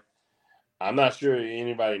 man, I'm not sure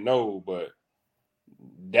anybody know, but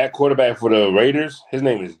that quarterback for the Raiders, his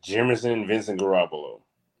name is Jameson Vincent Garoppolo.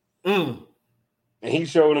 And he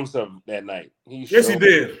showed himself that night. He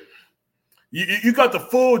did. You got the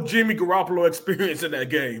full Jimmy Garoppolo experience in that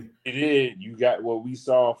game. You did. You got what we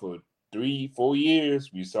saw for 3-4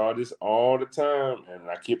 years. We saw this all the time. And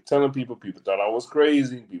I kept telling people thought I was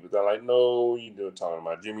crazy. People thought like, no, you're talking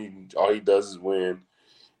about Jimmy. All he does is win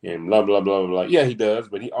and blah, blah, blah, blah. Yeah, he does.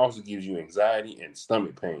 But he also gives you anxiety and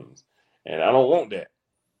stomach pains. And I don't want that.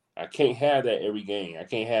 I can't have that every game. I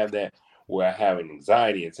can't have that where I have an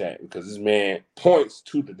anxiety attack because this man points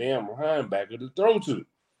to the damn linebacker to throw to.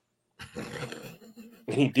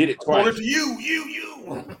 And he did it twice. It's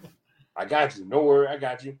you. I got you. No worry, I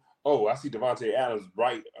got you. Oh, I see Devontae Adams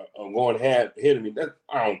right going ahead of me.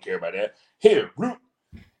 I don't care about that. Here, root.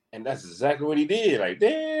 And that's exactly what he did. Like,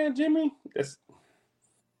 damn, Jimmy.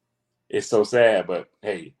 It's so sad, but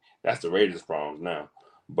hey, that's the Raiders' problems now.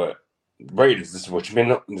 But Raiders, this is what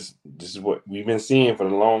this is what we've been seeing for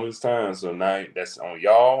the longest time. So now that's on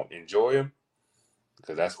y'all. Enjoy him.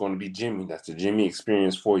 Because that's going to be Jimmy. That's the Jimmy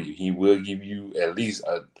experience for you. He will give you at least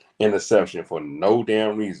an interception for no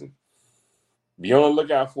damn reason. Be on the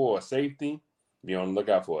lookout for a safety. Be on the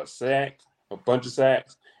lookout for a sack, a bunch of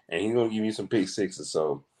sacks, and he's going to give you some pick sixes.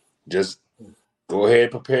 So just go ahead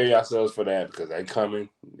and prepare yourselves for that because they're coming.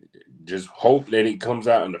 Just hope that it comes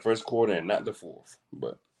out in the first quarter and not the fourth.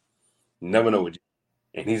 But you never know what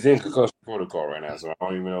and he's in concussion protocol right now, so I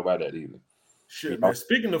don't even know about that either. Shit, man.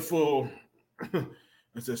 Speaking of full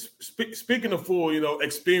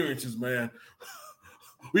experiences, man.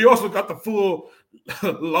 We also got the full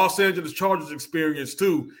Los Angeles Chargers experience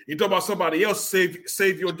too. You talk about somebody else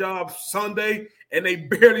save your job Sunday, and they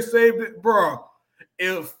barely saved it, bro.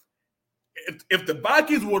 If if the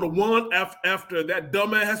Vikings would have won after that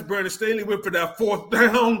dumbass Brandon Staley went for that 4th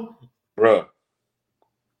down, bro,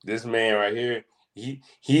 this man right here, he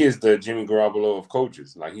is the Jimmy Garoppolo of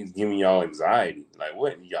coaches. Like, he's giving y'all anxiety. Like,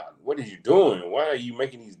 what are you doing? Why are you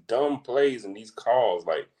making these dumb plays and these calls?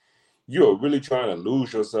 Like, you're really trying to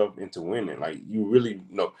lose yourself into winning. Like, you really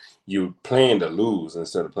you're playing to lose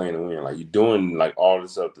instead of playing to win. Like, you're doing like all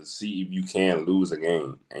this stuff to see if you can lose a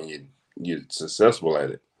game, and you're successful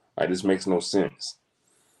at it. Like, this makes no sense.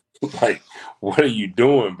 Like, what are you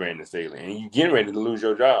doing, Brandon Staley? And you getting ready to lose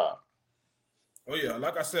your job. Oh yeah,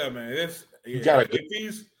 like I said, man, like I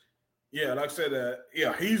said,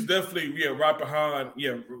 he's definitely right behind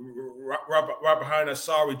right behind that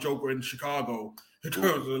sorry Joker in Chicago in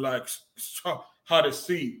terms of like hottest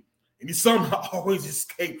seat, and he somehow always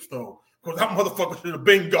escapes though, because that motherfucker should have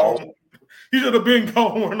been gone. He should have been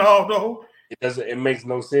gone, Ronaldo. It makes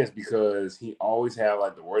no sense because he always have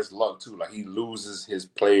like the worst luck too. Like, he loses his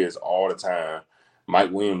players all the time.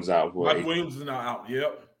 Mike Williams out. Mike Williams is now out.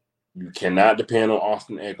 Yep. You cannot depend on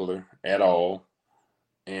Austin Eckler at all.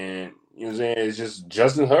 And you know what I'm saying? It's just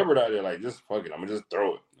Justin Herbert out there, like, just fuck it. I'm gonna just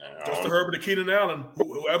throw it. Justin Herbert and Keenan Allen,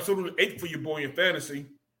 who absolutely ate for your boy in fantasy.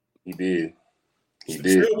 He did.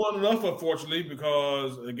 Still wasn't enough, unfortunately,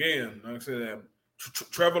 because again, like I said,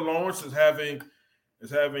 Trevor Lawrence is having a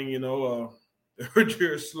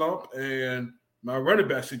third-year slump, and my running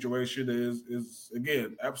back situation is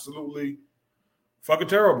again absolutely fucking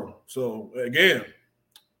terrible. So again,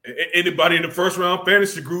 anybody in the first round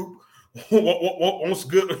fantasy group wants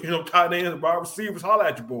good, tight ends and wide receivers, holler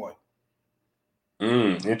at your boy.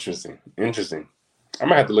 Interesting. I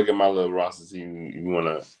might have to look at my little roster, see if you want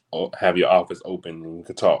to have your office open and we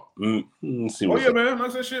can talk. See what's up. Man,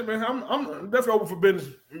 like that shit, man. I'm definitely open for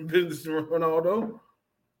business, Ronaldo.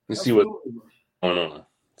 Let's see what's going on.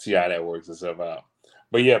 See how that works itself out.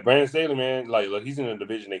 But yeah, Brandon Staley, man, like, look, he's in a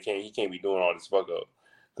division he can't be doing all this fuck up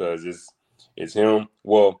because it's him.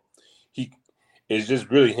 Well, it's just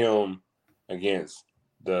really him against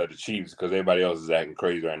the Chiefs because everybody else is acting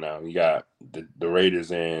crazy right now. You got the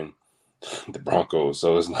Raiders and the Broncos,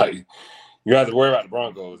 so it's like you have to worry about the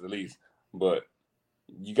Broncos at least. But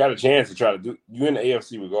you got a chance to try to do. You in the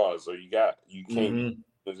AFC regardless, so you can't.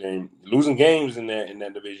 And losing games in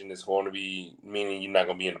that division is going to be meaning you're not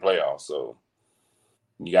going to be in the playoffs. So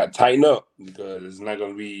you got to tighten up because it's not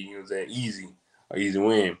going to be easy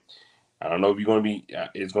win. I don't know if you're going to be.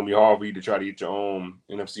 It's going to be hard for you to try to get your own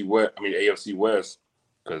AFC West,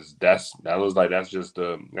 because that's just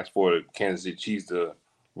that's for the Kansas City Chiefs to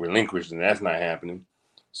relinquish, and that's not happening.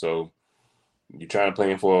 So you're trying to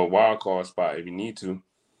play in for a wild card spot if you need to,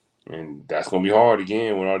 and that's going to be hard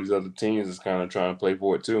again when all these other teams is kind of trying to play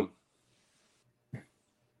for it too.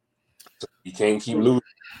 So you can't keep losing.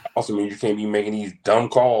 Also means you can't be making these dumb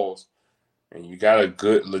calls. And you got a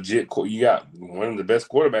good, legit. You got one of the best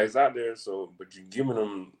quarterbacks out there. So, but you're giving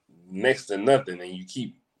him next to nothing, and you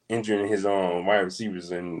keep injuring his own wide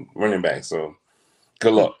receivers and running backs. So,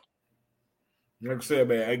 good luck. Like I said,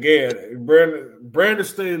 man. Again, Brandon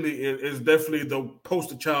Staley is definitely the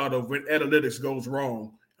poster child of when analytics goes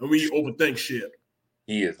wrong and when you overthink shit.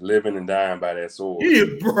 He is living and dying by that sword. He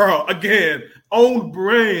is, bro. Again, on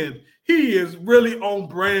brand. He is really on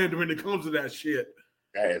brand when it comes to that shit.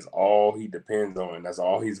 That is all he depends on. That's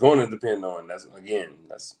all he's going to depend on. Let's see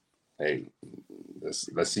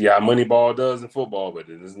how Moneyball does in football, but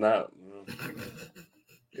it's not.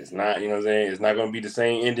 It's not. You know what I'm saying? It's not going to be the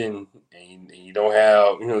same ending, and you don't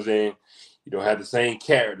have. You know what I'm saying? You don't have the same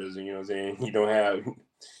characters, and you know what I'm saying? You don't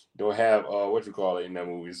have what you call it in that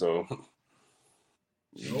movie. So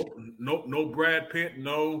no Brad Pitt,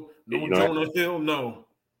 no Jonah Hill, no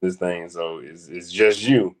this thing. So it's just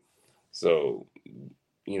you. So.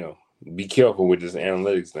 Be careful with this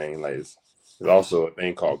analytics thing. Like, it's also a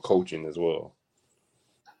thing called coaching as well.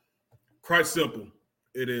 Quite simple.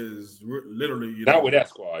 It is literally. Not with that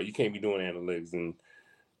squad. You can't be doing analytics, and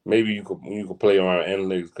maybe you could play around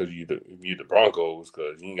analytics because you're the Broncos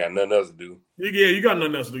because you ain't got nothing else to do. Yeah, you got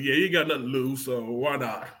nothing else to do. Yeah, you got nothing to lose, so why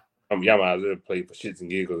not? Y'all might as well play for shits and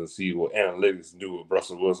giggles and see what analytics do with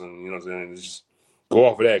Russell Wilson. You know what I'm saying? Just go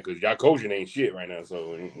off of that because y'all coaching ain't shit right now.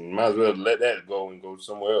 So you might as well let that go and go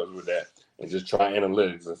somewhere else with that and just try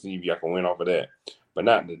analytics and see if y'all can win off of that. But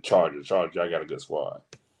not the Chargers. Y'all got a good squad.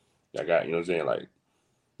 Y'all got, you know what I'm saying? Like,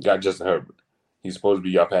 you got Justin Herbert. He's supposed to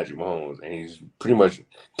be y'all Patrick Mahomes. And he's pretty much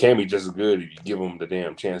can be just as good if you give him the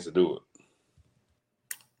damn chance to do it.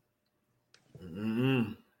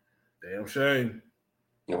 Damn shame.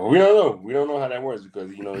 Well, we don't know. We don't know how that works because,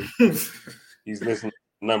 he's missing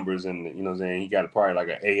numbers and, you know what I'm saying, he got probably like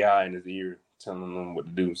an AI in his ear telling him what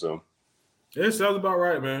to do. So Yeah, it sounds about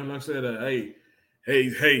right, man. Like I said, hey,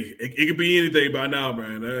 it could be anything by now,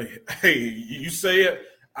 man. Hey, you say it,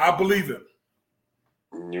 I believe it.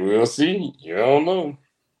 You will see. You don't know.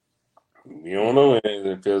 You don't know.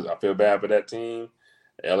 And I feel bad for that team.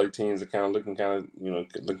 The LA teams are kind of looking kind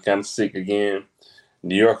of sick again.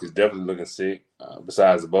 New York is definitely looking sick.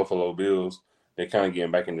 Besides the Buffalo Bills, they're kind of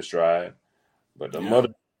getting back into stride. But the mother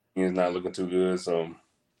team is not looking too good. So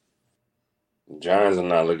the Giants are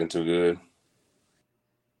not looking too good.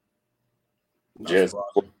 Jets.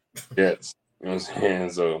 You know what I'm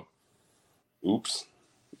saying? So, oops.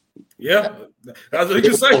 Yeah, that's what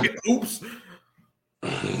you say. Oops.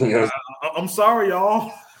 I'm sorry,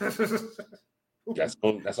 y'all. That's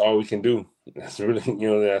all we can do. That's really,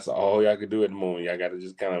 that's all y'all can do at the moment. Y'all got to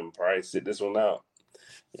just kind of probably sit this one out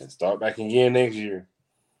and start back again next year.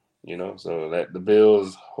 So that the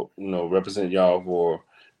Bills, represent y'all for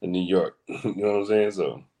the New York. You know what I'm saying?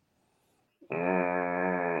 So,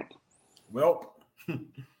 well.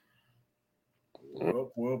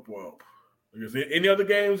 Any other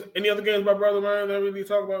games? My brother, man, that we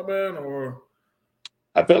talk about, man? Or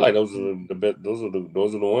I feel like those are the best. Those are the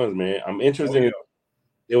ones, man. I'm interested.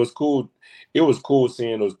 It was cool. It was cool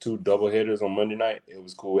seeing those two double hitters on Monday night. It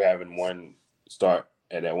was cool having one start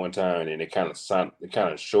at that one time, and it kind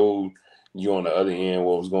of showed you on the other end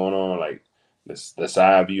what was going on, like the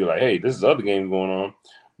side view, like, hey, this is other games going on,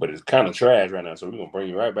 but it's kind of trash right now. So we're gonna bring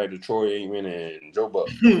you right back to Troy Aikman and Joe Buck.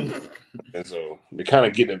 And so they kind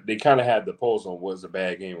of had the pulse on what's a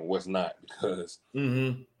bad game and what's not, because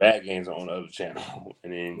bad games are on the other channel,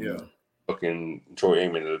 and then fucking Troy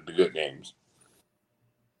Aikman are the good games.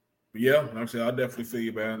 Yeah, like I said, I definitely feel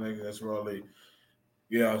you, man. I think that's really,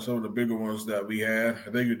 some of the bigger ones that we had.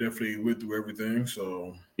 I think you definitely went through everything.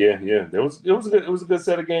 So yeah, it was a good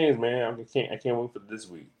set of games, man. I can't wait for this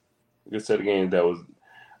week. A good set of games that was.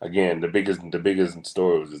 Again, the biggest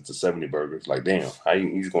story was just the 70 burgers. Like, damn, how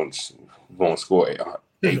he's going to score 8?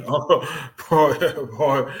 Boy,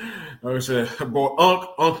 like I said,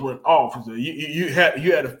 Unc went off. He said,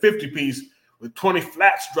 you had a 50-piece with 20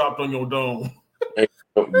 flats dropped on your dome. Hey,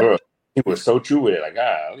 bro, he was so true with it. Like,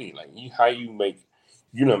 how you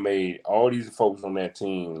made all these folks on that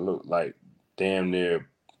team look like damn near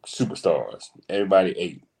superstars. Everybody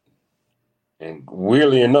ate, and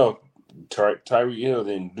weirdly enough, Tyreek Hill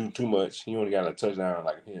didn't do too much. He only got a touchdown,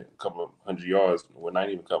 like a couple of 100 yards. Well, not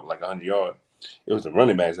even a couple, like 100 yards. It was the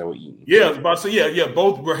running backs that were eating. Yeah, I was about to say,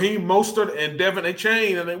 both Raheem Mostert and Devin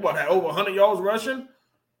Achane, and they had over 100 yards rushing?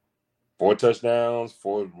 4 touchdowns,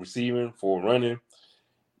 4 receiving, 4 running.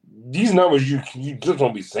 These numbers, you just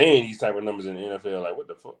don't be saying these type of numbers in the NFL. Like, what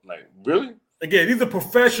the fuck? Like, really? Again, these are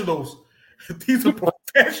professionals. These are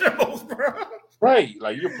professionals, bro. Right,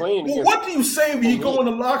 like you're playing. Well, what do you say when you go in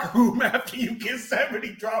the locker room after you get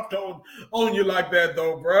 70 dropped on you like that,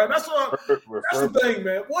 though, bro? That's the thing,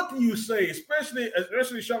 man. What do you say, especially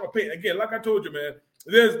Sean Payton? Again, like I told you, man,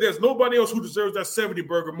 there's nobody else who deserves that 70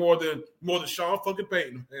 burger more than Sean fucking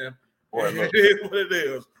Payton, man. It is what it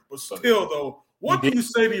is. But still, though, what do you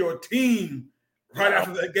say to your team right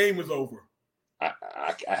after that game is over?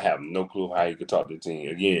 I have no clue how you could talk to the team.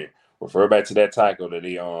 Again, refer back to that tackle that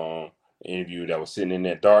they interview that was sitting in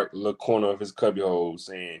that dark little corner of his cubbyhole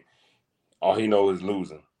saying all he knows is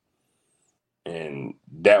losing. And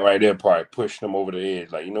that right there probably pushed him over the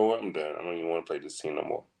edge. Like, you know what? I'm done. I don't even want to play this team no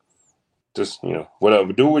more. Just,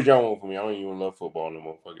 whatever. Do what y'all want for me. I don't even love football no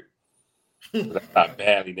more. Fuck it. That's how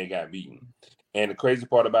badly they got beaten. And the crazy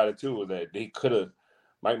part about it, too, was that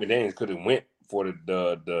Mike McDaniels could have went for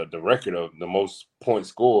the record of the most points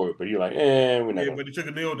scored, but you're like, we're not. Yeah, but he took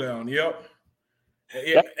a kneel down. Yep.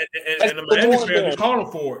 Yeah, and the Miami fans calling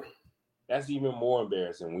for it. That's even more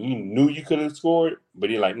embarrassing. When you knew you could have scored, but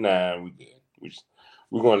you're like, nah, we good.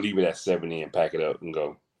 We're going to leave it at 70 and pack it up and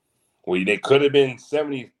go. Well, they could have been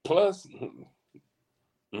 70 plus.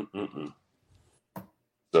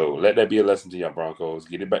 So let that be a lesson to y'all Broncos.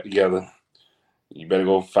 Get it back together. You better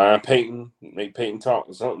go find Peyton, make Peyton talk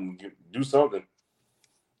or something, do something,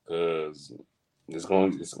 because it's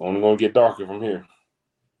only going to get darker from here.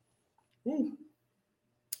 Ooh.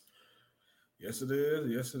 Yes, it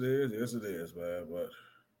is, man. But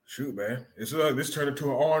shoot, man, it's like this turned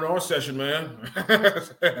into an R&R session, man.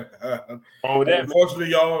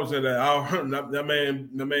 Unfortunately, y'all said that that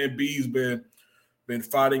man B's been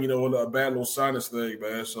fighting, a bad little sinus thing,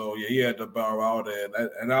 man. So yeah, he had to bow out,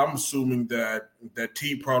 and I'm assuming that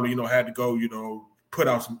T probably had to go, put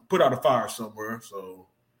out a fire somewhere. So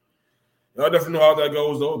I definitely know how that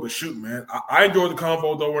goes though. But shoot, man, I enjoyed the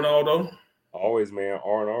convo though, Ronaldo. Always, man.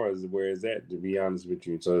 R&R is where it's at, to be honest with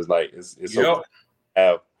you. So it's like it's yep. So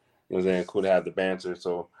have, cool to have the banter.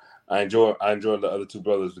 So I enjoy the other two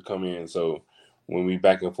brothers to come in. So when we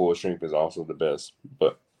back in full strength is also the best.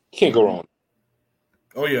 But can't go wrong.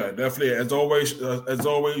 Oh yeah, definitely. As always,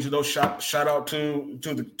 shout out to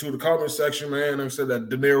the comment section, man. Like I said, that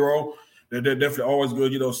De Niro, they're definitely always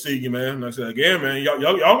good, seeing you, man. Like I said again, man, y'all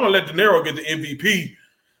gonna let De Niro get the MVP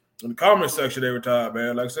in the comment section every time,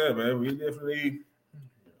 man. Like I said, man, we definitely.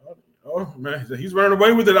 Oh man, he's running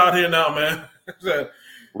away with it out here now, man.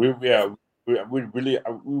 We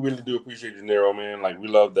really do appreciate De Niro, man. Like we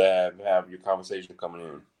love to have your conversation coming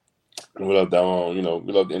in. We love that,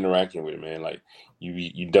 we love the interaction with it, man. Like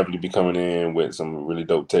you definitely be coming in with some really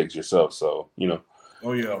dope takes yourself. So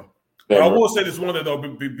Oh yeah. But I will say this one thing though,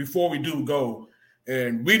 before we do go,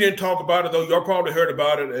 and we didn't talk about it though. Y'all probably heard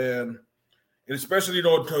about it, and especially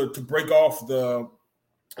to break off the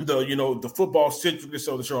football centricness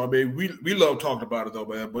of the show. I mean, we love talking about it though,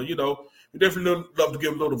 man. But we definitely love to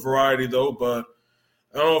give a little variety though. But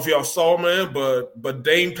I don't know if y'all saw, man, but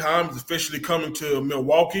Dame Time is officially coming to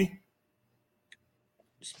Milwaukee.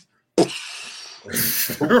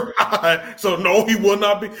 Right. So no, he will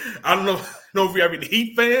not be. I don't know if we have any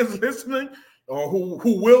Heat fans listening or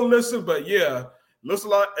who will listen, but yeah,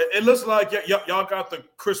 it looks like y'all got the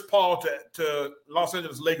Chris Paul to Los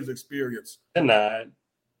Angeles Lakers experience. Denied.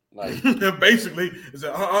 Like basically, it's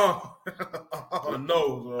no.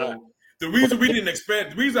 So, the reason we didn't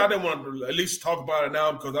expect, the reason I didn't want to at least talk about it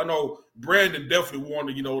now, because I know Brandon definitely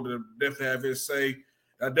wanted, to definitely have his say.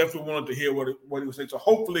 I definitely wanted to hear what he was saying. So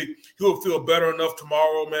hopefully he'll feel better enough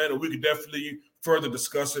tomorrow, man, and we could definitely further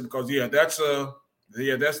discuss it because that's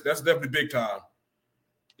definitely big time.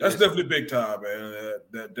 That's definitely big time, man.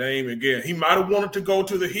 That Dame again. He might have wanted to go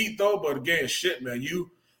to the Heat though, but again, shit, man,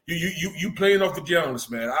 you playing off the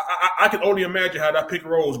Giannis, man. I can only imagine how that pick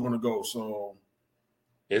and roll is going to go. So.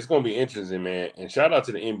 It's going to be interesting, man. And shout out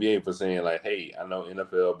to the NBA for saying, like, hey, I know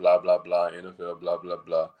NFL, blah, blah, blah, NFL, blah, blah,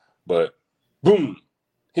 blah. But, boom,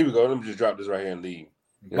 here we go. Let me just drop this right here and leave.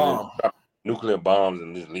 Bomb. Drop nuclear bombs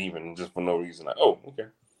and just leaving just for no reason. Like, oh, okay.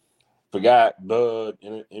 Forgot,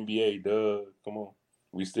 NBA, come on.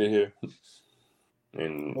 We still here.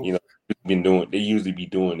 And, they usually be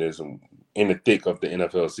doing this in the thick of the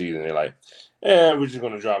NFL season. They're like, we're just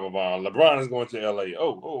going to drop a bomb. LeBron is going to LA.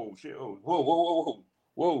 Oh, shit. Oh,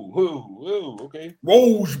 whoa, okay.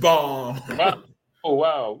 Woj bomb. Oh,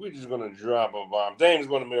 wow. We're just going to drop a bomb. Dame's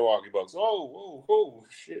going to Milwaukee Bucks. Oh,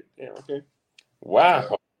 shit. Yeah, okay.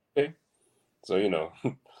 Wow. Okay. So,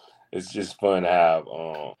 it's just fun to have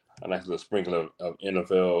a nice little sprinkle of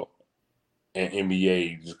NFL and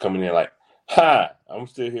NBA just coming in like, hi, I'm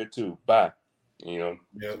still here too. Bye. Yeah.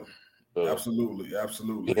 So, absolutely. It's a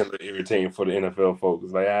little irritating for the NFL folks.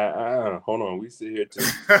 It's like, hold on, we still here too.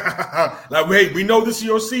 Like, hey, we know this is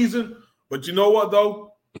your season, but you know what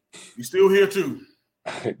though? We still here too.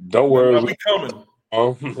 Don't worry, we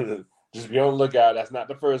coming. Just be on the lookout. That's not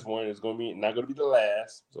the first one. It's not going to be the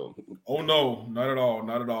last. So. Oh no, not at all,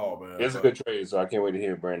 man. It's a good trade, so I can't wait to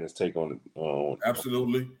hear Brandon's take on it.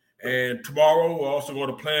 Absolutely. And tomorrow we're also going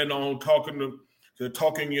to plan on talking,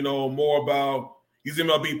 more about these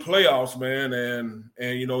MLB playoffs, man. And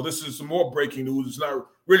this is some more breaking news. It's not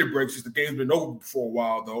really breaks. The game's been over for a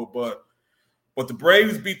while though. But the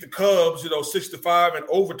Braves beat the Cubs, 6-5 in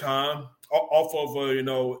overtime off of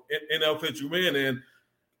NL pitcher win, and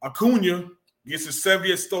Acuna gets his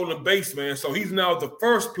 70th stolen base, man. So he's now the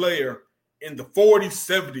first player in the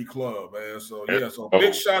 40-70 club, man. So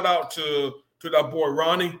big shout out to that boy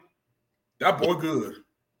Ronnie. That boy good.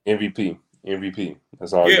 MVP.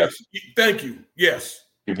 That's all. Yes. Thank you. Yes.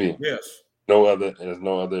 MVP. Yes. No other.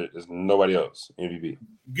 There's nobody else. MVP.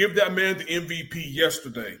 Give that man the MVP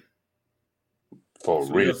yesterday. For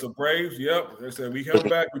real. Yes, the Braves. Yep. They said we come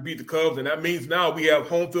back. We beat the Cubs, and that means now we have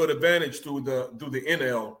home field advantage through the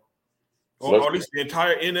NL, or at least the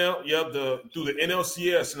entire NL. Yep. Through the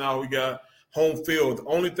NLCS. Now we got home field. The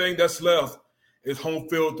only thing that's left is home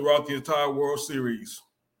field throughout the entire World Series.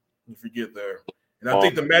 If we get there, and I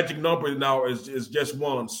think the magic number now is just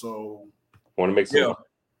one. So I want to make some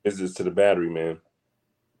visits to the Battery, man.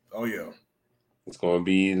 Oh yeah, it's going to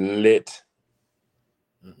be lit.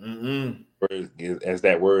 As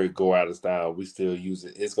that word go out of style, we still use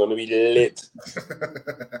it. It's going to be lit.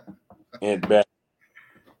 And back.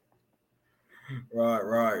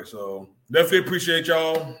 Right. So definitely appreciate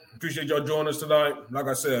y'all. Appreciate y'all joining us tonight. Like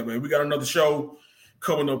I said, man, we got another show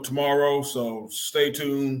coming up tomorrow. So stay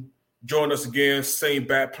tuned. Join us again. Same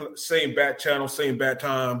bat channel, same bat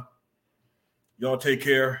time. Y'all take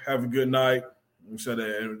care. Have a good night.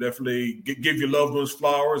 And definitely give your loved ones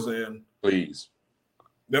flowers, and please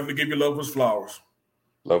definitely give your loved ones flowers.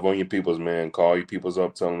 Love on your peoples, man. Call your peoples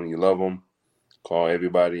up, tell them you love them. Call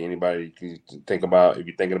everybody, anybody you think about. If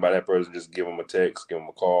you're thinking about that person, just give them a text, give them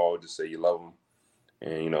a call, just say you love them,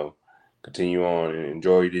 and continue on and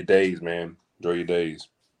enjoy your days, man. Enjoy your days.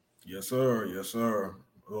 Yes, sir. Yes, sir.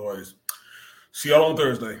 Always. See y'all on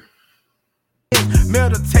Thursday.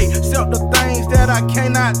 Meditate, sell the things that I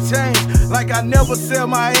cannot change. Like I never sell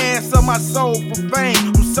my ass or my soul for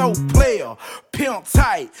fame. I'm so player, pimp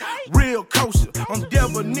tight, real kosher. I'm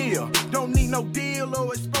debonair. Don't need no deal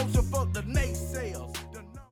or exposure for